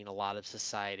permeating a lot of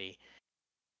society,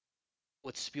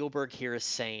 what Spielberg here is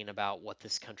saying about what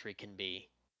this country can be,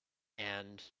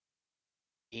 and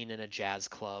being in a jazz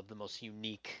club, the most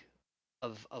unique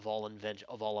of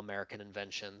all American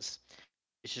inventions.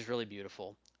 It's just really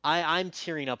beautiful. I'm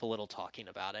tearing up a little talking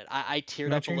about it. I teared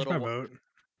Can I up a change my little. vote?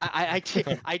 I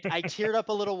teared up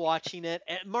a little watching it.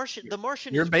 And The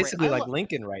Martian You're is great. basically like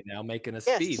Lincoln right now, making a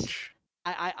Yes. speech.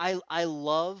 I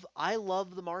love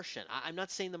The Martian. I'm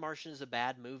not saying The Martian is a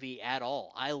bad movie at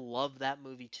all. I love that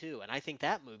movie too, and I think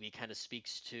that movie kind of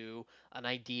speaks to an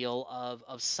ideal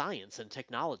of science and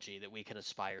technology that we can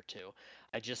aspire to.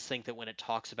 I just think that when it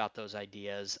talks about those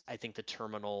ideas, I think The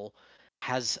Terminal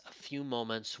has a few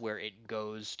moments where it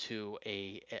goes to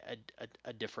a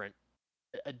different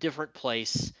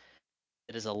place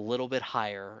that is a little bit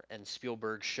higher, and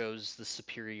Spielberg shows the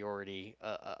superiority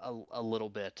a little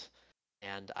bit,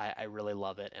 and I really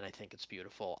love it, and I think it's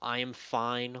beautiful. I am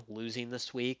fine losing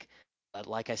this week, but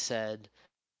like I said,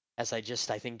 as I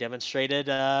think demonstrated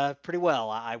pretty well,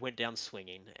 I went down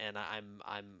swinging, and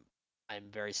I'm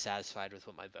very satisfied with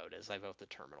what my vote is. I vote The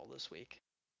Terminal this week.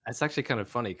 That's actually kind of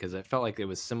funny because I felt like it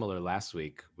was similar last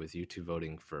week with you two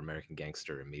voting for American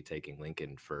Gangster and me taking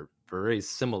Lincoln for very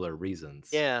similar reasons.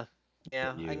 Yeah, That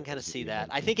yeah, I you can kind of that see you that.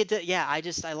 I mentioned. think it did. Yeah,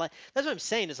 I like. That's what I'm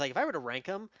saying. Is like if I were to rank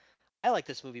them, I like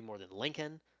this movie more than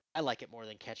Lincoln. I like it more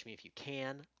than Catch Me If You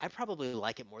Can. I probably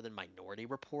like it more than Minority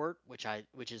Report, which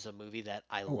is a movie that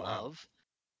I Oh wow. love.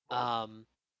 Um,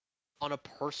 on a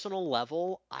personal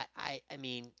level, I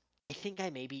mean, I think I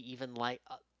maybe even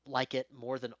like it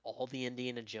more than all the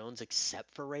Indiana Jones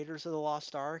except for Raiders of the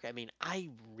Lost Ark. I mean, I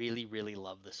really, really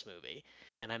love this movie,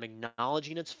 and I'm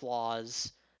acknowledging its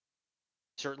flaws.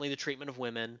 Certainly, the treatment of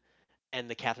women and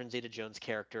the Catherine Zeta-Jones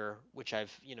character, which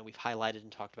we've highlighted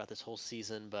and talked about this whole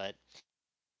season. But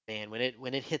man, when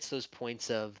it hits those points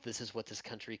of this is what this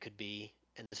country could be,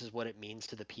 and this is what it means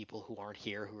to the people who aren't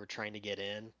here who are trying to get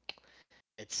in,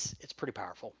 it's pretty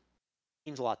powerful. It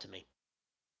means a lot to me.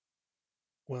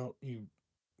 Well,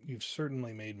 you've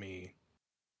certainly made me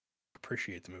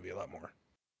appreciate the movie a lot more.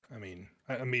 I mean,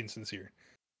 I'm being sincere.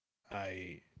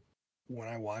 I when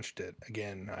I watched it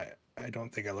again, I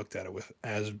don't think I looked at it with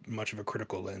as much of a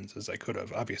critical lens as I could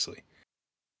have, obviously.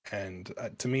 And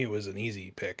to me, it was an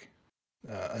easy pick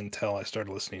until I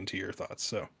started listening to your thoughts.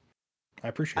 So I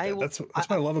appreciate I that. will. That's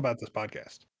what I love about this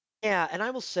podcast. Yeah, and I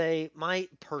will say my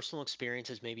personal experience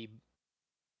is maybe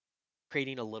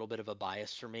creating a little bit of a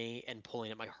bias for me and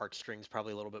pulling at my heartstrings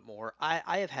probably a little bit more.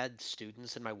 I have had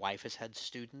students, and my wife has had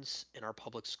students in our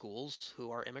public schools who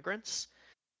are immigrants,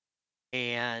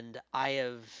 and I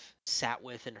have sat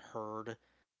with and heard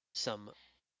some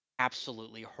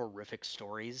absolutely horrific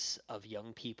stories of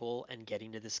young people and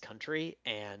getting to this country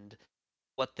and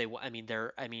what they I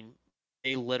mean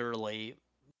they literally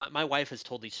my wife has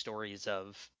told these stories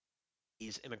of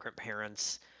these immigrant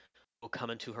parents will come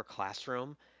into her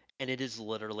classroom and it is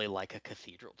literally like a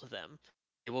cathedral to them.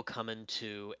 They will come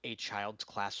into a child's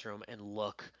classroom and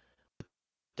look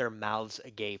their mouths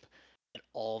agape at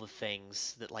all the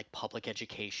things that like public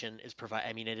education is provide.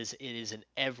 I mean, it is in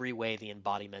every way the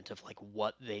embodiment of like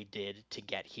what they did to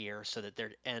get here so that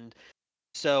they're and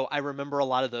so I remember a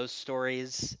lot of those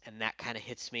stories, and that kind of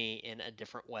hits me in a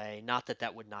different way. Not that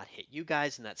that would not hit you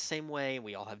guys in that same way.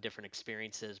 We all have different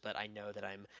experiences, but I know that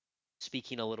I'm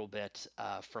speaking a little bit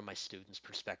from my students'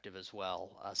 perspective as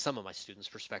well, some of my students'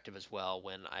 perspective as well,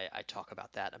 when I talk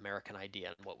about that American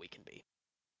idea and what we can be.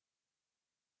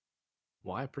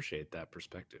 Well, I appreciate that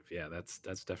perspective. Yeah, that's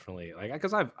definitely like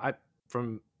because I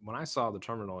from when I saw the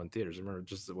Terminal in theaters, I remember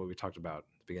just what we talked about at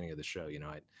the beginning of the show.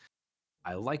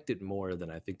 I liked it more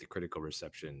than I think the critical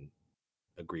reception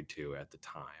agreed to at the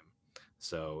time.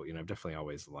 So I've definitely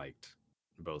always liked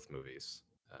both movies.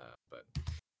 But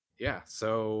yeah,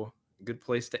 so good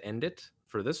place to end it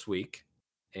for this week.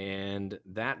 And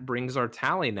that brings our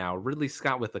tally now. Ridley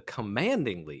Scott with a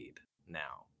commanding lead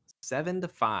now.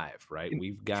 7-5, right?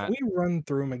 We've Can got we run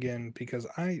through them again? Because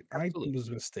I absolutely.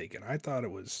 was mistaken. I thought it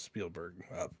was Spielberg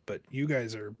up, but you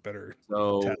guys are better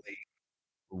So tally.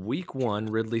 week 1,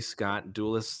 Ridley Scott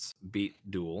Duelists beat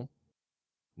Duel.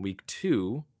 Week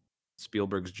 2,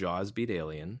 Spielberg's Jaws beat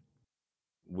Alien.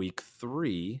 Week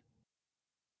 3,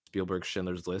 Spielberg's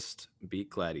Schindler's List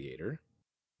beat Gladiator.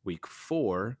 Week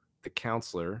 4, The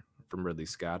Counselor from Ridley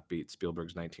Scott beat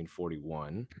Spielberg's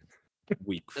 1941.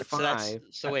 Week So that's 5,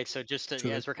 so wait. So just So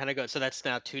as we're kind of going, so that's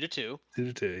now 2-2.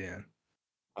 2-2,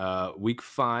 yeah. week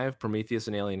 5, Prometheus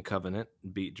and Alien Covenant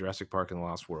beat Jurassic Park and the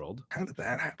Lost World. How did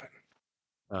that happen?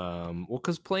 Well,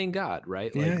 because playing God,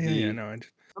 right? Yeah, Like yeah. No,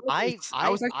 I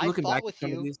was actually looking fought back with at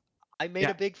some of you. these. I made Yeah.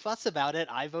 a big fuss about it.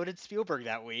 I voted Spielberg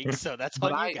that week, so that's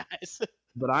But on you guys.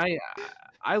 But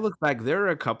I look back. There are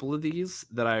a couple of these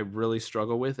that I really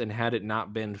struggle with, and had it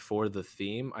not been for the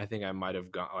theme, I think I might have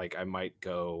gone. Like I might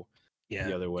go yeah.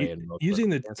 the other way in most Using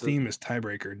the circumstances. theme as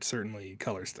tiebreaker certainly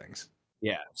colors things.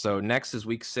 Yeah. So next is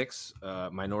week 6,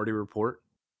 Minority Report,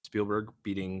 Spielberg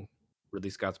beating Ridley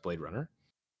Scott's Blade Runner.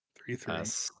 3-3.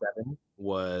 7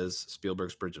 was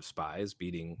Spielberg's Bridge of Spies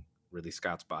beating Ridley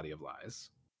Scott's Body of Lies.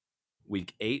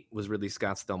 Week 8 was Ridley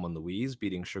Scott's Thelma and Louise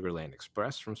beating Sugarland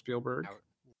Express from Spielberg.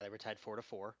 They were tied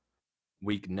 4-4.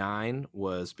 Week 9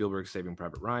 was Spielberg's Saving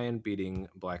Private Ryan beating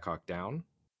Black Hawk Down.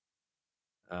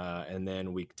 And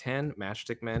then week 10,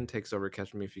 Matchstick Men takes over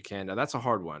Catch Me If You Can. Now that's a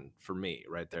hard one for me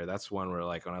right there. That's one where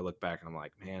like when I look back, I'm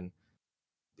like, man,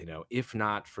 if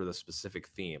not for the specific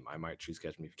theme, I might choose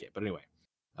Catch Me If You Can. But anyway,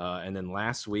 and then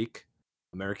last week,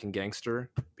 American Gangster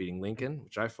beating Lincoln,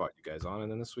 which I fought you guys on.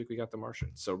 And then this week we got The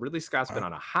Martian. So Ridley Scott's been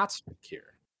on a hot streak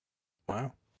here.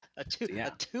 Wow. A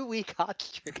 2-week hot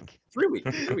streak. 3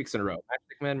 weeks. 3 weeks in a row.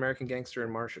 Matchstick Men, American Gangster,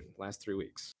 and Martian. Last 3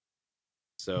 weeks.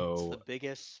 So it's the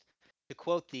biggest. To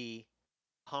quote the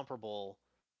comparable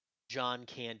John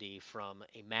Candy from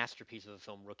a masterpiece of a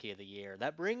film, Rookie of the Year.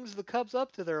 That brings the Cubs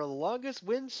up to their longest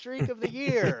win streak of the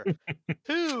year.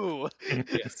 2.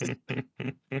 Yes.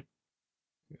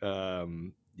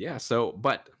 Yeah, so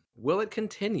but will it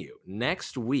continue?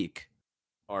 Next week,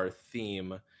 our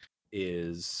theme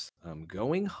is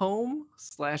going home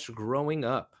 / growing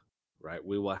up, right?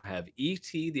 We will have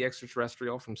E.T. the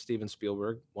Extraterrestrial from Steven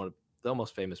Spielberg, one of the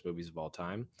most famous movies of all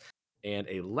time, and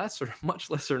a much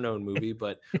lesser known movie,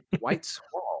 but White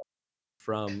Squall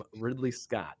from Ridley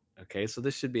Scott. Okay, so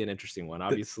this should be an interesting one.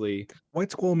 Obviously,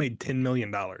 White Squall made $10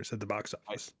 million at the box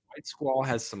office. White Squall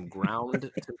has some ground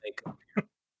to make up here.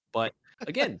 But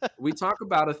again, we talk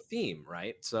about a theme,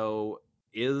 right? So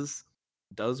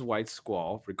does White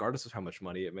Squall, regardless of how much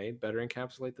money it made, better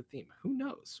encapsulate the theme? Who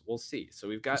knows? We'll see. So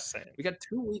we got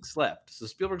 2 weeks left. So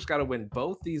Spielberg's got to win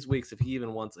both these weeks if he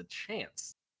even wants a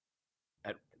chance.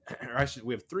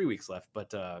 We have 3 weeks left,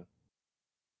 but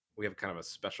we have kind of a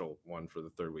special one for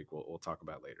the third week. We'll talk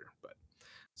about later. But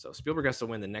so Spielberg has to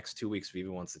win the next 2 weeks if he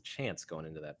even wants a chance going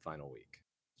into that final week.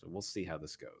 So we'll see how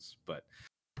this goes. But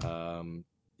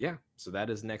yeah, so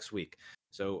that is next week.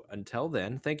 So until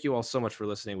then, thank you all so much for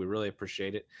listening. We really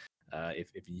appreciate it.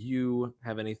 If you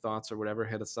have any thoughts or whatever,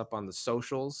 hit us up on the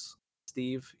socials.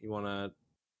 Steve, you want to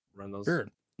run those? Sure.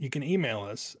 You can email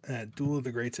us at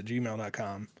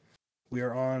duelofthegreats@gmail.com. We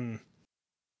are on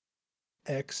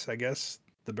X, I guess,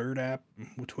 the Bird app,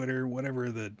 Twitter,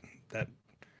 whatever that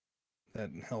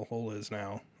hellhole is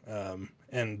now,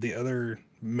 and the other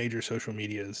major social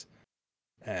medias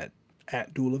at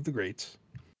Duel of the Greats.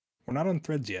 We're not on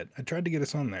Threads yet. I tried to get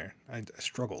us on there. I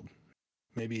struggled.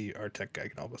 Maybe our tech guy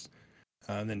can help us.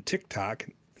 Then TikTok.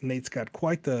 Nate's got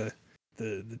quite the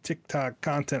TikTok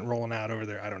content rolling out over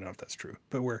there. I don't know if that's true,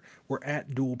 but we're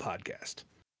at Duel Podcast.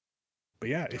 But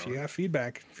yeah, if you have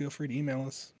feedback, feel free to email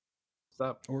us. What's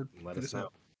up? Or let us know.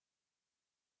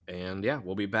 And yeah,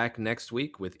 we'll be back next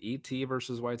week with E.T.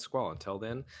 versus White Squall. Until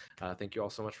then, thank you all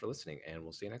so much for listening, and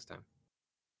we'll see you next time.